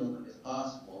annually if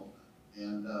possible,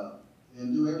 and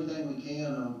do everything we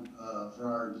can on, for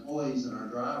our employees and our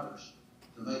drivers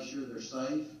to make sure they're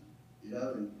safe,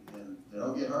 and they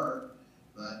don't get hurt,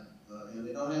 but and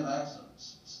they don't have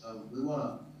accidents. So we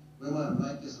want to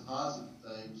make this a positive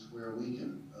thing where we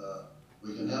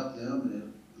can help them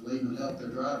and even help their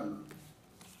driving.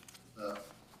 So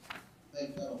I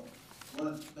think I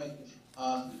want to take the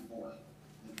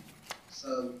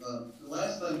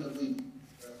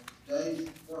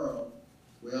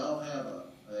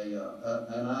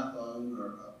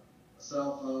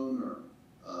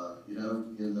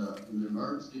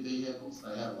emergency vehicles,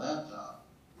 they have a laptop.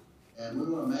 And we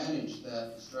want to manage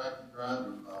that distracted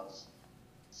driver policy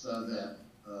so that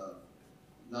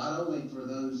not only for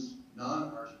those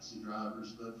non-emergency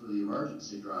drivers, but for the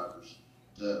emergency drivers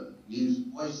to use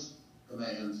voice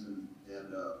commands and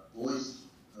voice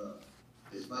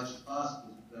as much as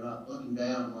possible. They're not looking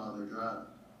down while they're driving.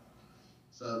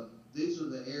 So these are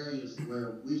the areas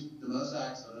where we see the most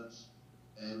accidents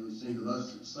and we see the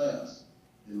most success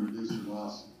in reducing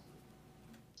losses.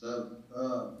 So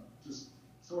just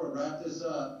sort of wrap this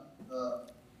up.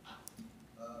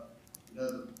 You know,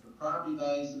 the property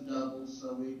values have doubled,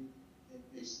 so we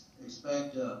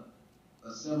expect a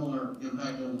similar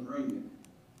impact on the premium.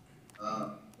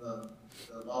 The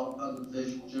law of public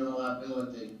official general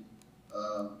liability,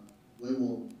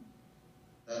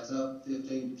 that's up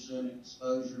 15%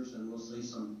 exposures, and we'll see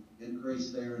some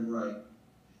increase there in rate.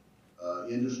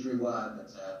 Industry-wide,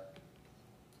 that's happening.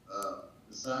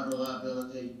 The cyber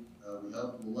liability, we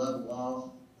hope will level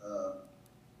off,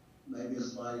 maybe a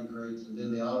slight increase, and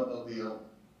then the automobile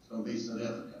is going to be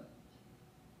significant.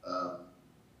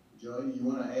 Joey, you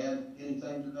want to add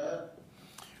anything to that?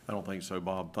 I don't think so,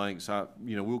 Bob. Thanks.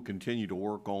 We'll continue to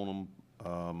work on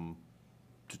them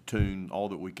to tune all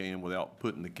that we can without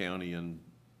putting the county in,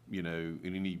 in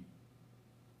any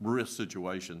risk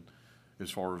situation as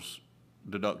far as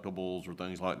deductibles or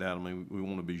things like that. I mean, we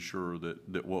want to be sure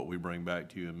that what we bring back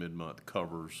to you in mid-month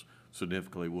covers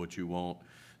significantly what you want.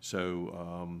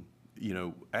 So,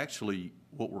 actually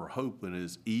what we're hoping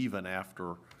is even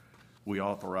after we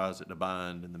authorize it to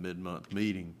bind in the mid-month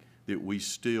meeting, that we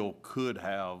still could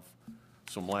have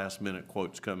some last-minute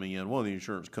quotes coming in. One of the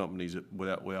insurance companies,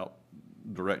 without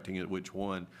directing it which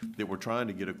one, that we're trying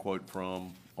to get a quote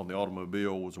from on the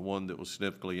automobile was one that was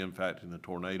significantly impacting the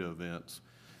tornado events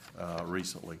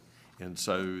recently. And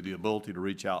so the ability to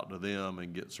reach out to them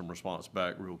and get some response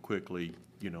back real quickly,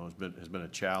 has been a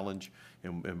challenge.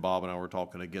 And Bob and I were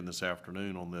talking again this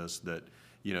afternoon on this, that,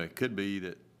 it could be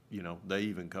that, they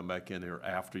even come back in there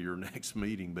after your next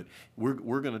meeting. But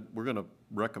we're gonna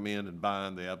recommend and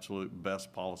bind the absolute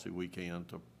best policy we can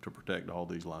to protect all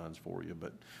these lines for you.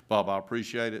 But Bob, I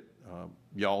appreciate it.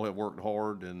 Y'all have worked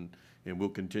hard, and we'll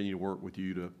continue to work with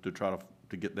you to try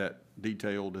to get that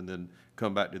detailed and then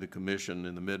come back to the commission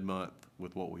in the mid-month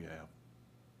with what we have.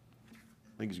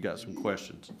 I think he's got some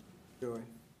questions. Joey,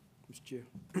 Mr. Chair.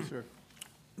 Yes, sir.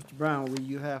 Mr. Brown, will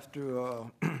you have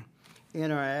to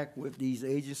interact with these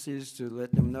agencies to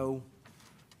let them know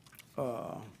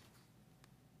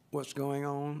what's going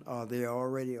on? Are they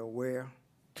already aware?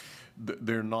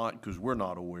 They're not, because we're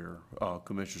not aware,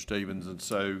 Commissioner Stevens, and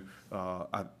so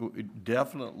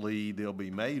definitely they'll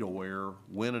be made aware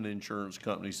when an insurance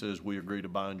company says we agree to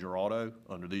bind your auto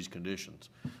under these conditions.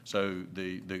 So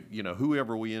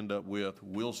whoever we end up with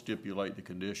will stipulate the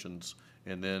conditions,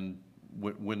 and then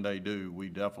when they do, we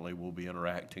definitely will be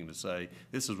interacting to say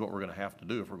this is what we're going to have to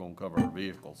do if we're going to cover our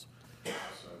vehicles.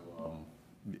 So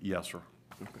yes, sir.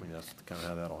 I mean, that's kind of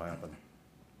how that'll happen.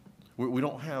 We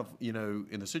don't have,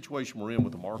 in the situation we're in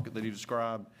with the market that he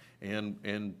described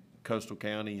and Coastal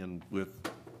County and with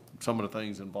some of the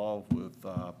things involved with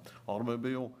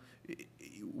automobile,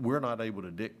 we're not able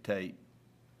to dictate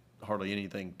hardly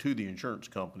anything to the insurance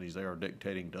companies. They are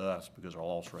dictating to us because our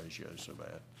loss ratio is so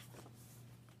bad.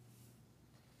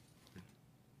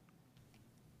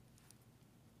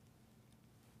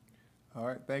 All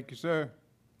right, thank you, sir.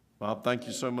 Bob, thank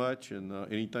you so much, and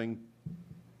anything,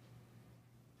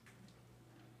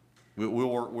 we'll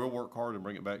work hard and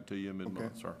bring it back to you in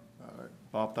mid-month, sir. All right.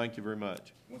 Bob, thank you very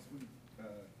much. Once we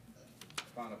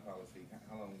find a policy,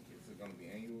 how long is it gonna be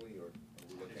annually, or are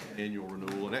we looking at? Annual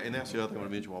renewal, and that's the other thing I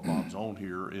want to mention while Bob's on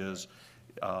here is,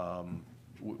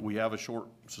 we have a short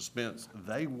suspense.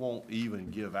 They won't even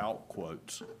give out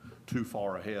quotes too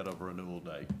far ahead of a renewal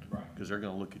date. Right. Because they're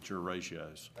going to look at your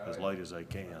ratios as late as they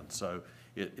can. So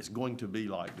it's going to be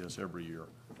like this every year.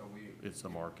 So it's the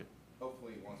market.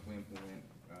 Hopefully, once we implement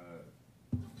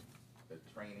the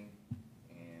training,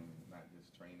 and not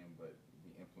just training, but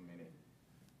be implemented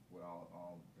with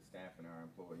all the staff and our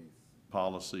employees.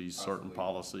 Policies, certain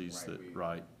policies that,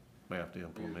 we have to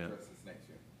implement. We'll address this next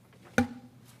year.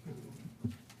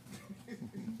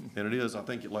 And it is, I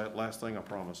think, last thing I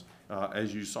promise,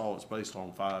 as you saw, it's based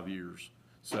on 5 years.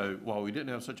 So while we didn't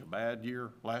have such a bad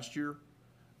year last year,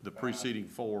 the preceding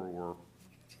 4 were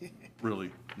really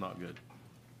not good.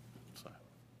 So.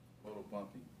 A little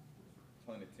bumpy,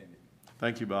 pun intended.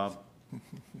 Thank you, Bob.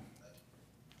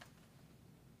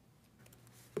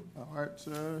 All right,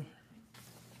 sir.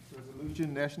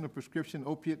 Resolution, National Prescription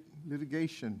Opiate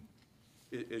Litigation.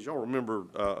 As y'all remember,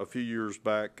 a few years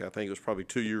back, I think it was probably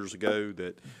 2 years ago,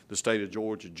 that the state of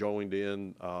Georgia joined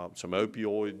in some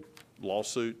opioid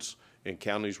lawsuits, and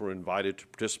counties were invited to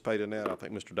participate in that. I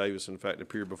think Mr. Davis, in fact,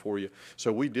 appeared before you.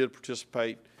 So we did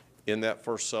participate in that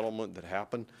first settlement that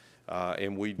happened,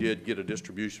 and we did get a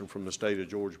distribution from the state of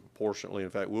Georgia proportionately. In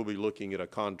fact, we'll be looking at a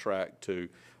contract to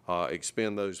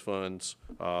expend those funds,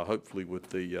 hopefully with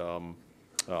the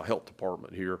health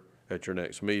department here at your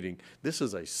next meeting. This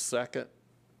is a second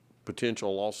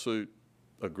potential lawsuit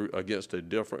against a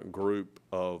different group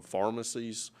of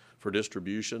pharmacies for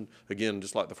distribution. Again,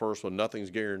 just like the first one,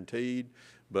 nothing's guaranteed,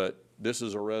 but this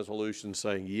is a resolution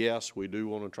saying, yes, we do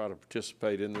want to try to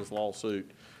participate in this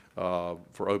lawsuit for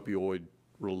opioid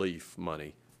relief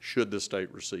money, should the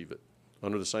state receive it,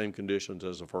 under the same conditions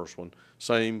as the first one.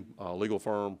 Same legal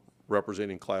firm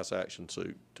representing class action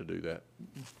suit to do that.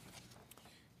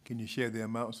 Can you share the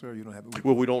amount, sir? You don't have it.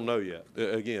 Well, we don't know yet.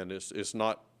 Again, it's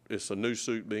a new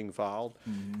suit being filed,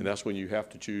 and that's when you have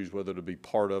to choose whether to be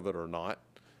part of it or not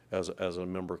as a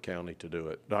member county to do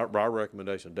it. Our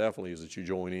recommendation definitely is that you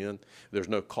join in. There's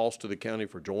no cost to the county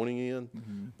for joining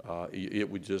in. It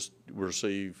would just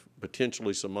receive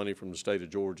potentially some money from the state of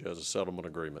Georgia as a settlement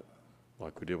agreement,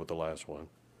 like we did with the last one.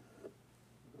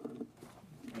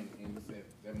 And you said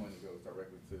that money goes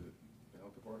directly to the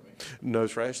health department? No,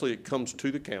 sir, actually, it comes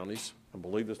to the counties. I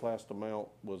believe this last amount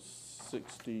was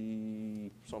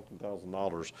 $60-something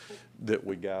thousand that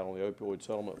we got on the opioid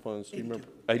settlement funds. Do you remember?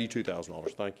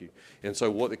 $82,000, thank you. And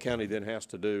so what the county then has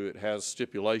to do, it has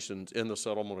stipulations in the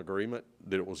settlement agreement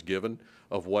that it was given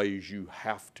of ways you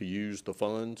have to use the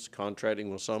funds,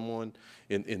 contracting with someone.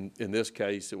 In this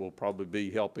case, it will probably be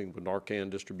helping with Narcan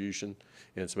distribution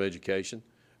and some education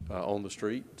on the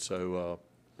street. So,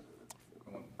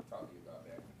 I want to talk to you about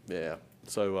that. yeah.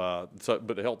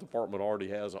 But the health department already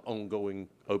has an ongoing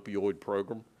opioid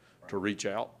program to reach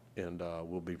out, and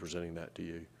we'll be presenting that to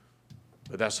you.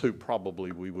 But that's who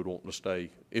probably we would want to stay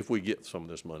if we get some of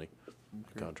this money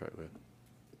contract with.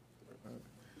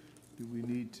 Do we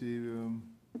need to,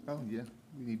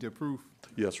 we need to approve.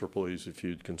 Yes, sir, please, if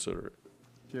you'd consider it.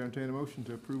 Chair, entertain a motion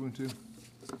to approve and to.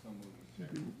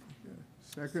 Second?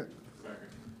 Second.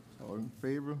 All in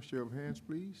favor, show of hands,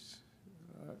 please.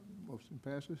 All right, motion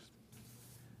passes.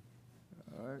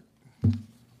 All right.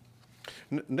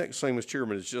 Next thing, Mr.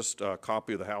 Chairman, is just a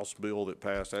copy of the House bill that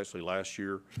passed actually last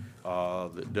year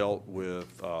that dealt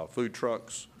with food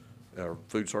trucks,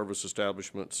 food service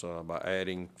establishments by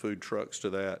adding food trucks to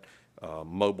that.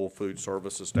 Mobile food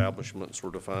service establishments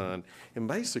were defined. And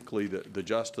basically, the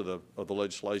gist of the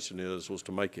legislation was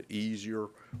to make it easier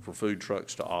for food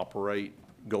trucks to operate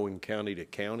going county to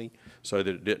county so that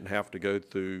it didn't have to go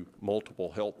through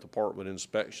multiple health department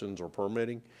inspections or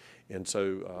permitting. And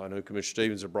so I know Commissioner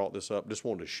Stevens had brought this up. Just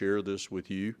wanted to share this with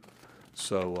you.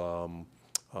 So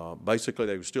basically,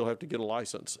 they would still have to get a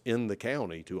license in the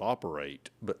county to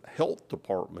operate, but health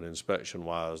department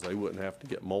inspection-wise, they wouldn't have to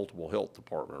get multiple health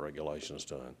department regulations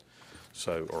done,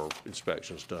 or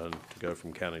inspections done to go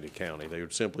from county to county. They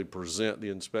would simply present the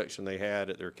inspection they had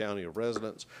at their county of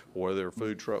residence or where their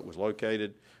food truck was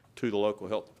located to the local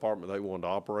health department they wanted to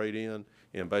operate in,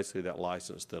 and basically that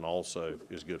license then also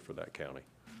is good for that county.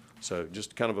 So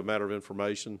just kind of a matter of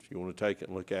information. If you want to take it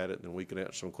and look at it, then we can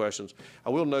answer some questions. I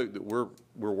will note that we're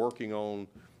working on,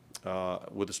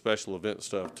 with the special event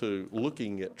stuff too,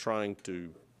 looking at trying to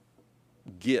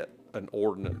get an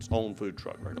ordinance on food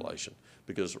truck regulation,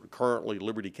 because currently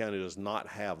Liberty County does not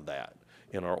have that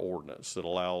in our ordinance that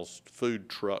allows food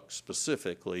trucks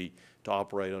specifically to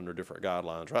operate under different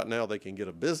guidelines. Right now, they can get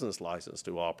a business license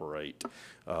to operate,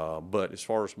 but as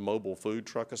far as mobile food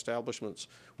truck establishments,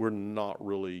 we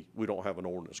don't have an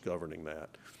ordinance governing that.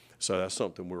 So that's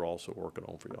something we're also working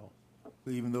on for y'all.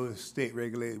 Even though it's state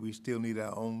regulated, we still need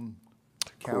our own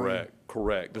county?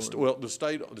 Correct.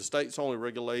 The state's only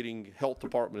regulating health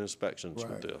department inspections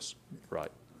with this,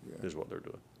 is what they're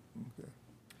doing. Okay.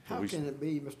 How can it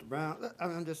be, Mr. Brown,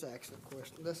 I'm just asking a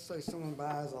question. Let's say someone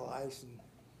buys a license,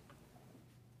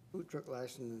 food truck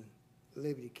license in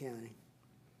Liberty County,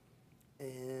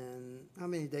 and how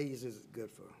many days is it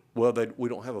good for? Well, we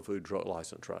don't have a food truck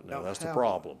license right now. That's the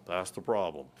problem. That's the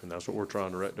problem. And that's what we're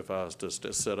trying to rectify, is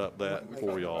to set up that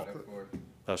for y'all.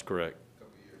 That's correct.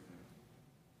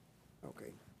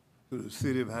 Okay. So the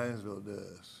city of Hinesville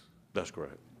does? That's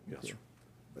correct. Yes, sir.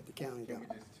 But the county don't? Can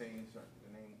we just change the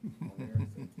name on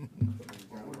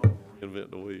there?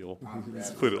 Invent the wheel.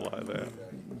 Put it like that.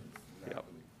 Yep.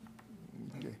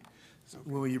 Okay. So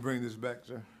when will you bring this back,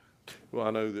 sir? Well,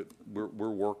 I know that we're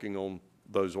working on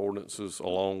those ordinances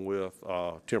along with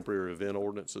temporary event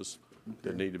ordinances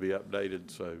that need to be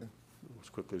updated, so as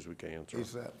quickly as we can, sir.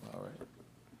 ASAP, all right.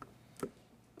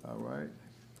 All right.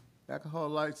 Alcohol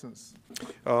license.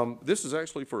 This is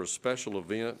actually for a special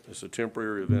event. It's a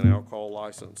temporary event alcohol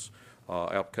license.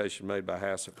 Application made by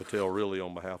Hassett Patel, really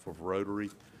on behalf of Rotary.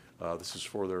 This is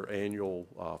for their annual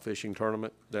fishing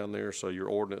tournament down there. So your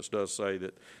ordinance does say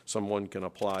that someone can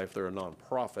apply, if they're a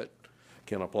nonprofit,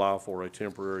 can apply for a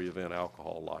temporary event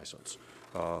alcohol license.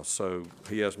 So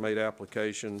he has made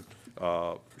application.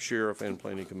 Sheriff and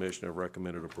Planning Commission have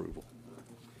recommended approval.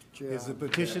 Is the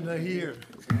petitioner here?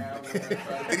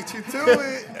 Beat you to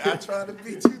it. I try to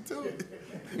beat you to it.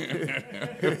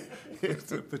 Is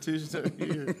the petitioner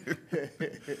here?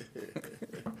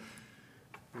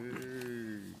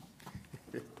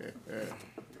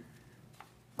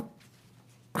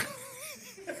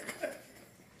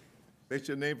 State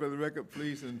your name for the record,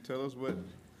 please, and tell us what.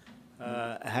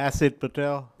 Hasid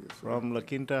Patel from La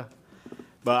Quinta,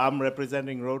 but I'm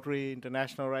representing Rotary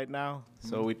International right now.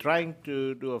 So we're trying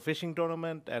to do a fishing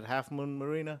tournament at Half Moon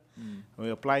Marina.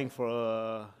 We're applying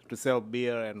for to sell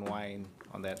beer and wine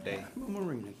on that day.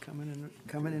 Marina,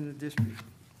 coming in the district.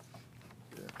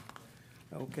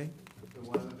 Okay.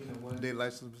 One-day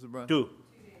license, Mr. Brown? Two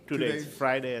 2 days, days?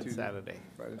 Friday and 2 days. Saturday.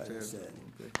 Friday and Saturday.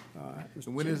 Okay. All right.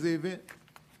 And when is the event?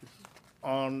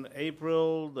 On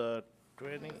April the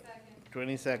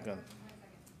 22nd.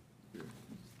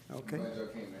 Okay.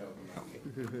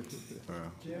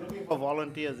 For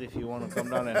volunteers, if you want to come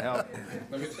down and help.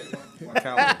 Let me check my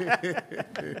calendar.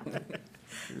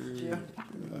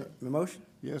 The motion?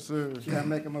 Yes, sir. Chair, I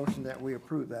make a motion that we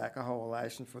approve the alcohol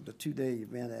license for the 2-day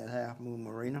event at Half Moon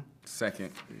Marina.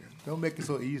 Second. Don't make it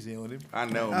so easy on him. I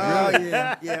know, Oh,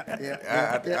 man.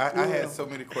 yeah. I had so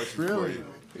many questions for Really? you.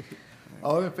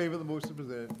 All in favor of the motion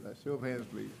presented, show of hands,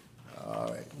 please. All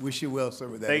right. Wish you well, sir,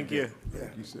 with that. Thank you. event.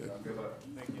 Thank you, sir.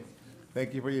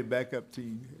 Thank you for your backup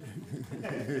team.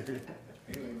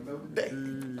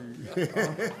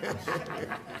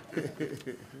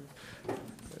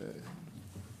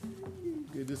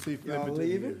 Good to see Y'all Flemington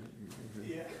leaving?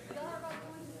 here.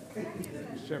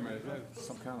 Mr. Chairman, is that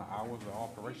some kind of hours of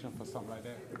operation for something like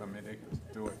that? I mean, they can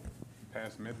do it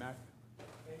past midnight?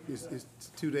 It's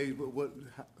 2 days, but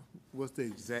what's the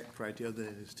exact criteria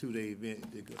that it's 2-day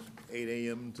event? They go 8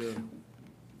 AM to?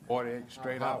 48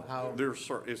 straight hours?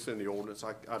 It's in the ordinance.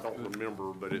 I don't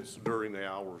remember, but it's during the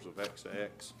hours of X to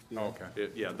X. Okay.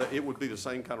 It would be the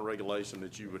same kind of regulation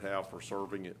that you would have for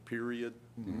serving it, period.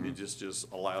 It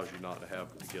just allows you not to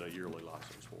have to get a yearly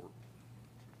license for it.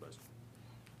 basically.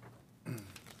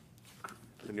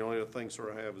 And the only other thing,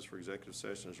 sir, I have is for executive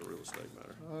session is a real estate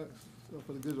matter. All right, so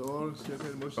for the good order, Chair,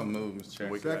 make a motion. So move, Mr.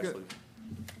 Chairman. We can Second. actually-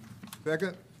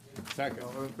 Second? Second.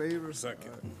 All in favor?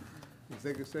 Second. All right.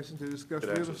 Executive session to discuss could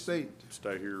real actually estate.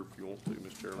 Stay here if you want to,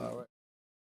 Mr. Chairman. All right.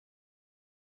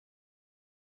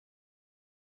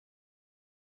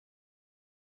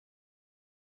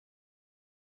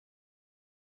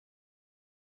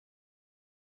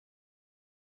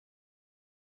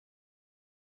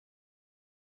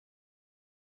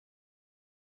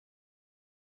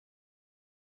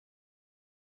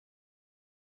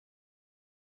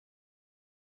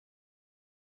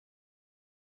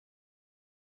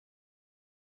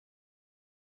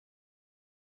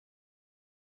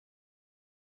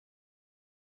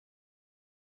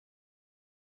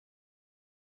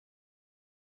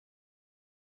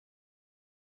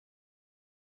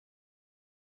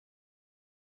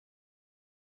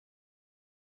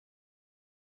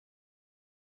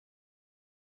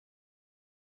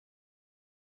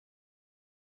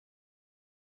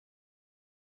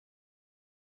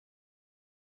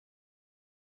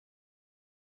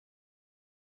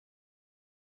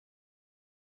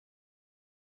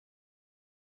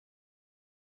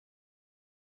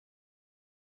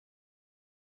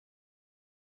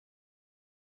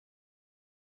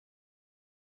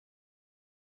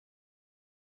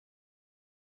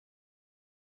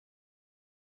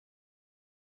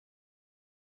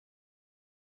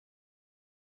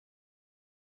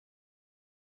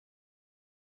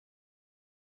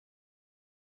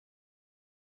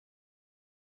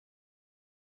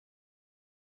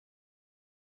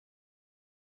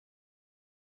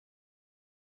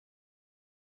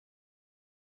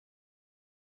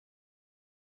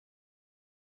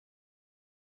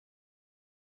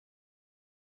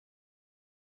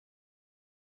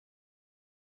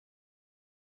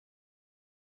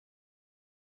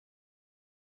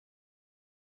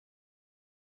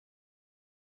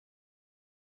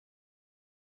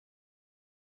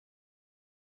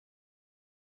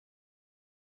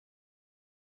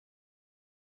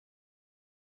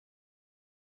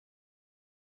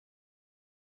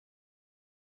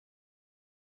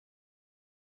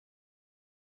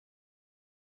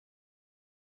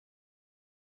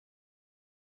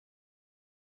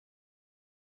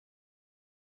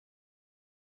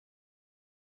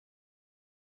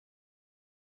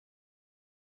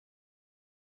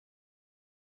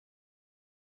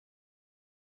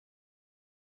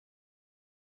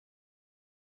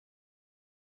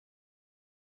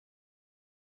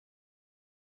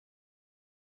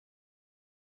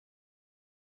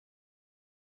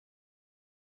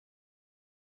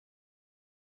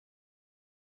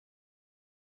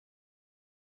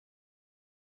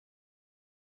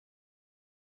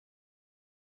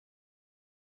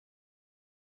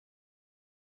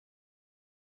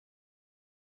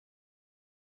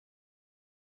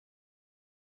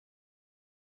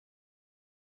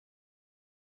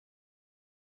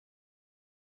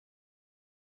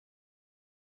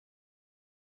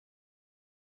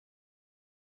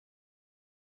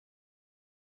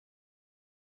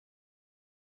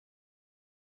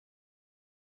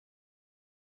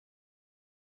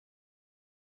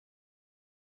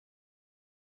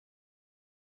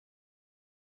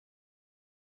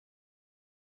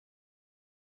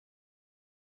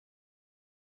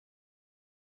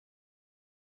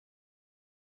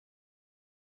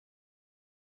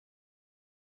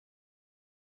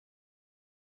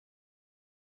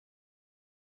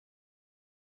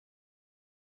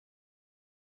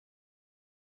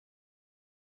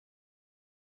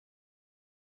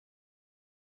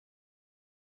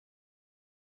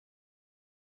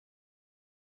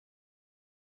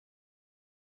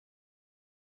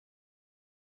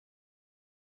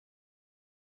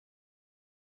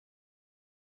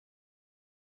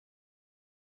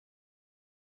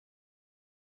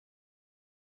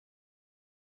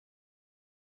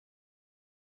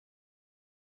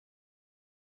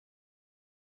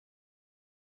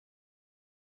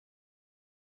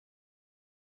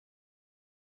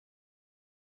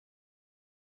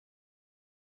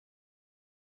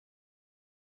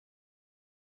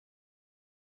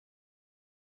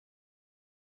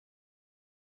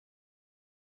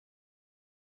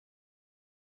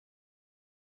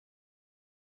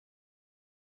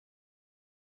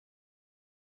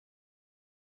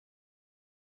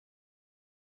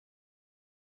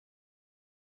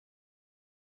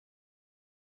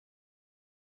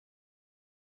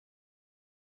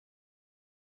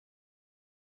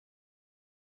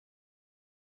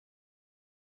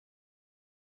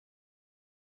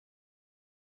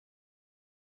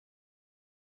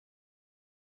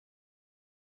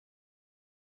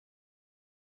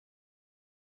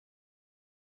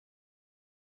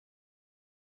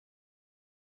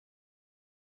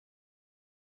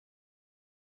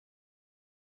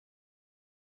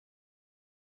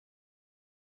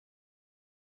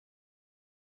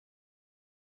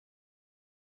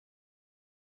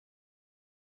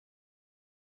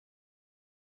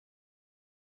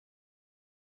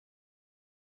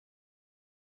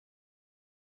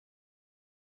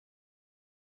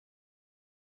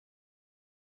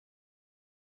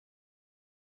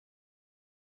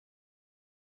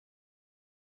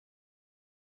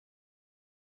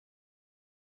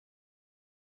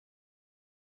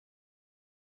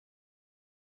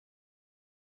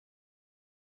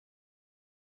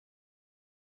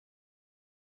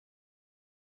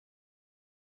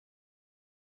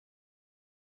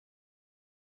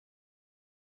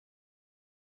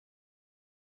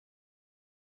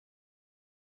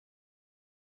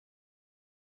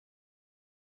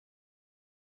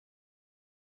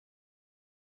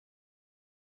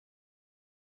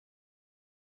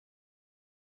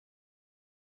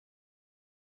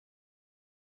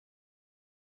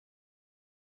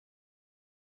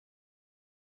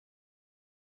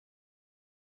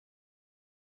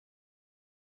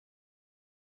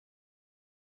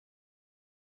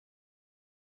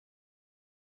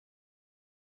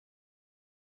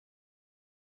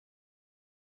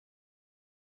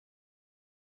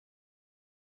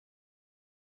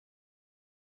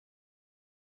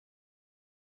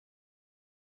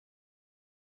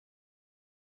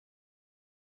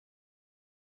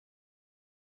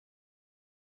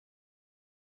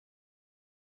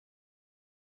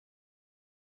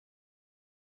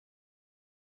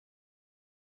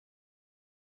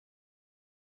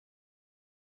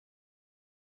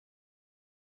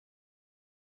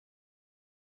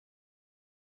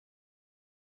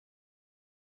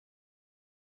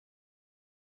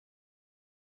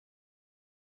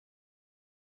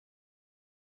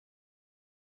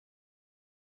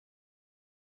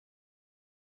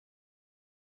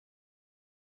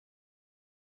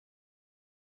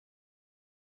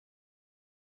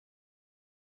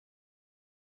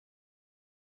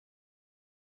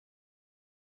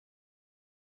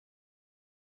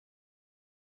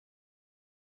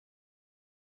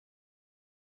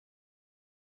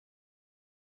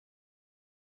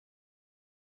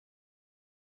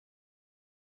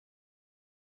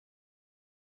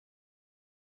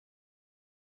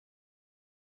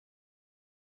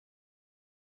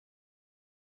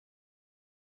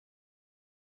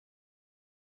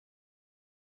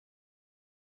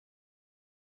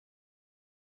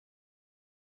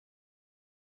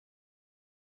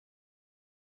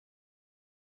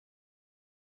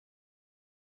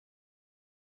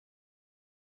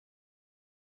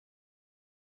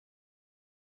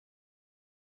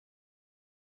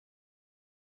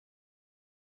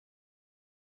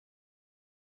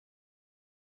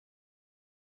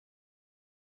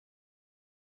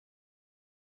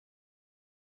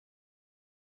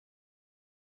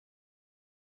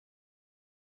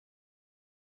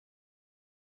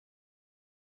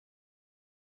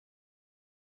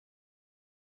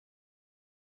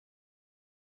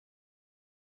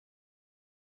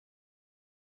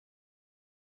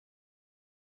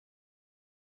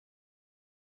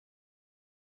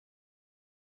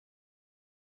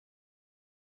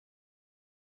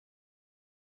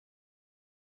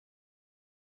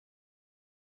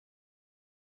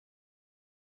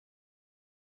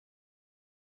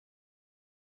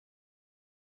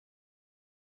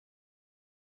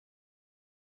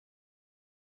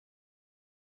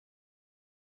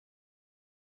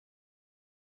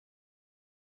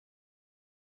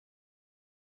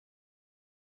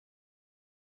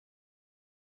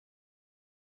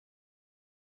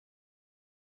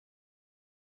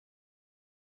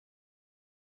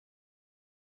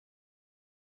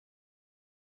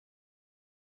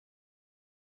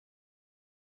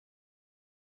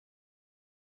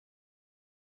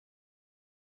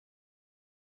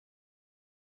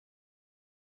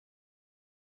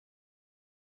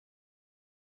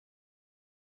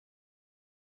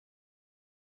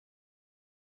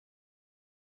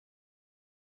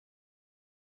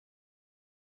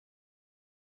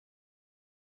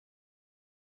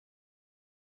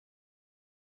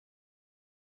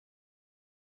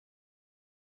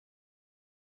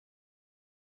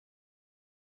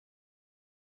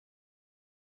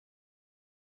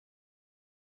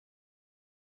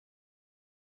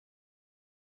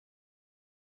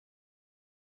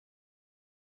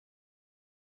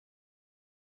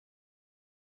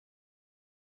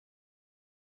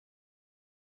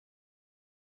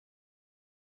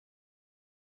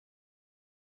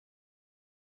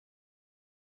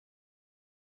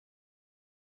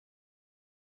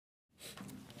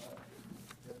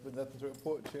 There's been nothing to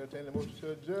report, Chair, entertain a motion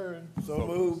to adjourn. So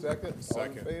moved. Second, all in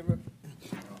Second. favor?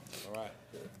 All right.